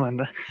चाँडै सुतौं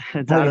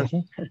भनेर जाडो छ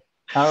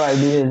Alright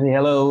Vijay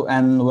hello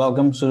and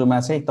welcome सुरुमा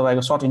चाहिँ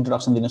तपाईको सर्ट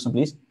इन्ट्रोडक्सन दिनुस् न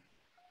प्लिज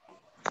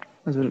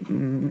हजुर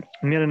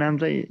मेरो नाम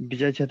चाहिँ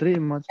विजय छेत्री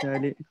म चाहिँ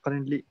अहिले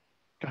करेन्टली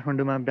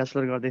काठमाडौँमा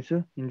ब्याचलर गर्दै छु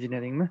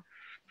इन्जिनियरिङमा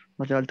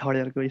म चाहिँ अहिले थर्ड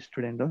इयरको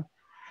स्टुडेन्ट हो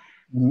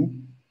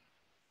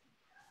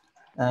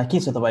के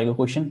छ तपाईको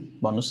क्वेशन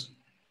भन्नुस्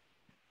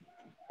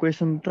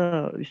क्वेसन त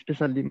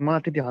स्पेसल्ली मलाई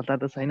त्यति हतार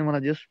त छैन,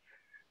 मलाई जस्ट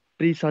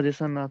प्री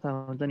सजेसन अथवा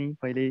हुन्छ नि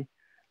पहिले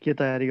के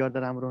तयारी गर्दा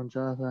राम्रो हुन्छ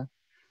अथवा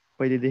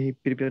पहिलेदेखि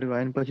प्रिपेयर भयो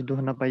भने पछि दुःख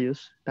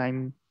नपाइयोस्, टाइम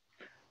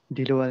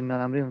ढिलो भयो भने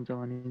नराम्रै हुन्छ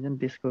भने चाहिँ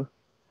त्यसको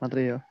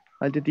मात्रै हो।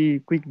 अहिले त्यति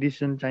क्विक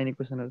डिसिजन चाहिने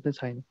क्वेसनहरू चाहिँ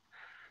छैन।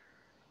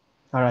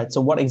 Alright,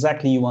 so what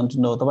exactly you want to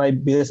know? तपाईँ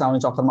विदेश आउने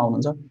चक्करमा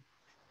हुनुहुन्छ?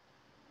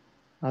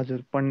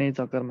 हजुर, पढ्ने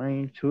चक्करमै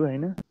छु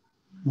होइन।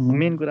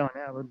 मेन कुरा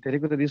भने अब धेरै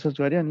कुरा रिसर्च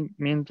गरेँ, अनि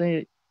मेन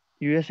चाहिँ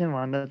युएसएमा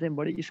भन्दा चाहिँ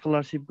बढी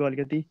स्कलरसिपको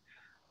अलिकति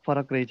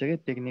फरक रहेछ क्या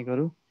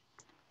टेक्निकहरू,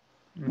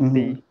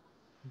 त्यही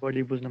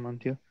बढी बुझ्न मन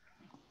थियो।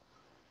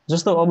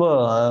 जस्तो अब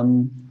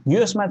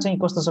युएसमा चाहिँ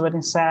कस्तो छ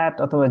भने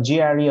स्याट अथवा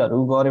जिआरईहरू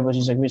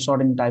गरेपछि चाहिँ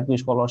सर्टेन टाइपको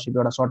स्कलरसिप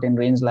एउटा सर्टेन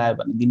रेन्ज लगायो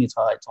भने दिने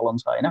चलन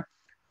छ होइन।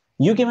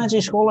 युकेमा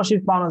चाहिँ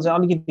स्कलरसिप पाउन चाहिँ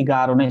अलिकति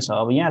गाह्रो नै छ।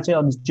 अब यहाँ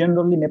चाहिँ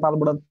जेनरली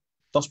नेपालबाट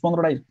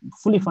 10-15वटा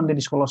फुल्ली फन्डेड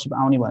स्कलरसिप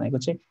आउने भनेको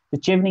चाहिँ त्यो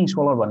चेभनिङ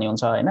स्कलर भन्ने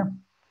हुन्छ होइन।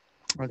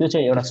 त्यो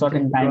चाहिँ एउटा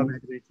सर्टेन टाइम,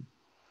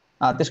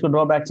 त्यसको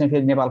ड्रब्याक चाहिँ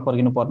फेरि नेपाल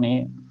फर्किनु पर्ने,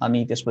 अनि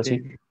त्यसपछि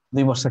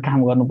 2 वर्ष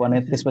काम गर्नुपर्ने,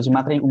 त्यसपछि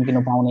मात्रै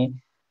उम्किन पाउने।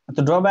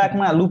 त्यो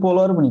ड्रब्याकमा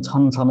लुपहोलहरू पनि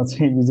छन्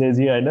चाहिँ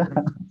विजयजी होइन।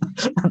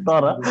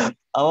 तर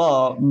अब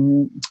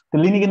त्यो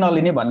लिने कि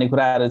नलिने भन्ने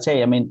कुराहरू चाहिँ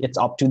I mean it's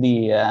up to the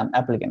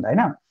applicant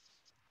होइन।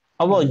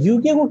 अब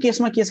युकेको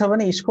केसमा के छ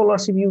भने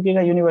स्कलरसिप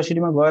युकेका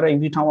युनिभर्सिटीमा गएर एक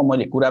दुई ठाउँमा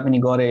मैले कुरा पनि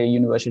गरेँ,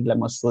 युनिभर्सिटीलाई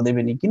म सोधेँ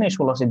पनि किन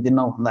स्कलरसिप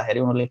दिन्न भन्दाखेरि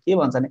उनीहरूले के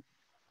भन्छ भने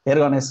हेर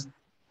गणेश,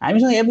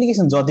 हामीसँग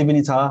एप्लिकेसन जति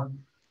पनि छ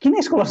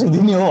किन स्कलरसिप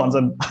दिने हो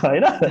भन्छन्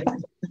होइन।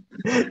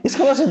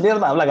 स्कलरसिप दिएर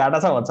त हामीलाई घाटा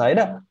छ भन्छ होइन।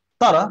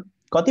 तर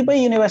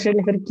कतिपय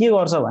युनिभर्सिटीले फेरि के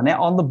गर्छ भने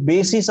on the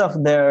basis of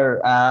there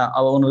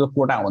अब उनीहरूको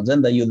कोटा हुन्छ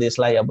नि त, यो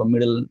देशलाई अब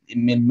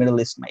मिडल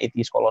इस्टमा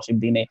यति स्कलरसिप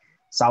दिने,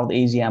 साउथ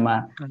एसियामा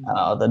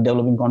द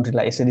डेभलपिङ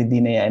कन्ट्रीलाई यसरी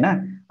दिने होइन,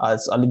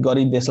 अलिक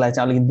गरिब देशलाई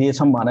चाहिँ अलिकति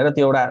दिएछौँ भनेर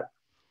त्यो एउटा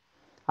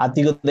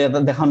हात्तीको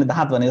देखाउने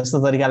दाँत भने जस्तो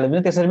तरिकाले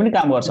पनि त्यसरी पनि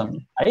काम गर्छन्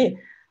है।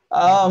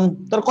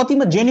 तर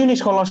कतिमा जेन्युन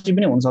स्कलरसिप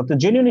पनि हुन्छ। त्यो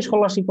जेन्युन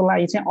स्कलरसिपको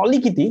लागि चाहिँ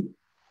अलिकति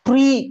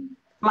प्री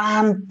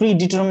प्लान प्री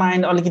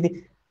डिटरमाइन्ड, अलिकति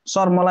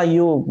सर मलाई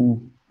यो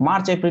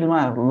मार्च अप्रिलमा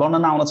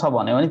लन्डन आउन छ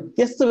भन्यो भने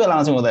त्यस्तो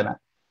बेलामा चाहिँ हुँदैन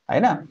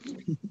होइन।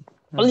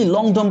 अलि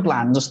लङ टर्म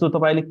प्लान, जस्तो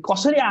तपाईँले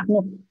कसरी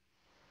आफ्नो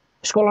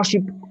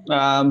स्कलरसिप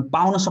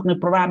पाउन सक्ने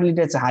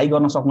प्रोबाबिलिटी चाहिँ हाई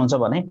गर्न सक्नुहुन्छ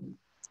भने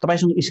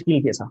तपाईँसँग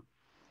स्किल के छ,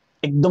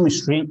 एकदम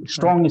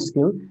strong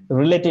skill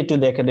related to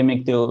the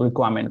academic त्यो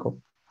रिक्वायरमेन्टको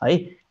है।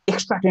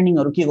 एक्स्ट्रा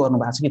ट्रेनिङहरू के गर्नु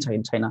भएको छ कि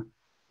छैन,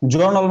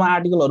 जर्नलमा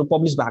आर्टिकलहरू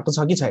पब्लिस भएको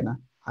छ कि छैन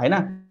होइन,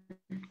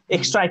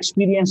 एक्स्ट्रा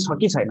एक्सपिरियन्स छ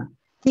कि छैन,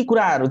 ती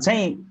कुराहरू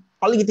चाहिँ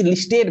अलिकति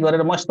लिस्टेड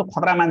गरेर म यस्तो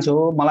खतरा मान्छे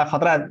हो, मलाई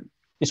खतरा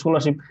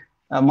स्कलरसिप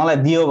मलाई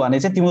दियो भने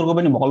चाहिँ तिमीहरूको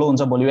पनि भलो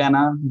हुन्छ भोलि बिहान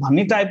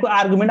भन्ने टाइपको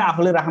आर्गुमेन्ट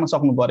आफूले राख्न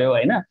सक्नु पर्यो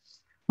होइन।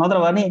 नत्र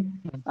भने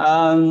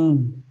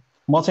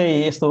म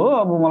चाहिँ यस्तो हो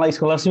अब मलाई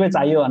स्कलरसिपै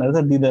चाहियो भनेर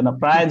चाहिँ दिँदैन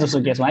प्रायः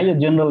जसो केसमा। यो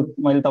जेनरल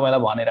मैले तपाईँलाई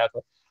भनिरहेको।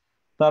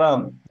 तर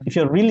if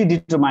you really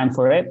determined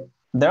for it,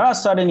 there are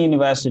certain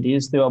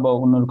universities, त्यो अब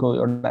उनीहरूको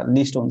एउटा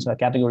लिस्ट हुन्छ,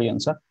 क्याटेगोरी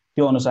हुन्छ,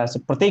 त्यो अनुसार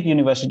चाहिँ प्रत्येक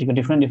युनिभर्सिटीको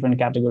डिफ्रेन्ट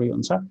क्याटेगोरी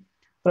हुन्छ।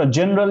 तर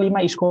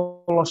जेनरलीमा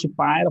स्कलरसिप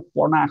पाएर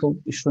पढ्न आएको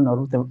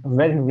स्टुडेन्टहरू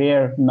very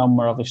rare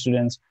number of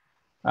students,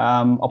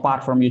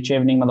 apart from यो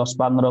चेभनिङमा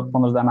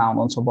 10-15 जना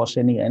आउनुहुन्छ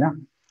वर्षेनी होइन।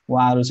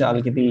 उहाँहरू चाहिँ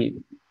अलिकति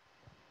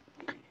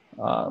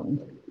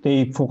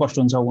त्यही फोकस्ड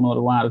हुन्छ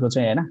उनीहरू, उहाँहरूको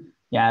चाहिँ होइन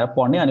यहाँ आएर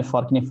पढ्ने अनि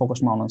फर्किने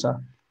फोकसमा हुनुहुन्छ।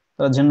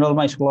 तर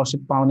जेनरलमा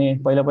स्कलरसिप पाउने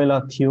पहिला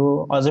थियो,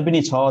 अझै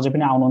पनि छ, अझै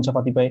पनि आउनुहुन्छ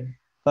कतिपय।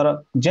 तर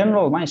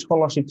जेनरलमा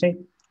स्कलरसिप चाहिँ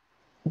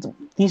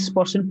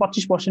 30%,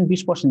 25%,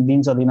 20%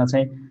 दिन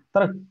चाहिँ।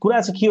 तर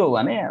कुरा चाहिँ के हो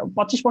भने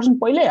 25%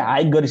 पहिल्यै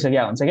हाइक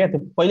गरिसकेका हुन्छ क्या, त्यो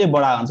पहिल्यै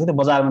बढा हुन्छ त्यो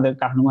बजारमा, त्यो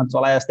काठमाडौँमा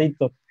चलाए जस्तै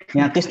त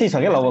यहाँ त्यस्तै छ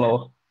क्या लगभग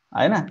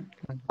होइन।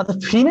 अन्त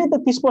फी नै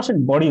त 30%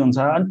 बढी हुन्छ,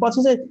 अनि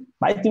पछि चाहिँ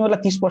भाइ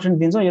तिमीहरूलाई 30%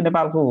 दिन्छौँ यो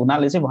नेपालको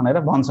हुनाले चाहिँ भनेर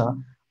भन्छ।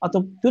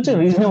 त्यो चाहिँ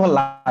रिजनेबल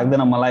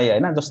लाग्दैन मलाई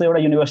होइन। जस्तो एउटा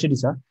युनिभर्सिटी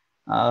छ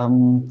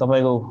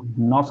तपाईँको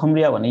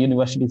नर्थम्ब्रिया भन्ने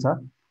युनिभर्सिटी छ,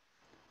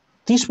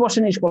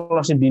 30%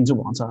 स्कलरसिप दिन्छु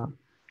भन्छ।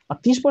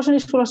 30%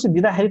 स्कलरसिप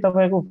दिँदाखेरि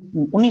तपाईँको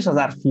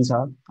 19,000 फी छ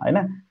होइन।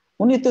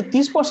 उनी त्यो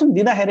 30%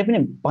 दिँदाखेरि पनि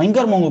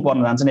भयङ्कर महँगो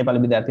पर्न जान्छ नेपाली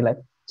विद्यार्थीलाई।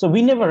 So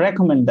we never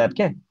recommend that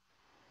के।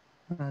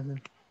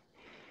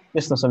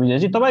 यस्तो छ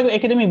विजयजी। तपाईँको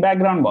एकाडेमिक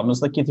ब्याकग्राउन्ड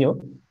भन्नुहोस् त के थियो?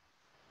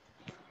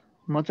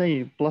 म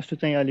चाहिँ +2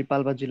 चाहिँ अलि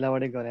पाल्पा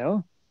जिल्लाबाटै गरेँ हो।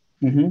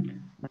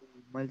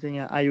 मैले चाहिँ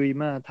यहाँ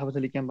आइयुईमा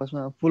थापाथली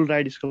क्याम्पसमा फुल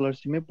राइड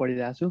स्कलरसिपमै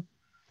पढिरहेको छु।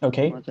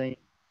 ओके। म चाहिँ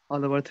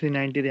अल ओभर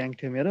 390 र्याङ्क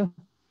थियो मेरो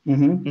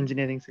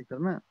इन्जिनियरिङ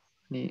सेक्टरमा।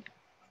 अनि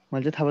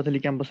मैले चाहिँ थापाथली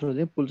क्याम्पसबाट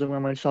चाहिँ पुल्चोकमा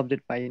मैले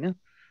सब्जेक्ट पाइनँ,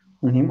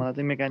 अनि मलाई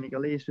चाहिँ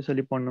मेकानिकलै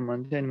स्पेसली पढ्नु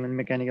मन थियो, अनि मैले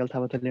मेकानिकल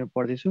थापाथलीमा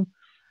पढ्दैछु।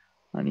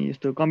 अनि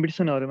यस्तो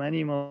कम्पिटिसनहरूमा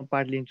नि म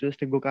पार्ट लिन्छु,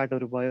 जस्तै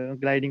गोकार्टहरू भयो,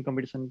 ग्लाइडिङ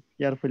कम्पिटिसन,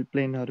 एयरफोइल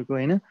प्लेनहरूको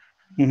होइन।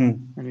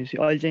 अनि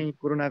अहिले चाहिँ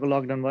कोरोनाको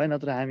लकडाउन भयो,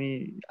 नत्र हामी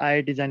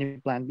आइआइटी जाने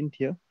प्लान पनि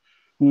थियो।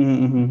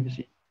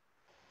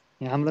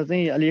 हामीलाई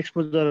चाहिँ अलि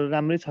एक्सपोजरहरू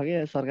राम्रै छ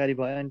क्या, सरकारी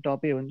भयो अनि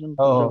टपै हुन्छ नि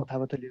पुल्चोक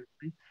थापाथलीहरू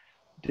चाहिँ,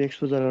 त्यो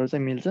एक्सपोजरहरू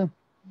चाहिँ मिल्छ।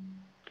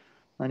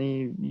 अनि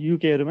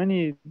युकेहरूमा नि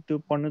त्यो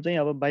पढ्नु चाहिँ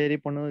अब बाहिरै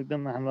पढ्नु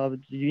एकदम हाम्रो अब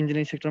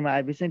इन्जिनियरिङ सेक्टरमा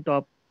आएपछि चाहिँ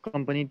टप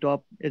कम्पनी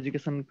टप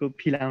एजुकेसनको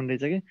फिल आउने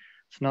रहेछ कि,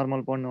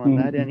 नर्मल पढ्नु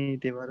भन्दाखेरि अनि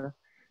त्यही भएर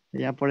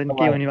यहाँ पढे नि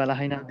केही हुनेवाला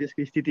छैन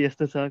देशको स्थिति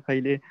यस्तो छ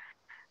कहिले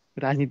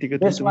राजनीतिको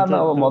त्यस्तो त्यसमा हुन्छ त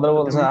अब मदर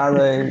बोल्छ आज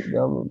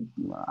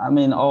आई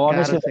मिन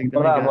अभियसली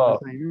अब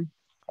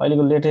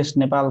अहिलेको लेटेस्ट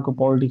नेपालको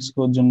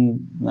पोलिटिक्सको जुन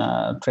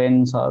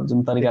ट्रेन्ड छ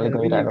जुन तरिकाले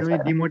गइरहेको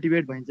छ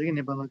डिमोटिभेट भइन्छ कि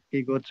नेपालमा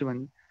केही गर्छु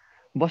भने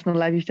बस्न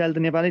लाइफस्टाइल त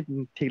नेपालै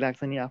ठिक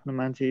लाग्छ नि आफ्नो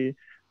मान्छे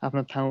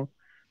आफ्नो ठाउँ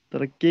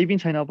तर केही पनि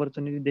छैन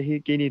अपर्च्युनिटी देखि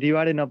केही नि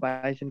रिवार्डै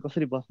नपाएपछि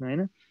कसरी बस्नु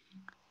हैन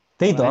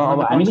त्यही त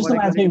अब हामी जस्तो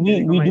मान्छे वी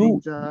डु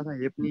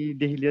हेप्नी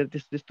देखि लिएर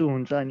त्यस्तो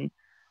हुन्छ अनि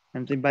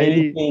हामी चाहिँ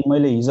बाहिरै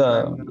मैले हिजो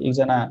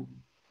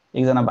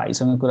एकजना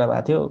भाइसँग कुरा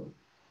भएको थियो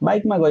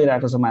बाइकमा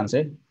गइरहेको छ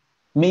मान्छे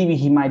maybe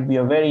he might be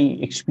a very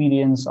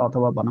experience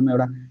अथवा भनौँ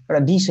एउटा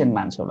डिसेन्ट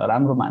मान्छे होला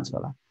राम्रो मान्छे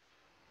होला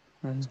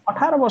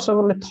 18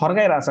 वर्षकोले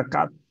थर्काइरहेछ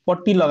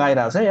पट्टी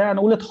लगाइरहेछ यार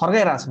उसले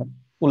थर्काइरहेछ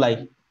उसलाई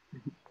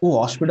ऊ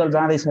हस्पिटल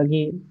जाँदैछ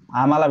कि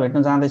आमालाई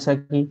भेट्न जाँदैछ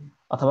कि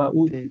अथवा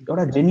ऊ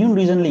एउटा जेन्युन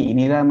रिजनले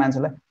हिँडिरहेको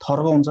मान्छेलाई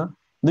थर्काउँछ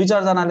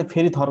 2-4 जनाले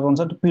फेरि थर्काउँछ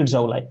पिट्छ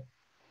उसलाई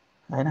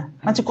हैन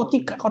मान्छे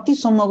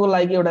कतिसम्मको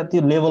लागि एउटा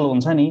त्यो लेभल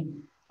हुन्छ नि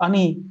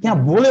अनि त्यहाँ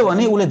बोल्यो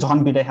भने उसले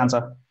झन पिटाइ खान्छ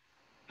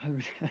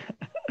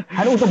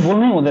हैन उ त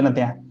बोल्नै हुँदैन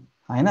त्यहाँ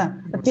हैन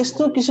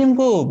त्यस्तो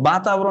किसिमको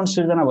वातावरण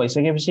सिर्जना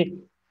भइसकेपछि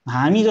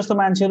हामी जस्तो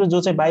मान्छेहरू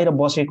जो चाहिँ बाहिर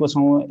बसेको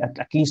छौँ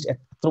एटलिस्ट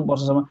यत्रो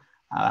वर्षसम्म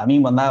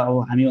हामीभन्दा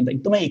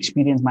एकदमै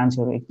एक्सपिरियन्स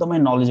मान्छेहरू एकदमै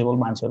नलेजेबल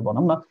मान्छेहरू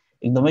भनौँ न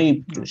एकदमै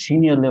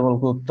सिनियर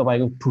लेभलको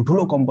तपाईँको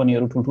ठुल्ठुलो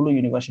कम्पनीहरू ठुल्ठुलो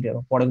युनिभर्सिटीहरू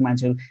पढेको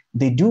मान्छेहरू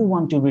they do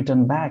want to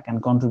return back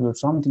and contribute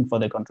something for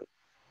the country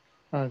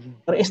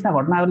तर यस्ता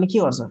घटनाहरूले के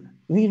गर्छ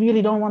we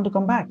really don't want to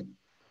come back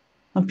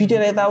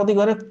पिटेर यताउति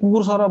गरे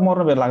कुकुर सर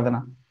मर्न बेर लाग्दैन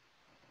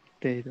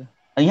त्यही त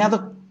यहाँ त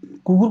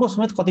कुकुरको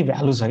समेत कति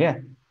भ्यालु छ क्या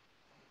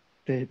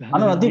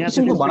त्यो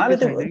किसिमको भन्नाले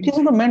त्यो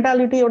किसिमको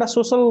मेन्टालिटी एउटा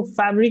सोसल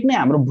फ्याब्रिक नै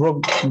हाम्रो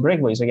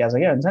ब्रेक भइसकेको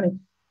छ क्या हुन्छ नि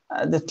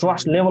the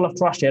trust level of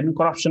trust हेर्नु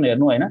करप्सन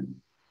हेर्नु होइन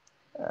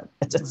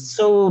इट्स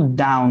सो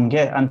डाउन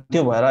क्या अनि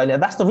त्यो भएर अहिले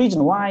that's the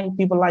reason why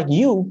people like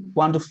you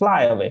want to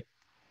fly away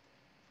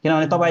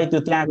किनभने तपाईँ त्यो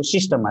त्यहाँको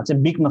सिस्टममा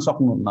चाहिँ बिक्न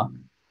सक्नुहुन्न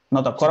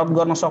न त करप्ट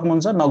गर्न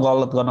सक्नुहुन्छ न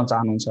गलत गर्न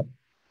चाहनुहुन्छ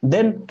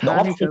देन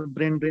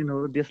ब्रेन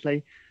हो देशलाई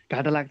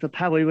घाटा लाग्छ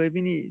थाहा भइ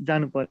पनि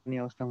जानुपर्ने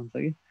अवस्था हुन्छ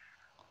कि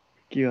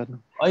के गर्नु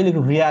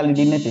अहिलेको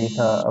रियालिटी नै त्यही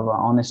छ अब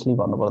अनेस्टली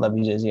भन्नुपर्दा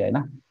विजयजी होइन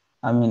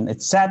I mean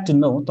it's sad to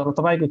know तर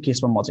तपाईँको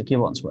केसमा म चाहिँ के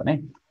भन्छु भने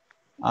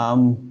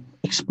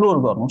एक्सप्लोर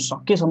गर्नुहोस्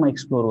सकेसम्म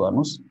एक्सप्लोर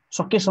गर्नुहोस्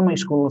सकेसम्म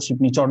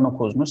स्कलरसिप नि चढ्न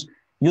खोज्नुहोस्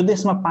यो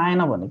देशमा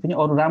पाएन भने पनि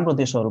अरू राम्रो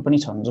देशहरू पनि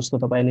छन् जस्तो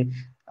तपाईँले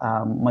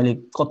मैले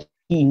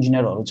कति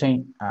इन्जिनियरहरू चाहिँ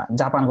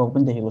जापान गएको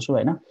पनि देखेको छु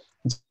होइन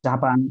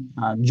जापान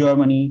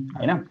जर्मनी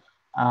होइन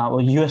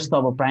युएस त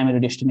अब प्राइमेरी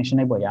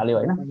डेस्टिनेसनै भइहाल्यो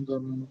होइन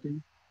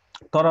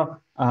तर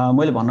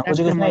मैले भन्न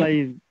खोजेको मलाई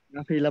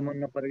आफैलाई मन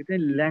नपरेको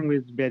चाहिँ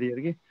ल्याङ्ग्वेज ब्यारियर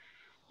के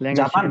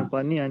ल्याङ्ग्वेज सिक्नु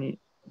पर्ने अनि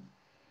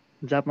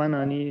जापान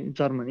अनि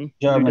जर्मनी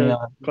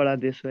कडा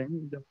देश हो होइन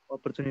एकदम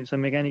अपर्च्युनिटी छ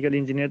मेकानिकल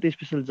इन्जिनियर त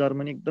स्पेसल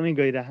जर्मनी एकदमै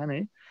गइरहेन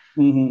है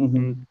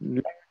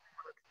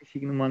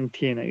सिक्नु मन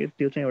थिएन कि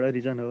त्यो चाहिँ एउटा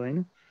रिजन हो होइन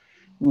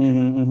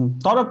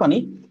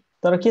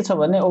तर के छ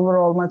भने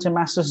ओभरअलमा चाहिँ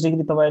मास्टर्स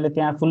डिग्री तपाईँले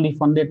त्यहाँ फुल्ली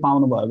फन्डेड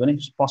पाउनुभयो भने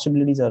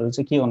पोसिबिलिटिजहरू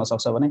चाहिँ के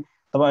हुनसक्छ भने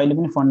तपाईँ अहिले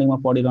पनि फन्डिङमा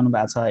पढिरहनु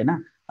भएको छ होइन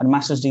अनि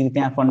मास्टर्स डिग्री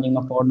त्यहाँ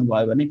फन्डिङमा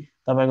पढ्नुभयो भने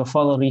तपाईँको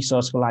फर्दर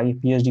रिसर्चको लागि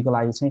पिएचडीको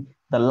लागि चाहिँ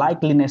the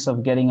लाइकलीनेस of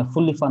getting a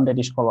fully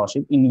funded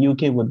scholarship in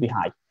UK would be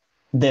high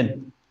then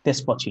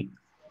त्यसपछि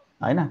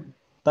होइन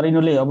तर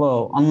यिनीहरूले अब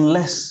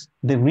unless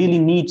they really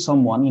need some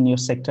one in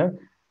your sector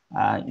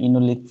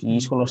यिनीहरूले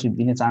स्कलरसिप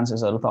दिने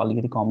चान्सेसहरू त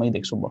अलिकति कमै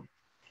देख्छु म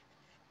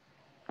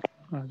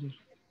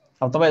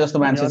अब तपाईँ जस्तो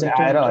मान्छे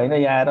चाहिँ आएर होइन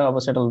यहाँ आएर अब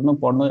सेटल हुनु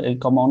पढ्नु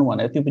कमाउनु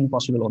भनेर त्यो पनि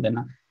पोसिबल हुँदैन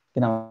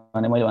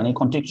किनभने मैले भने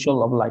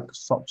कन्टेक्चुअल अब लाइक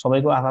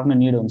सबैको आफ्नो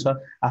निड हुन्छ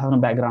आफ्नो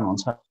ब्याकग्राउन्ड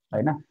हुन्छ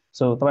होइन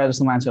सो तपाईँ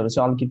जस्तो मान्छेहरू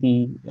चाहिँ अलिकति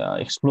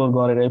एक्सप्लोर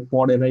गरेर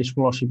पढेर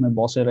स्कलरसिपमा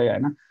बसेर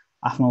होइन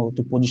आफ्नो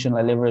त्यो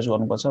पोजिसनलाई लेभरेज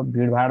गर्नुपर्छ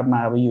भिडभाडमा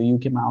अब यो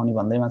युकेमा आउने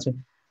भन्दैमा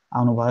चाहिँ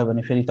आउनुभयो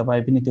भने फेरि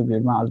तपाईँ पनि त्यो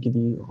भिडमा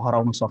अलिकति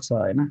हराउन सक्छ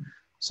होइन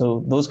so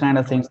those kind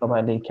of things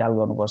तपाईँले ख्याल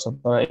गर्नुपर्छ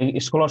तर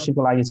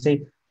स्कलरसिपको लागि चाहिँ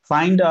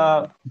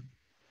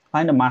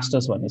फाइन्ड अ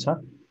मास्टर्स भन्ने छ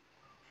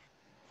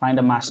find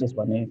a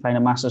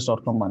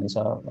masters.com भन्ने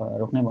छ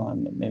रोक्नै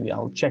भयो maybe I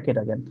will check it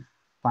again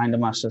find a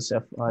masters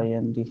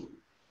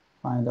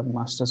find a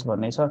masters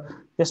भन्ने छ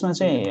त्यसमा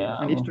चाहिँ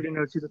अनि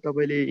स्टुडेन्टहरुसित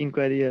तपाईले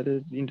इन्क्वायरीहरु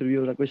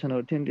इन्टरभ्युहरु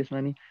क्वेशनहरु थियो नि त्यसमा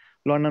नि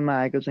लन्डनमा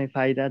आएको चाहिँ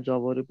फाइदा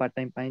जबहरु पार्ट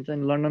टाइम पाइन्छ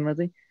अनि लन्डनमा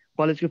चाहिँ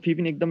कलेजको फी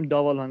पनि एकदम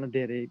डबल भन्दा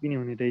धेरै पनि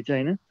हुने रहेछ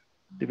हैन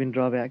त्यो पनि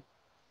ड्रब्याक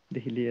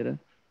देखि लिएर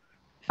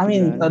आई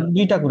मिन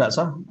दुईटा कुरा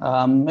छ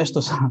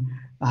यस्तो छ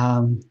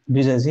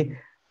विजयजी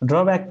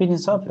ड्रब्याक पनि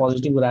छ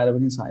पोजिटिभ कुराहरु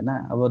पनि छ हैन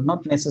अब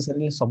नट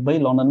नेसेसरीली सबै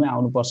लन्डनमै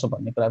आउनुपर्छ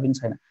भन्ने कुरा पनि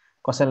छैन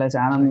कसैलाई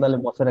चाहिँ आनन्दले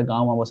बसेर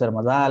गाउँमा बसेर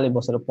मजाले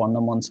बसेर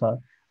पढ्न मन छ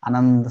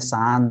आनन्द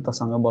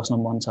शान्तसँग बस्न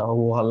मन छ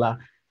हो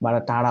हल्लाबाट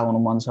टाढा हुनु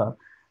मन छ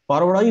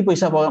परबाटै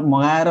पैसा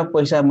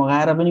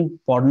मगाएर पनि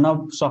पढ्न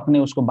सक्ने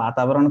उसको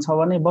वातावरण छ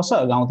भने बस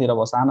गाउँतिर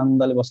बस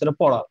आनन्दले बसेर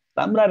पढ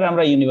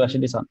राम्रा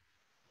युनिभर्सिटी छन्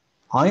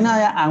हैन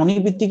आउने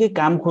बित्तिकै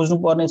काम खोज्नु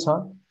पर्ने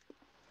छ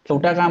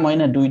एउटा काम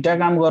हैन दुईटा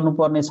काम गर्नु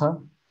पर्ने छ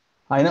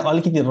हैन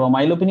अलिकति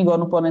रमाइलो पनि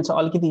गर्नुपर्ने छ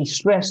अलिकति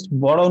स्ट्रेस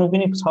बढाउनु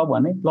पनि छ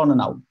भने लन्डन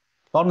आउट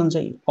लन्डन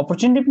चाहिँ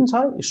अपर्च्युनिटी पनि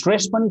छ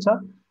स्ट्रेस पनि छ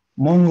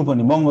महँगो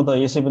पनि महँगो त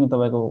यसै पनि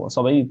तपाईको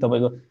सबै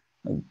तपाईको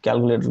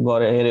क्याल्कुलेट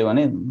गरेर हेर्यो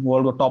भने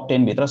वर्ल्डको टप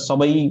 10 भित्र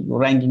सबै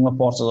र्याङ्किङमा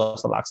पर्छ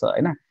जस्तो लाग्छ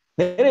हैन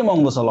धेरै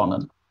महँगो छ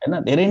लन्डन हैन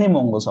धेरै नै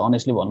महँगो छ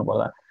अनेस्टली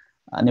भन्नुपर्दा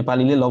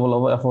नेपालीले लब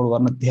एफोर्ड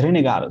गर्न धेरै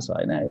नै गाह्रो छ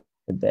हैन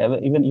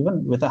even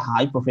with a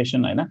high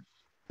profession हैन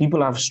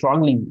पिपल आर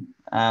स्ट्रगलिङ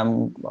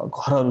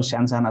घरहरू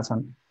सानसाना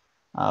छन्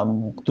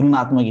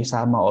तुलनात्मक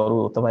हिसाबमा अरू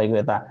तपाईको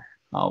यता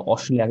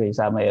अस्ट्रेलियाको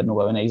हिसाबमा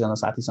हेर्नुभयो भने एकजना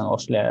साथीसँग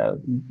अस्ट्रेलिया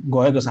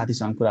गएको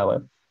साथीसँग कुरा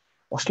भयो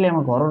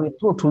अस्ट्रेलियामा घरहरू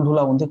यत्रो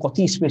ठुल्ठुला हुन्थ्यो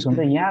कति स्पेस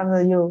हुन्थ्यो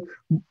यहाँ यो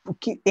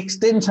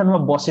एक्सटेन्सनमा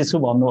बसेछु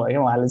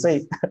भन्नुभयो उहाँले चाहिँ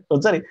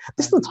हुन्छ नि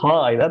त्यस्तो छ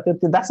हैन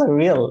त्यो द्याट्स अ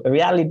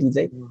रियालिटी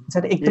चाहिँ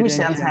एकदमै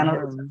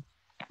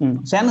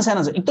सानो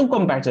छ एकदम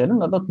कम्प्याक्ट छ हेर्नु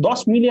न त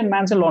 10 मिलियन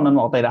मान्छे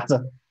लन्डनमा हताइरहेछ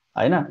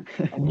हैन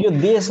यो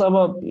देश अब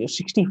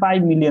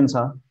 65 मिलियन छ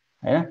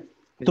हैन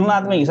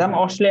तुलनात्मक हिसाबमा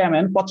अस्ट्रेलियामा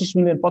हैन 25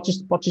 मिलियन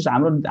 25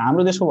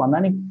 हाम्रो देशको भन्दा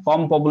नि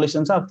कम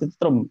पपुलेसन छ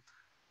त्यत्रो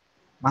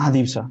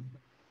महाद्वीप छ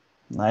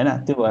हैन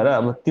त्यो भएर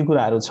अब त्यो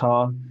कुराहरू छ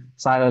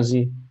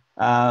सागरजी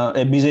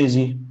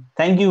Vijayji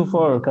thank you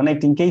for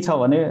connecting केही छ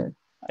भने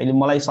अहिले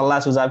मलाई सल्लाह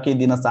सुझाव केही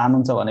दिन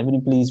चाहनुहुन्छ भने पनि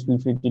please feel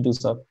free to do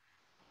so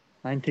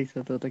हैन ठीक छ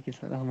त के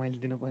छ मैले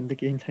दिनु पर्ने त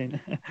केही छैन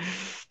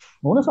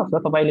हुन सक्छ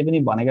तपाईले पनि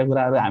भनेका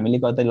कुराहरू हामीले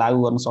कतै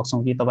लागू गर्न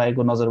सक्छौं कि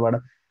तपाईको नजरबाट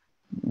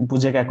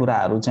बुझेका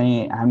कुराहरू चाहिँ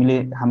हामीले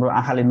हाम्रो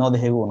आँखाले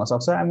नदेखेको हुन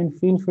सक्छ I mean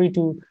feel free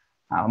to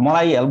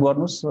मलाई हेल्प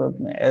गर्नुस्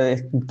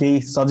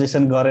केही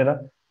सजेसन गरेर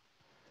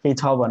केही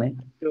छ भने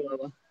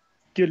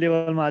त्यो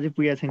लेभलमा अझै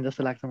पुगेको छैन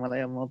जस्तो लाग्छ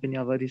मलाई म पनि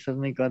अब रिसर्च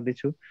नै गर्दै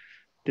छु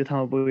त्यो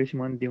ठाउँमा पुगेपछि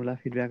म दिउँला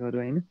फिडब्याकहरु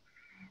हैन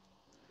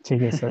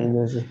ठिकै छ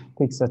विजयजी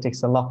ठिक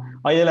छ ल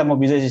अहिलेलाई म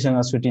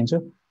विजयजीसँग छुटिन्छु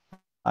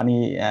अनि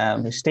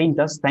stay in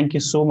touch thank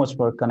you so much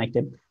for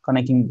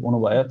connecting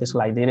हुनुभयो त्यसको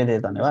लागि धेरै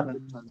धेरै धन्यवाद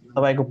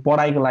तपाईको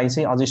पढाइको लागि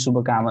चाहिँ अझै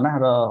शुभकामना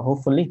र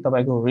होपफुली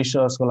तपाईको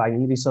रिसर्चको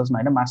लागि रिसर्चमा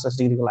हैन मास्टर्स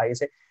डिग्रीको लागि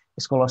चाहिँ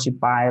स्कलरशिप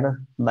पाएर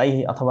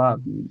दाइ अथवा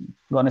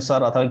गणेश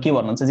सर अथवा के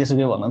भन्नुहुन्छ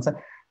जेसुकै भन्नुहुन्छ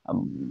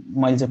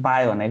मैले चाहिँ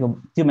पाए भनेको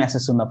त्यो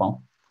मेसेज सुन्न पाऊँ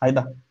है त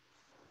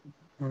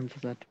हुन्छ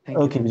सर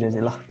ओके विजयजी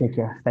ल take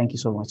care thank you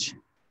so much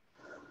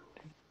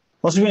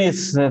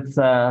It's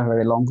a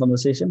very long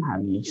conversation.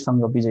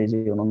 हामीसँग विजयजी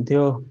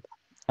हुनुहुन्थ्यो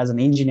एज एन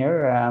इन्जिनियर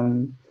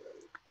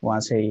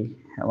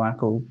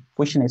उहाँको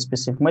क्वेसन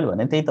स्पेसिफिक मैले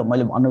भने त्यही त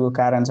मैले भन्नुको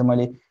कारण चाहिँ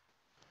मलाई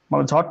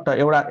झट्ट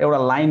एउटा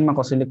लाइनमा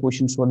कसैले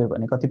क्वेसन सोध्यो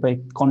भने कतिपय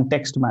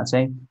कन्टेक्स्टमा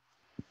चाहिँ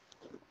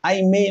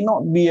I may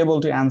not be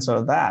able to answer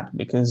that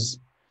because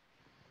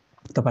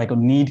तपाईको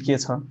निड के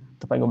छ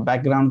तपाईको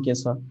ब्याकग्राउन्ड के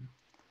छ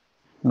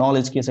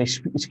नलेज के छ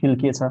स्किल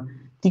के छ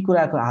ती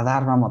कुराको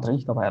आधारमा मात्रै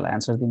तपाईहरुलाई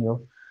एन्सर दिने हो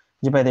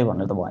जे पाइदै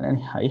भन्नु त भएन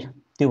नि है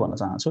त्यो भन्न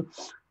चाहन्छु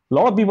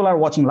lot of people are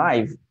watching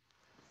live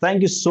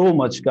thank you so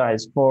much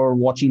guys for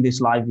watching this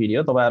live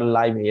video तपाईहरु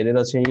लाइभ हेरेर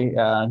चाहिँ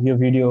यो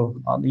भिडियो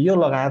यो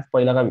लगायत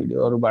पहिलाका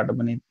भिडियोहरुबाट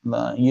पनि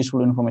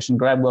युजफुल इन्फर्मेसन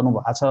ग्र्याब गर्नु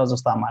भएको छ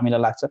जस्तो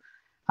हामीलाई लाग्छ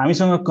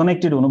हामीसँग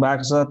कनेक्टेड हुनु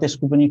भएको छ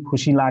त्यसको पनि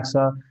खुशी लाग्छ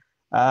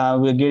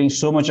we are getting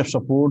so much of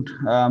support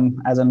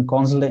as a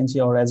consultancy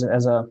or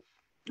as a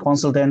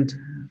consultant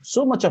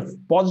so much of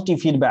positive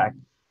feedback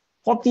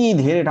कति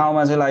धेरै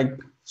ठाउँमा चाहिँ लाइक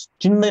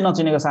चिन्दै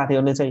नचिनेको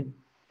साथीहरुले चाहिँ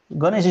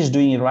Ganesh is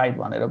doing it right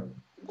भनेर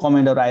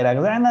कमेन्टहरु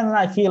आइराको छ and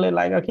I feel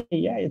like okay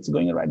yeah it's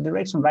going in right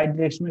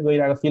डाइरेक्सनमै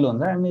गइराको feel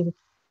हुन्छ I mean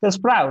it's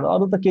proud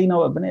अरु त केही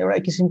नभए पनि एउटा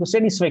किसिमको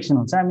सेटिस्फ्याक्सन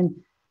हुन्छ I mean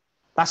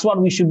that's what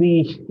we should be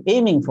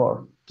aiming for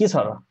के छ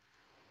र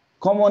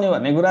कमाउने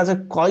भन्ने कुरा चाहिँ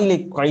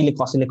कहिले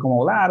कसैले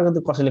कमाउला अर्को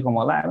त कसैले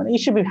कमाउला I mean you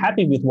should be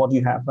happy with what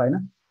you have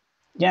हैन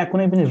यहाँ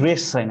कुनै पनि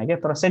रेस छैन के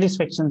तर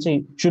सेटिस्फ्याक्सन चाहिँ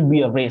should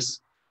be a race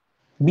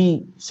be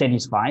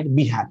satisfied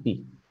be happy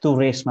त्यो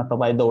रेसमा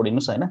तपाई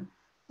दौडिनुस् हैन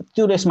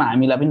त्यो रेसमा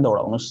हामीलाई पनि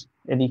दौडाउनुस्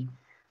यदि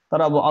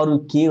तर अब अरु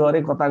के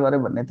गरे कता गरे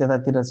भन्ने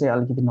त्यतातिर चाहिँ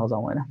अलिकति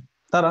नजाऊ हैन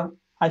तर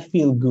आई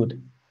फिल गुड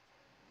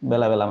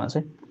बेला बेलामा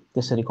चाहिँ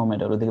त्यसरी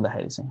कमेन्टहरु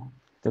देख्दाखेरि चाहिँ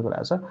त्यो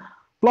कुरा छ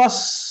प्लस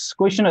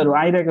क्वेशनहरु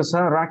आइरहेको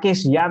छ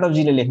राकेश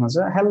यादवजीले लेख्नुहुन्छ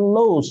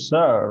hello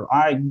sir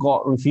I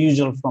got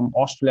refusal from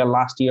Australia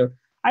last year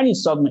I need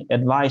some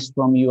advice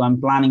from you I am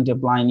planning to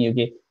apply in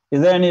UK is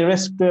there any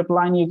risk to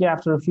apply in UK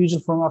after refusal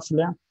from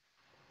Australia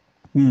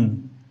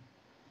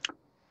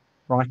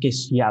Rakesh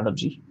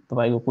Yadavji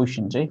तपाईको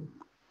question चाहिँ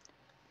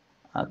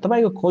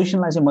तपाईको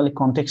क्वेशनलाई चाहिँ मैले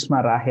कन्टेक्स्टमा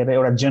राखेर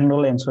एउटा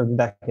general answer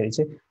दिँदाखेरि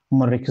चाहिँ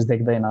म रिस्क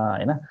देख्दैन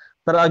हैन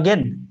तर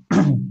अगेन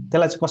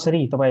त्यसलाई चाहिँ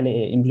कसरी तपाईले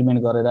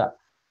इम्प्लिमेन्ट गरेर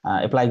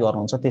एप्लाई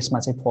गर्नुहुन्छ त्यसमा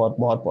चाहिँ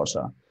भर पर्छ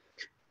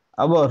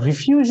अब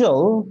refusal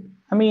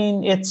I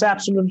mean it's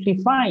absolutely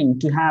fine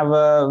to have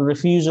a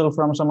refusal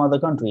from some other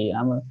country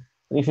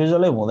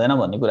रिफ्युजलै हुँदैन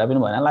भन्ने कुरा पनि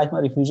भएन लाइफमा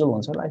रिफ्युजल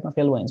हुन्छ लाइफमा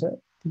फेल भइन्छ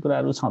ती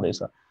कुराहरु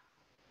छँदैछ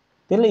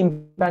त्यसले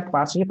इम्प्याक्ट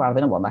पार्छ कि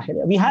पार्दैन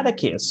भन्दाखेरि we had a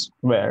case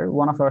where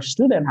one of our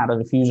student had a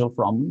refusal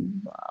from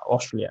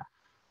Australia.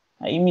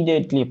 I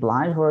immediately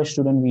applied for a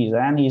student visa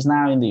and he is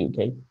now in the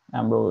UK.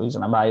 Bro, he's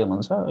an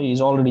Abayamansa.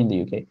 He's already in the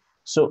UK.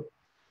 So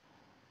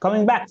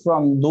coming back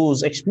from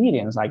those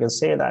experience, I can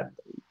say that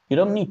you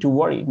don't need to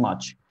worry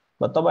much.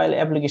 तपाईले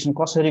application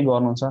कसरी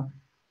गर्नुहुन्छ,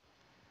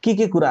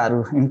 के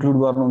कुराहरू include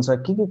गर्नुहुन्छ,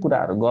 के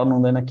कुराहरू गर्नु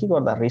हुँदैन, के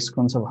गर्दा रिस्क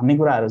हुन्छ भन्ने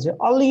कुराहरू चाहिँ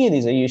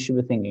अलिकति चाहिँ you should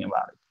be thinking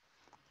about it,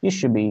 you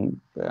should be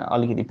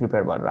अलिकति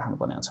प्रिपेयर गरेर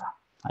राख्नुपर्ने हुन्छ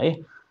है।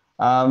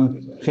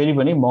 फेरि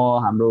पनि म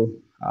हाम्रो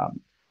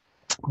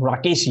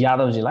राकेश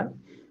यादवजीलाई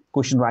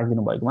क्वेसन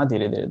राखिदिनु भएकोमा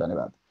धेरै धेरै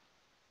धन्यवाद।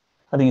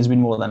 I think it's been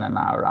more than an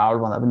hour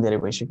भन्दा पनि धेरै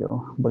भइसक्यो,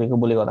 बोलेको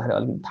गर्दाखेरि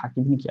अलिकति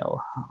थाकी पनि क्या हो।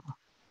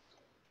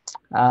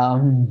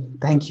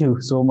 Thank you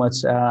so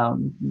much.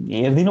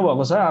 हेरिदिनु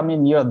भएको छ, I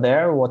mean you are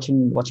there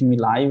watching me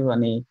live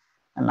and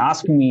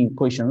asking me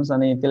questions,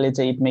 अनि त्यसले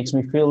चाहिँ it makes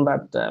me feel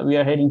that we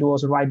are heading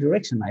towards the right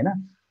direction हैन।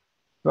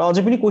 र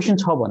अझै पनि क्वेसन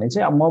छ भने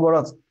चाहिँ अब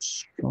मबाट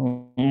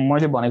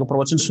मैले भनेको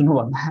प्रवचन सुन्नु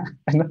भन्दा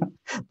हैन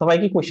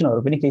तपाईकै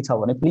क्वेसनहरु पनि केही छ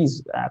भने प्लिज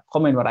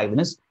कमेन्टमा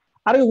राखिदिनुस्।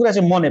 अर्को कुरा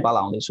चाहिँ म नेपाल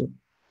आउँदैछु,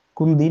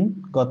 कुन दिन,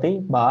 गते,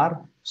 बार,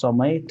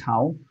 समय,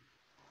 ठाउँ,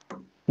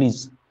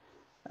 प्लिज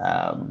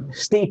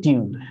stay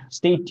tuned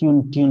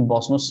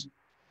बस्नुस्।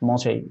 म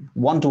चाहिँ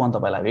 1-to-1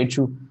 तपाईलाई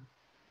भेट्छु।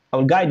 I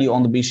will guide you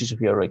on the basis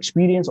of your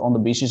experience, on the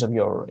basis of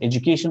your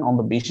education, on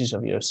the basis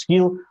of your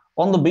skill,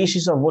 on the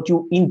basis of what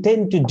you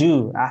intend to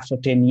do after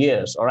 10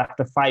 years or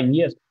after 5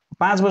 years.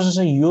 5 वर्ष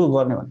चाहिँ यो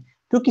गर्ने भने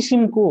त्यो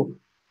किसिमको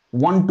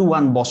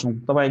 1-to-1 बसौँ,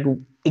 तपाईको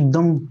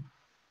एकदम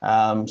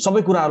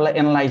सबै कुराहरुलाई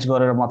एनालाइज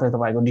गरेर मात्रै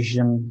तपाईको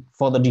डिसिजन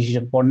फर्दर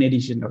डिसिजन पढ्ने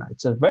डिसिजन एउटा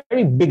it's a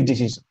very big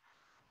decision.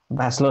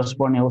 Bachelors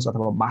पढ्ने होस्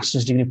अथवा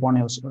मास्टर्स डिग्री पढ्ने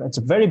होस्, it's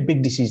a very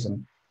big decision.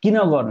 किन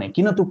गर्ने,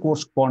 किन त्यो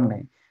कोर्स पढ्ने,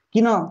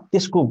 किन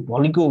त्यसको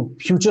भोलिको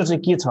फ्युचर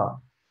चाहिँ के छ,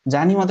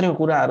 जानी मात्रै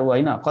कुराहरु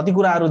हैन, कति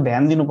कुराहरु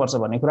ध्यान दिनुपर्छ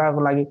भन्ने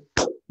कुराको लागि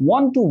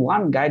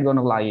 1-to-1 गाइड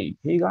गर्नको लागि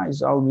hey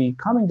guys, I'll be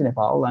coming to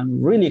Nepal,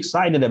 I'm really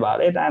excited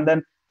about it, and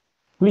then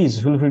please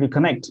feel free to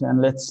connect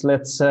and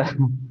let's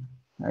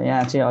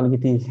यहाँ चाहिँ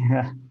अलिकति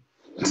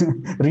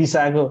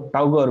रिसाको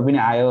टाउकोहरु पनि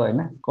आयो हैन,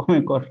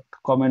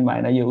 कमेन्टमा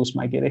हैन यो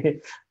उसमा के रे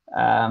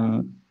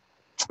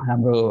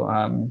हाम्रो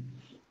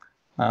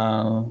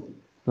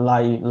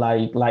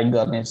लाइक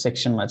गर्ने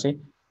सेक्सनमा चाहिँ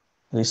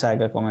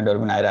रिसाका कमेन्टहरु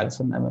पनि आइरहेको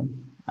छन्।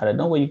 I don't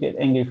know why you get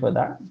angry for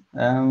that,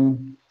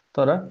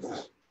 तर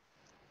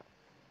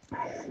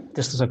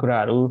त्यस्तो छ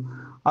कुराहरु।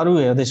 अरु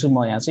हेर्दैछु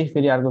म यहाँ चाहिँ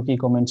फेरि अर्को के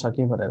कमेन्ट छ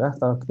के भनेर,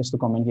 तर त्यस्तो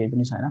कमेन्ट केही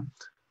पनि छैन।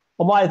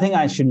 अब I think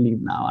I should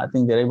leave now. I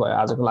think धेरै भयो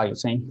आजको लागि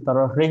चाहिँ, तर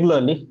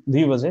रेगुलरली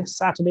 2 बजे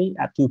Saturday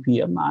at 2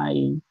 PM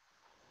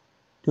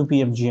 2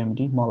 PM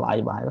GMT म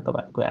लाइभ आएर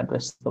तपाईहरुको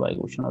एड्रेस,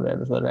 तपाईको क्वेशनहरु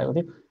एड्रेस गरिरहेको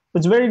थिएँ।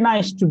 It's very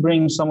nice to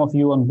bring some of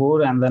you on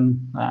board and then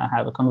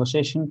have a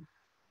conversation.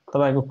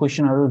 तपाईको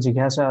क्वेशनहरु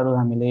जिज्ञासाहरु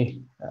हामीले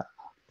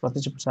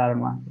प्रत्यक्ष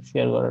प्रसारणमा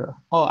शेयर गरेर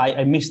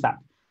I missed that.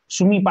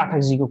 Sumi Pathak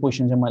ji को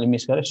क्वेशन चाहिँ मैले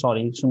मिस गरे,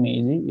 sorry Sumi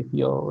G, if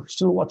you're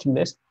still watching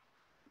this.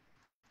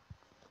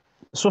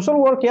 Social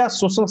work yeah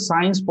social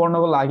science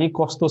पढ्नको लागि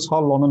कस्तो छ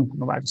लन्डन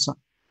भन्नु भएको छ।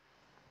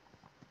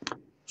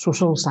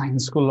 सोशल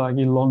साइन्सको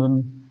लागि लन्डन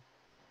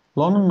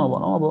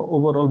नभनौं, अब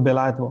ओभरअल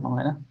बेलायत भनौं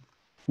हैन।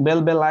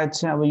 बेलायत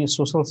चाहिँ अब यो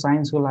सोशल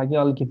साइन्सको लागि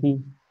अलिकति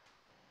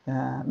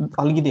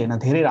हैन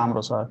धेरै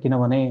राम्रो छ,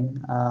 किनभने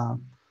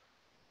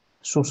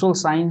social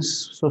science,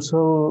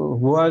 social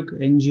work,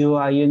 NGO,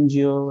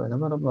 INGO हैन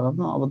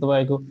भनौं अब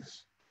तपाईको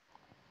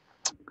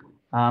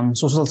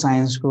सोशल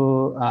साइन्सको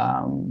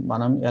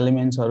भनौं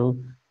एलिमेन्ट्सहरु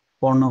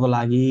पढ्नको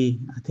लागि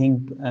आई थिंक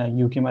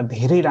यूके मा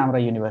धेरै राम्रा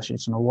युनिभर्सिटी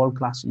छन्, वर्ल्ड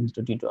क्लास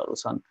इन्स्टिट्युटहरु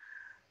छन्।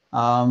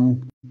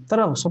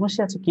 तर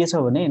समस्या चाहिँ के छ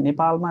भने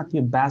नेपालमा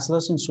त्यो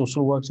ब्याचलर्स इन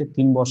सोशल वर्क चाहिँ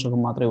 3 वर्षको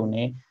मात्रै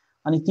हुने,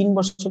 अनि 3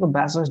 वर्षको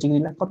ब्याचलर्स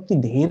डिग्रीलाई कति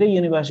धेरै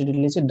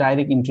युनिभर्सिटीले चाहिँ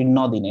डाइरेक्ट इन्ट्री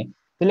नदिने,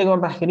 त्यसले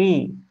गर्दाखेरि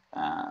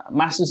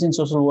मास्टर्स इन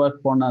सोशल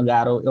वर्क पढ्न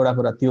गाह्रो। एउटा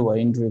कुरा त्यो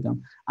भयो इन्ट्री कम।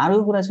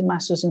 अर्को कुरा चाहिँ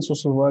मास्टर्स इन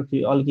सोशल वर्क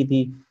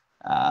अलिकति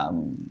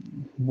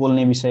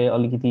बोल्ने विषय,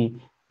 अलिकति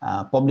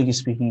पब्लिक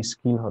स्पिकिङ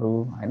स्किलहरु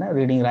हैन,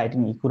 रिडिङ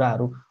राइटिङ यी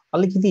कुराहरु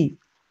अलिकति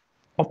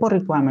अपर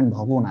रिक्वायरमेन्ट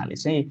भएको हुनाले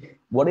चाहिँ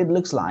what it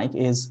looks like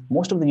is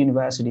most of the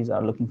universities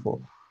are looking for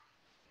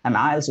an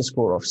IELTS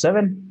score of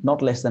 7,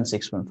 not less than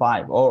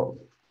 6.5, or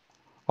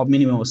a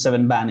minimum of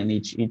 7 band in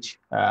each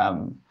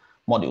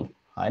module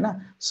हैन।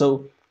 So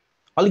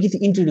अलिकति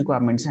entry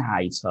requirement चाहिँ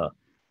high छ,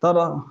 तर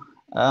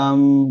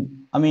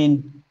I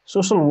mean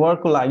social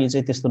वर्कको लागि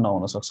चाहिँ त्यस्तो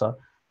नहुन सक्छ।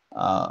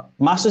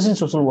 मास्टर्स इन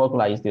सोशल वर्कको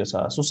लागि त्यो छ,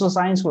 सोशल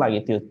साइन्सको लागि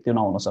त्यो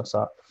नहुन सक्छ।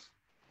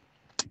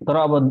 तर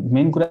अब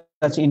मेन कुरा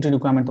चाहिँ इन्ट्री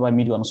रिक्वायरमेन्ट तपाई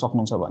मिट गर्न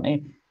सक्नुहुन्छ भने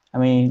I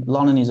mean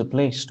London is a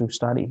place to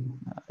study,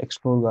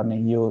 explore गर्ने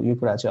यो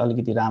कुरा चाहिँ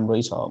अलिकति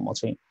राम्रै छ। म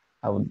चाहिँ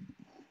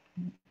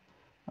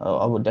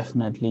I would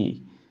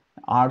definitely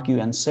argue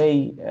and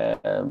say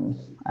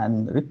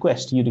and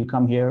request you to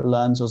come here,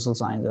 learn social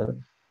science.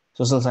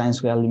 Social science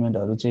को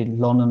एलिमेन्टहरु चाहिँ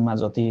लन्डनमा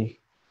जति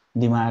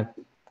दिमाग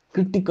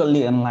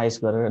क्रिटिकल्ली एनालाइज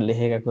गरेर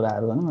लेखेका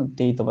कुराहरु हैन,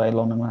 त्यही तपाई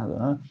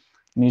लन्डनमा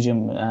म्युजियम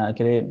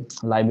के रे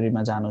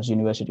लाइब्रेरीमा जानुहोस्,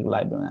 युनिभर्सिटीको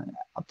लाइब्रेरीमा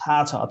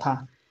अथाह छ अथाह।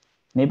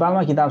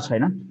 नेपालमा किताब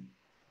छैन,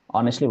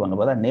 honestly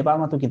भन्नुपर्दा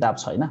नेपालमा त्यो किताब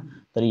छैन,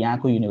 तर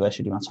यहाँको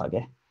युनिभर्सिटीमा छ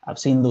के। I've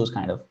seen those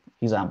kind of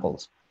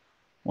examples.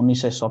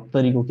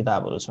 1970 को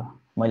किताबहरु छ,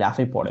 मैले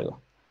आफै पढेको।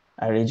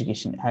 Higher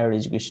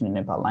education in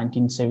Nepal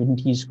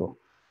 1970s को।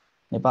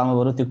 नेपालमा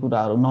बरु त्यो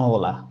कुराहरु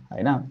नहोला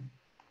हैन।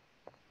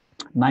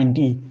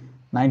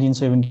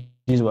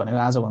 1970s भनेको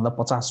आजभन्दा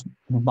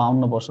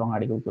 50-52 वर्ष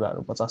अगाडिको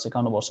कुराहरू,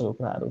 50-51 वर्षको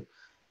कुराहरू।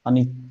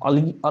 अनि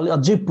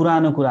अझै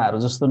पुरानो कुराहरू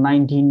जस्तो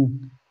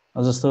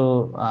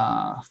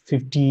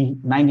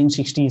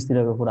 1960s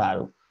तिरको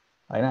कुराहरू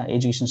हैन।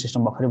 एजुकेसन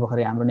सिस्टम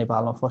भर्खरै हाम्रो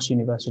नेपालमा फर्स्ट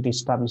युनिभर्सिटी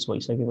इस्टाब्लिस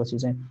भइसकेपछि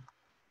चाहिँ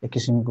एक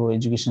किसिमको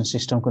एजुकेसन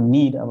सिस्टमको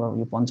निड अब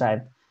यो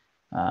पञ्चायत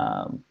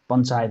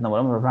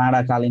नभनौँ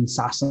राणाकालीन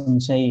शासन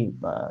चाहिँ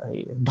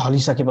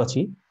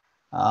ढलिसकेपछि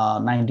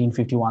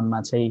 1951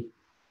 मा चाहिँ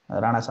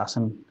राणा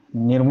शासन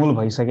निर्मूल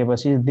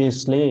भइसकेपछि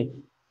देशले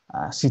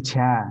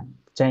शिक्षा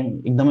चाहिँ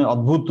एकदमै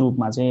अद्भुत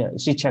रूपमा चाहिँ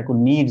शिक्षाको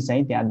निड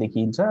चाहिँ त्यहाँ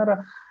देखिन्छ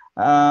र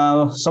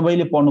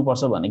सबैले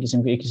पढ्नुपर्छ भन्ने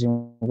किसिमको एक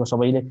किसिमको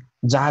सबैले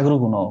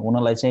जागरुक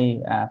हुनलाई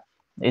चाहिँ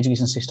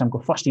एजुकेसन सिस्टमको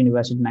फर्स्ट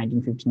युनिभर्सिटी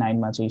 1959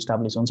 मा चाहिँ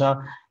इस्टाब्लिस हुन्छ।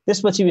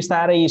 त्यसपछि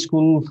बिस्तारै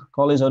स्कुल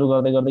कलेजहरू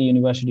गर्दै गर्दै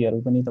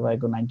युनिभर्सिटीहरू पनि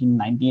तपाईको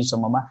 1990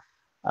 सम्ममा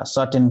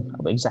सर्टेन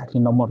अब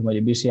एक्ज्याक्टली नम्बर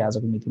मैले बिर्सेँ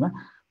आजको मितिमा,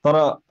 तर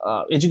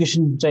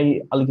एजुकेसन चाहिँ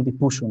अलिकति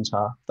पुश हुन्छ।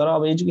 तर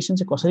अब एजुकेसन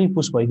चाहिँ कसरी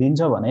पुश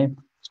भइदिन्छ भने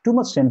टु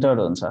मच सेन्टर्ड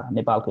हुन्छ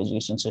नेपालको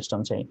एजुकेसन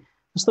सिस्टम चाहिँ।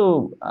 जस्तो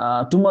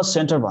टु मच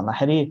सेन्टर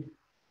भन्दाखेरि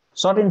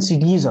सर्टेन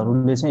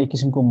सिटिजहरूले चाहिँ एक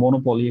किसिमको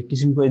मोनोपोली, एक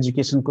किसिमको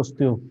एजुकेसनको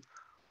त्यो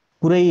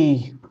पुरै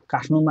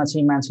काठमाडौँमा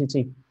चाहिँ मान्छे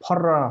चाहिँ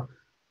फर्र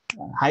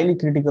हाइली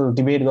क्रिटिकल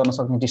डिबेट गर्न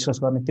सक्ने, डिस्कस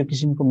गर्ने त्यो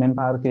किसिमको मेन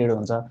पावर क्रिएट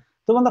हुन्छ।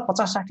 त्योभन्दा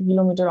 50-60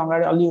 किलोमिटर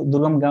अगाडि अलि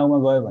दुर्गम गाउँमा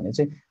गयो भने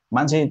चाहिँ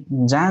मान्छे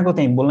जहाँको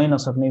त्यहीँ बोल्नै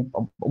नसक्ने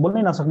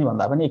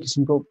भन्दा पनि एक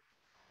किसिमको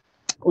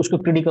उसको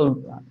क्रिटिकल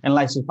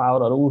एनालाइसिस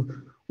पावरहरू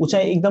ऊ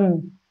चाहिँ एकदम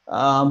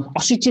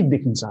अशिक्षित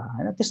देखिन्छ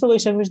हैन। त्यस्तो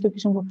गइसकेपछि त्यो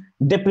किसिमको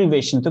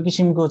डेप्रिभेसन, त्यो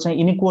किसिमको चाहिँ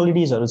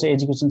इनइक्वालिटिजहरू चाहिँ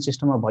एजुकेसन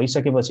सिस्टममा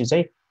भइसकेपछि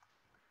चाहिँ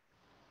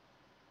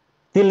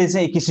त्यसले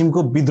चाहिँ एक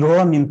किसिमको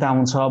विद्रोह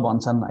निम्ताउँछ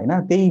भन्छन् हैन।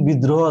 त्यही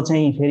विद्रोह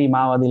चाहिँ फेरि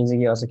माओवादीले चाहिँ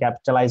के गर्छ,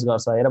 क्यापिटलाइज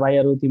गर्छ। हेर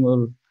भाइहरू,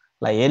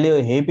 तिमीहरूलाई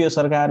हेप्यो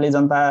सरकारले,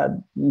 जनता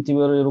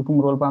तिमीहरू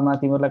रुकुम रोल्पामा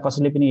तिमीहरूलाई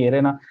कसैले पनि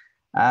हेरेन,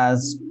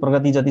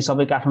 प्रगति जति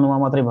सबै काठमाडौँमा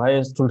मात्रै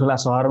भए, ठुल्ठुला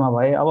सहरमा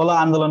भए, अब ल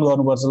आन्दोलन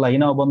गर्नुपर्छ, ल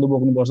हिँड बन्दुक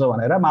बोक्नुपर्छ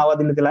भनेर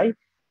माओवादीले त्यसलाई,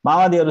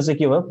 माओवादीहरू चाहिँ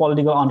के भयो,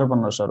 पोलिटिकल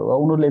अन्टरप्रेनर्सहरू हो,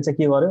 उनीहरूले चाहिँ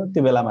के गर्यो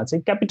त्यो बेलामा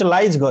चाहिँ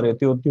क्यापिटलाइज गर्यो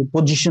त्यो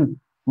पोजिसन,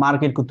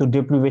 मार्केटको त्यो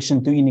डेप्रिभेसन,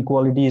 त्यो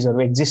इनइक्वालिटिजहरू,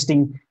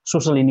 एक्जिस्टिङ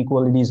सोसल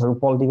इनइक्वालिटिजहरू,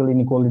 पोलिटिकल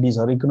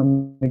इनइक्वालिटिजहरू,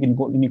 इकोनोमिक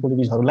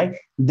इनइक्वालिटिजहरू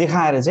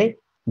देखाएर चाहिँ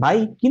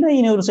भाइ किन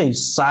यिनीहरू चाहिँ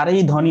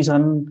साह्रै धनी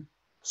छन्,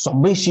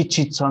 सबै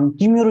शिक्षित छन्,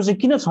 तिमीहरू चाहिँ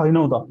किन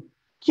छैनौ त,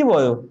 के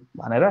भयो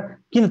भनेर,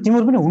 किन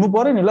तिमीहरू पनि हुनु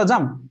पर्यो नि, ल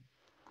जाम,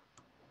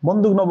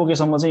 बन्दुक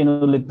नबोकेसम्म चाहिँ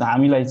यिनीहरूले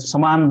हामीलाई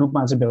समान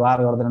रूपमा चाहिँ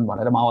व्यवहार गर्दैनन्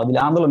भनेर माओवादीले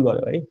आन्दोलन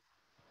गर्यो है।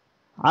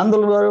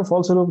 आन्दोलन गर्यो,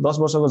 फलस्वरूप 10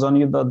 वर्षको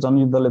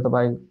जनयुद्धले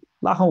तपाईँ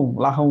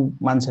लाखौँ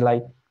मान्छेलाई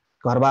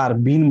घरबार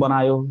बिन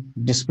बनायो,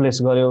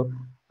 डिस्प्लेस गर्यो,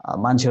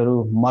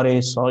 मान्छेहरू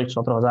मरे,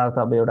 17,000 त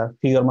अब एउटा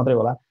फिगर मात्रै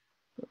होला,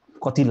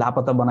 कति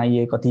लापत्ता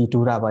बनाइए, कति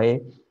टुरा भए।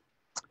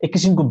 एक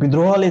किसिमको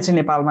विद्रोहले चाहिँ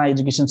नेपालमा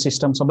एजुकेसन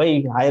सिस्टम,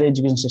 सबै हायर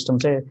एजुकेसन सिस्टम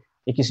चाहिँ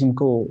एक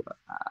किसिमको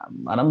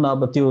भनौँ न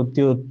अब त्यो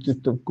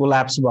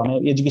कोल्याप्स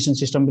भन्यो, एजुकेसन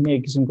सिस्टम पनि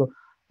एक किसिमको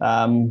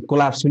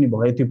कोल्याप्स पनि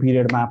भयो त्यो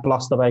पिरियडमा।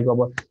 प्लस तपाईँको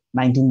अब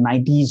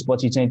 1990s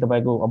पछि चाहिँ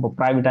तपाईँको अब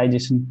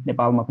प्राइभेटाइजेसन,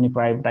 नेपालमा पनि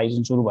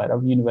प्राइभेटाइजेसन सुरु भएर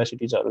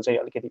युनिभर्सिटिजहरू चाहिँ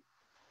अलिकति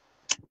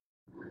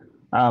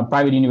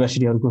प्राइभेट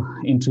युनिभर्सिटीहरूको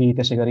इन्ट्री,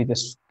 त्यसै गरी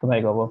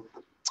तपाईँको अब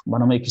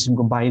भनौँ एक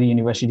किसिमको बाहिरी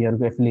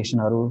युनिभर्सिटीहरूको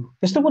एफिलिएसनहरू,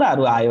 त्यस्तो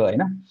कुराहरू आयो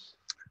होइन।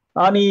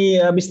 अनि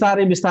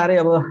बिस्तारै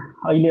अब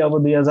अहिले अब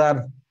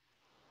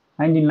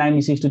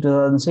 1996 to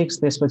 2006,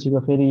 त्यसपछिको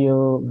फेरि यो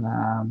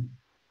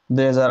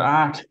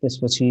 2008,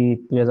 त्यसपछि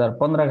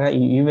 2015 का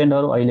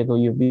इभेन्टहरू, अहिलेको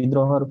यो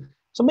विद्रोहहरू,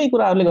 सबै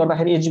कुराहरूले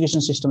गर्दाखेरि एजुकेसन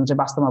सिस्टम चाहिँ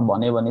वास्तवमा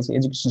भन्यो भने चाहिँ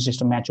एजुकेसन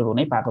सिस्टम म्याचुर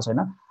हुनै पाएको छैन।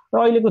 र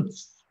अहिलेको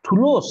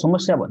ठुलो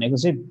समस्या भनेको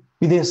चाहिँ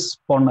विदेश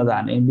पढ्न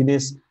जाने,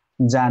 विदेश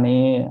जाने।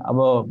 अब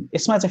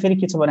यसमा चाहिँ फेरि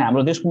के छ भने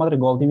हाम्रो देशको मात्रै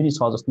गल्ती पनि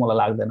छ जस्तो मलाई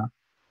लाग्दैन।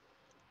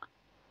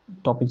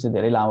 टपिक चाहिँ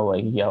धेरै लामो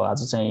भयो कि क्या हो,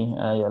 आज चाहिँ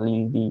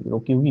अलिकति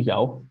रोक्यो कि क्या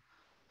हो।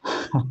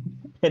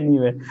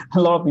 Anyway, a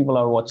lot of people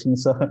are watching,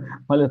 so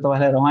मैले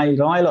तपाईलाई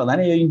रमाइलो हुँदा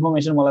नि यो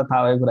इन्फर्मेसन मलाई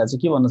थाहा भएको कुरा चाहिँ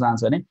के भन्न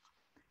चाहन्छु भने,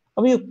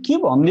 अब यो के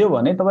भनिदियो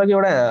भने तपाईँको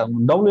एउटा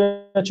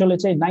WHO ले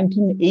चाहिँ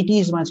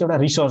 1980s मा चाहिँ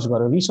एउटा रिसर्च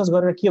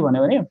गरेर के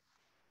भन्यो भने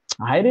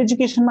हायर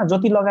एजुकेसनमा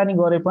जति लगानी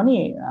गरे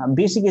पनि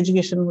बेसिक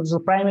एजुकेसन,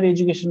 प्राइमरी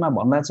एजुकेसनमा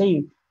भन्दा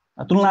चाहिँ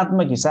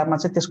तुलनात्मक हिसाबमा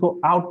चाहिँ त्यसको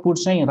आउटपुट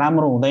चाहिँ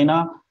राम्रो हुँदैन।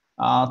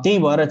 त्यही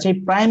भएर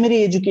चाहिँ प्राइमरी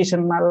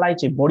एजुकेसनलाई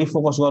चाहिँ बढी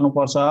फोकस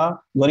गर्नुपर्छ,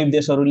 गरिब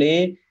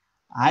देशहरूले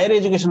हायर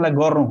एजुकेसनलाई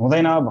गर्नु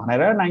हुँदैन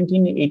भनेर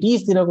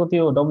 1980s तिरको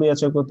त्यो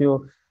WHO को त्यो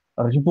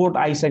रिपोर्ट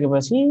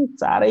आइसकेपछि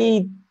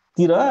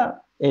चारैतिर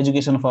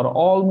एजुकेसन फर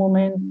अल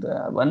मुभमेन्ट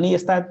भन्ने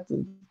यस्ता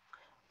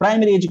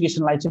प्राइमरी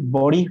एजुकेसनलाई चाहिँ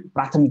बढी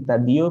प्राथमिकता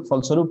दियो।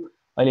 फलस्वरूप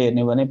अहिले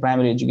हेर्ने भने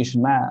प्राइमरी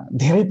एजुकेसनमा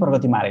धेरै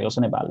प्रगति मारेको छ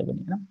नेपालले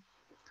पनि हैन।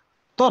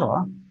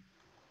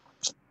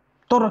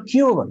 तर के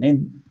हो भने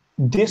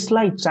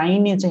देशलाई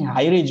चाहिने चाहिँ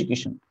हायर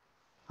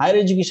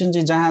एजुकेसन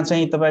चाहिँ जहाँ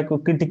चाहिँ तपाईको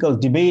क्रिटिकल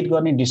डिबेट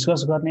गर्ने,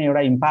 डिस्कस गर्ने, एउटा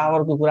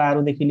इम्पावरको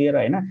कुराहरूदेखि लिएर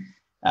हैन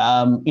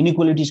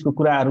इनइक्वालिटिजको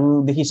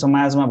कुराहरूदेखि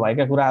समाजमा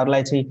भएका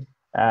कुराहरूलाई चाहिँ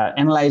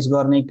एनालाइज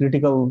गर्ने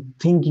क्रिटिकल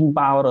थिङ्किङ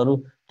पावरहरू,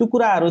 त्यो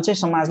कुराहरू चाहिँ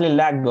समाजले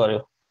ल्याक गर्यो।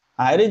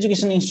 हायर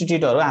एजुकेसन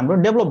इन्स्टिट्युटहरू हाम्रो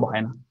डेभलप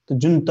भएन, त्यो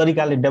जुन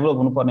तरिकाले डेभलप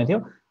हुनुपर्ने थियो।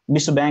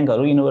 विश्व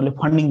ब्याङ्कहरू यिनीहरूले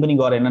फन्डिङ पनि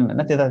गरेनन्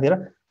होइन त्यतातिर।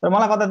 तर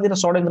मलाई कतातिर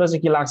षड्यन्त्र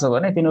चाहिँ के लाग्छ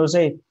भने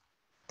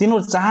तिनीहरू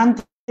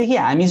चाहन्थे कि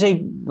हामी चाहिँ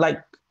लाइक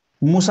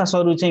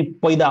मुसासहरू चाहिँ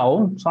पैदा हौँ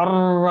सर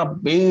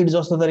बेड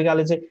जस्तो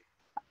तरिकाले चाहिँ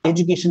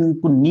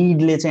एजुकेसनको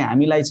निडले चाहिँ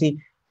हामीलाई चाहिँ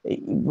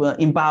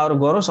इम्पावर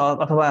गरोस्,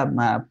 अथवा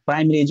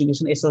प्राइमेरी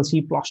एजुकेसन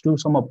एसएलसी +2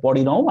 सम्म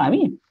पढिरहौँ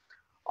हामी,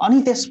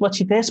 अनि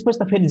त्यसपछि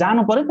त फेरि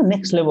जानु पर्यो त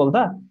नेक्स्ट लेभल त।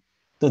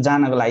 त्यो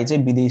जानको लागि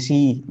चाहिँ विदेशी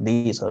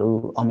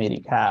देशहरू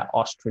अमेरिका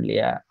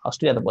अस्ट्रेलिया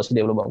त पछि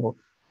डेभलप भएको,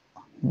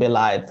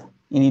 बेलायत,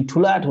 यिनी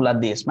ठुला ठुला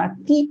देशमा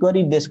ती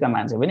गरिब देशका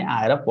मान्छे पनि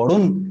आएर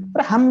पढुन्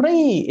र हाम्रै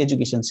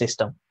एजुकेसन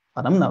सिस्टम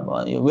भनौँ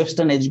न यो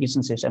वेस्टर्न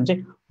एजुकेसन सिस्टम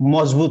चाहिँ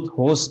मजबुत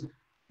होस्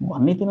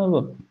भन्ने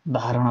तिनीहरूको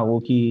धारणा हो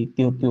कि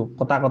त्यो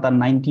कता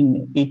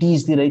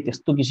 1980s तिरै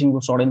त्यस्तो किसिमको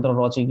षड्यन्त्र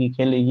रचे कि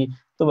खेले कि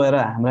त्यो भएर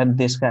हाम्रा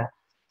देशका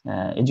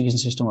एजुकेसन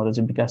सिस्टमहरू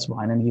चाहिँ विकास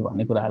भएनन् कि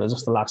भन्ने कुराहरू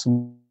जस्तो लाग्छ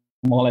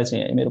मलाई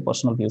चाहिँ। मेरो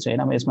पर्सनल भ्यू चाहिँ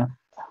होइन, यसमा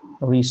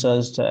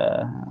रिसर्च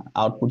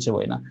आउटपुट चाहिँ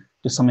होइन।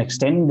 To some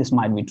extent this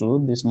might be true,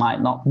 this might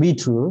not be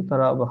true, तर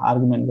अब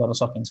आर्गुमेन्ट गर्न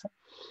सकिन्छ।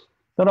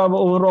 तर अब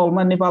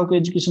ओभरअलमा नेपालको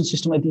एजुकेसन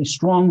सिस्टम यति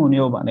स्ट्रङ हुने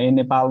हो भने,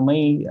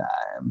 नेपालमै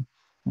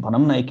भनौँ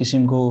न एक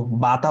किसिमको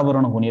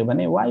वातावरण हुने हो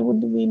भने why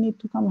would we need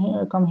to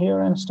come here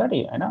and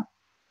study होइन,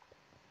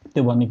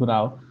 त्यो भन्ने कुरा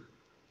हो।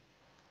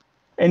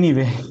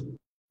 Anyway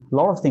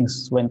lot of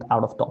things went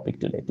out of topic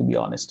today to be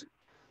honest.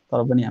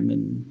 तर पनि हामी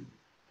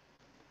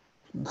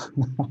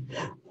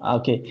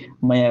ओके,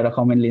 म यहाँ एउटा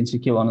कमेन्ट लिन्छु।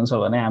 के भन्नुहुन्छ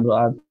भने हाम्रो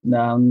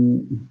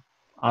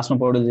आसमा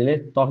पौडेलजीले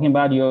टकिङ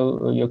अबाउट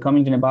यो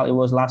coming to Nepal, it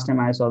was last time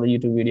I saw the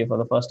YouTube video for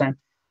the first time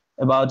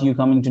about you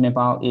coming to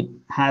Nepal. It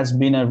has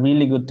been a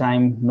really good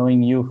time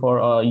knowing you for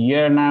a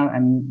year now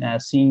and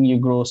seeing you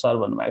grow, sir.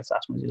 भन्नुभएको छ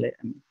आसमाजीले।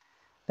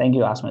 Thank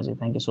you आसमाजी,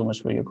 thank you so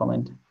much for your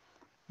comment.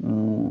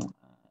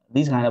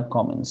 These kind of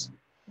comments,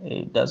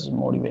 it does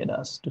motivate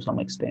us to some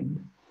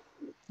extent.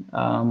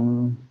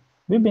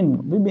 We've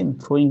been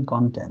throwing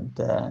content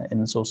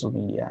in social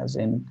media, as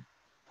in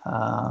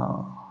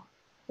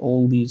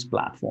all these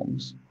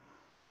platforms,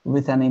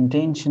 with an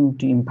intention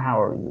to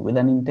empower you, with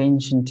an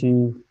intention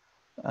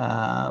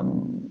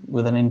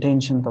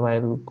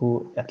तपाईँहरूको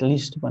at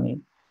least पनि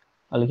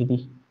अलिकति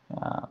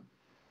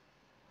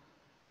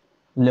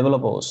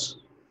develop होस्,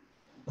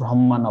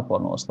 भ्रममा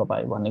नपर्नुहोस्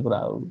तपाईँ भन्ने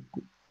कुराहरू।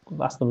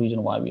 That's the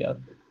reason why we are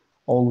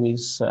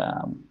always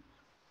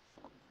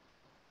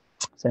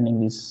sending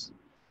this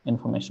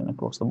information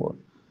across the board.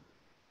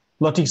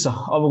 ल ठिक छ,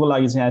 अबको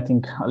लागि चाहिँ आई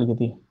थिङ्क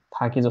अलिकति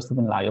थाके जस्तो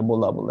पनि लाग्यो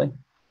बोल्दा बोल्दै।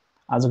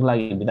 आजको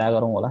लागि बिदा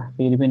गरौँ होला,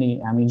 फेरि पनि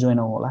हामी जोइन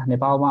हौँ होला।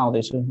 नेपालमा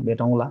आउँदैछु,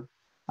 भेटौँ होला,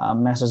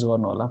 मेसेज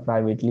गर्नु होला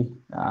प्राइभेटली,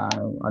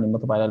 अनि म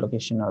तपाईँलाई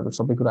लोकेसनहरू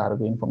सबै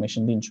कुराहरूको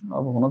इन्फर्मेसन दिन्छु।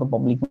 अब हुन त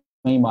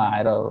पब्लिकमै म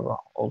आएर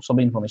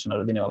सबै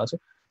इन्फर्मेसनहरू दिने होला छु,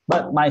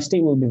 but my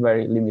stay will be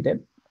very limited,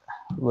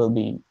 will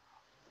be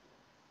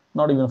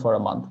not even for a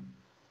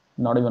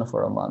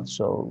month.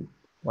 So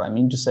what I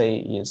mean to say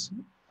is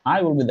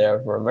I will be there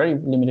for a very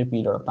limited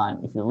period of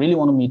time. If you really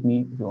want to meet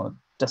me, if you want to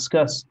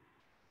discuss,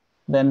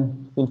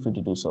 then feel free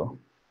to do so.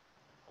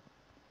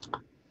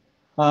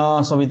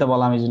 Savita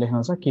बलामीजी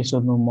लेख्नुहुन्छ के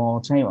सोध्नु म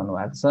चाहिँ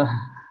भन्नुभएको छ।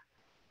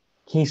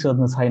 केही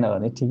सोध्नु छैन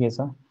भने ठिकै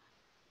छ,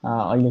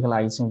 अहिलेको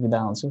लागि चाहिँ बिदा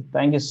हुन्छु।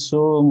 Thank you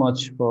so much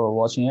for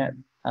watching it.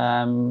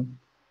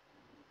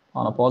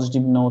 On a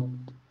positive note,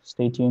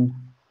 stay tuned,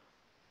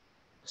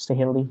 stay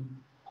healthy,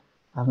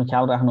 आफ्नो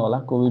ख्याल राख्नु होला।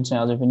 कोभिड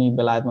चाहिँ अझै पनि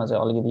बेलायतमा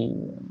चाहिँ अलिकति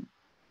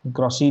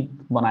ग्रसित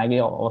बनाएकै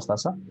अवस्था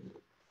छ।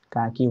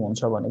 कहाँ के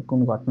हुन्छ भने,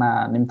 कुन घटना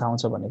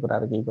निम्ताउँछ भन्ने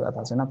कुराहरू केही कुरा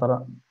थाहा छैन, तर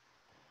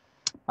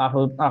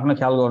आफ्नो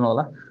ख्याल गर्नु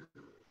होला।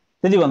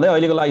 त्यति भन्दै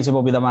अहिलेको लागि चाहिँ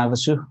म बिदा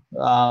माग्दछु।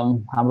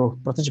 हाम्रो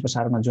प्रत्यक्ष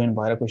प्रसारमा जोइन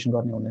भएर क्वेसन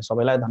गर्ने हुने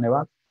सबैलाई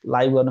धन्यवाद,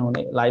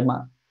 लाइभमा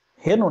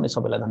हेर्नुहुने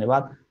सबैलाई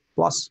धन्यवाद,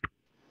 प्लस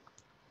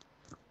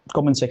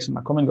कमेन्ट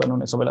सेक्सनमा कमेन्ट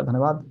गर्नुहुने सबैलाई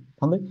धन्यवाद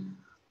भन्दै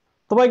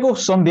तपाईँको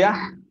सन्ध्या,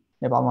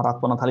 नेपालमा रात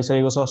पर्न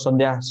थालिसकेको छ,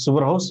 सन्ध्या शुभ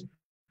रहोस्।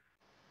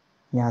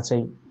 यहाँ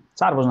चाहिँ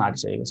 4 बज्न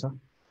आँटिसकेको छ।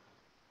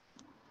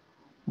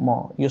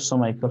 म यो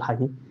समयको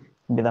लागि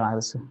बिदा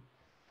माग्दछु।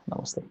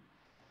 नमस्ते।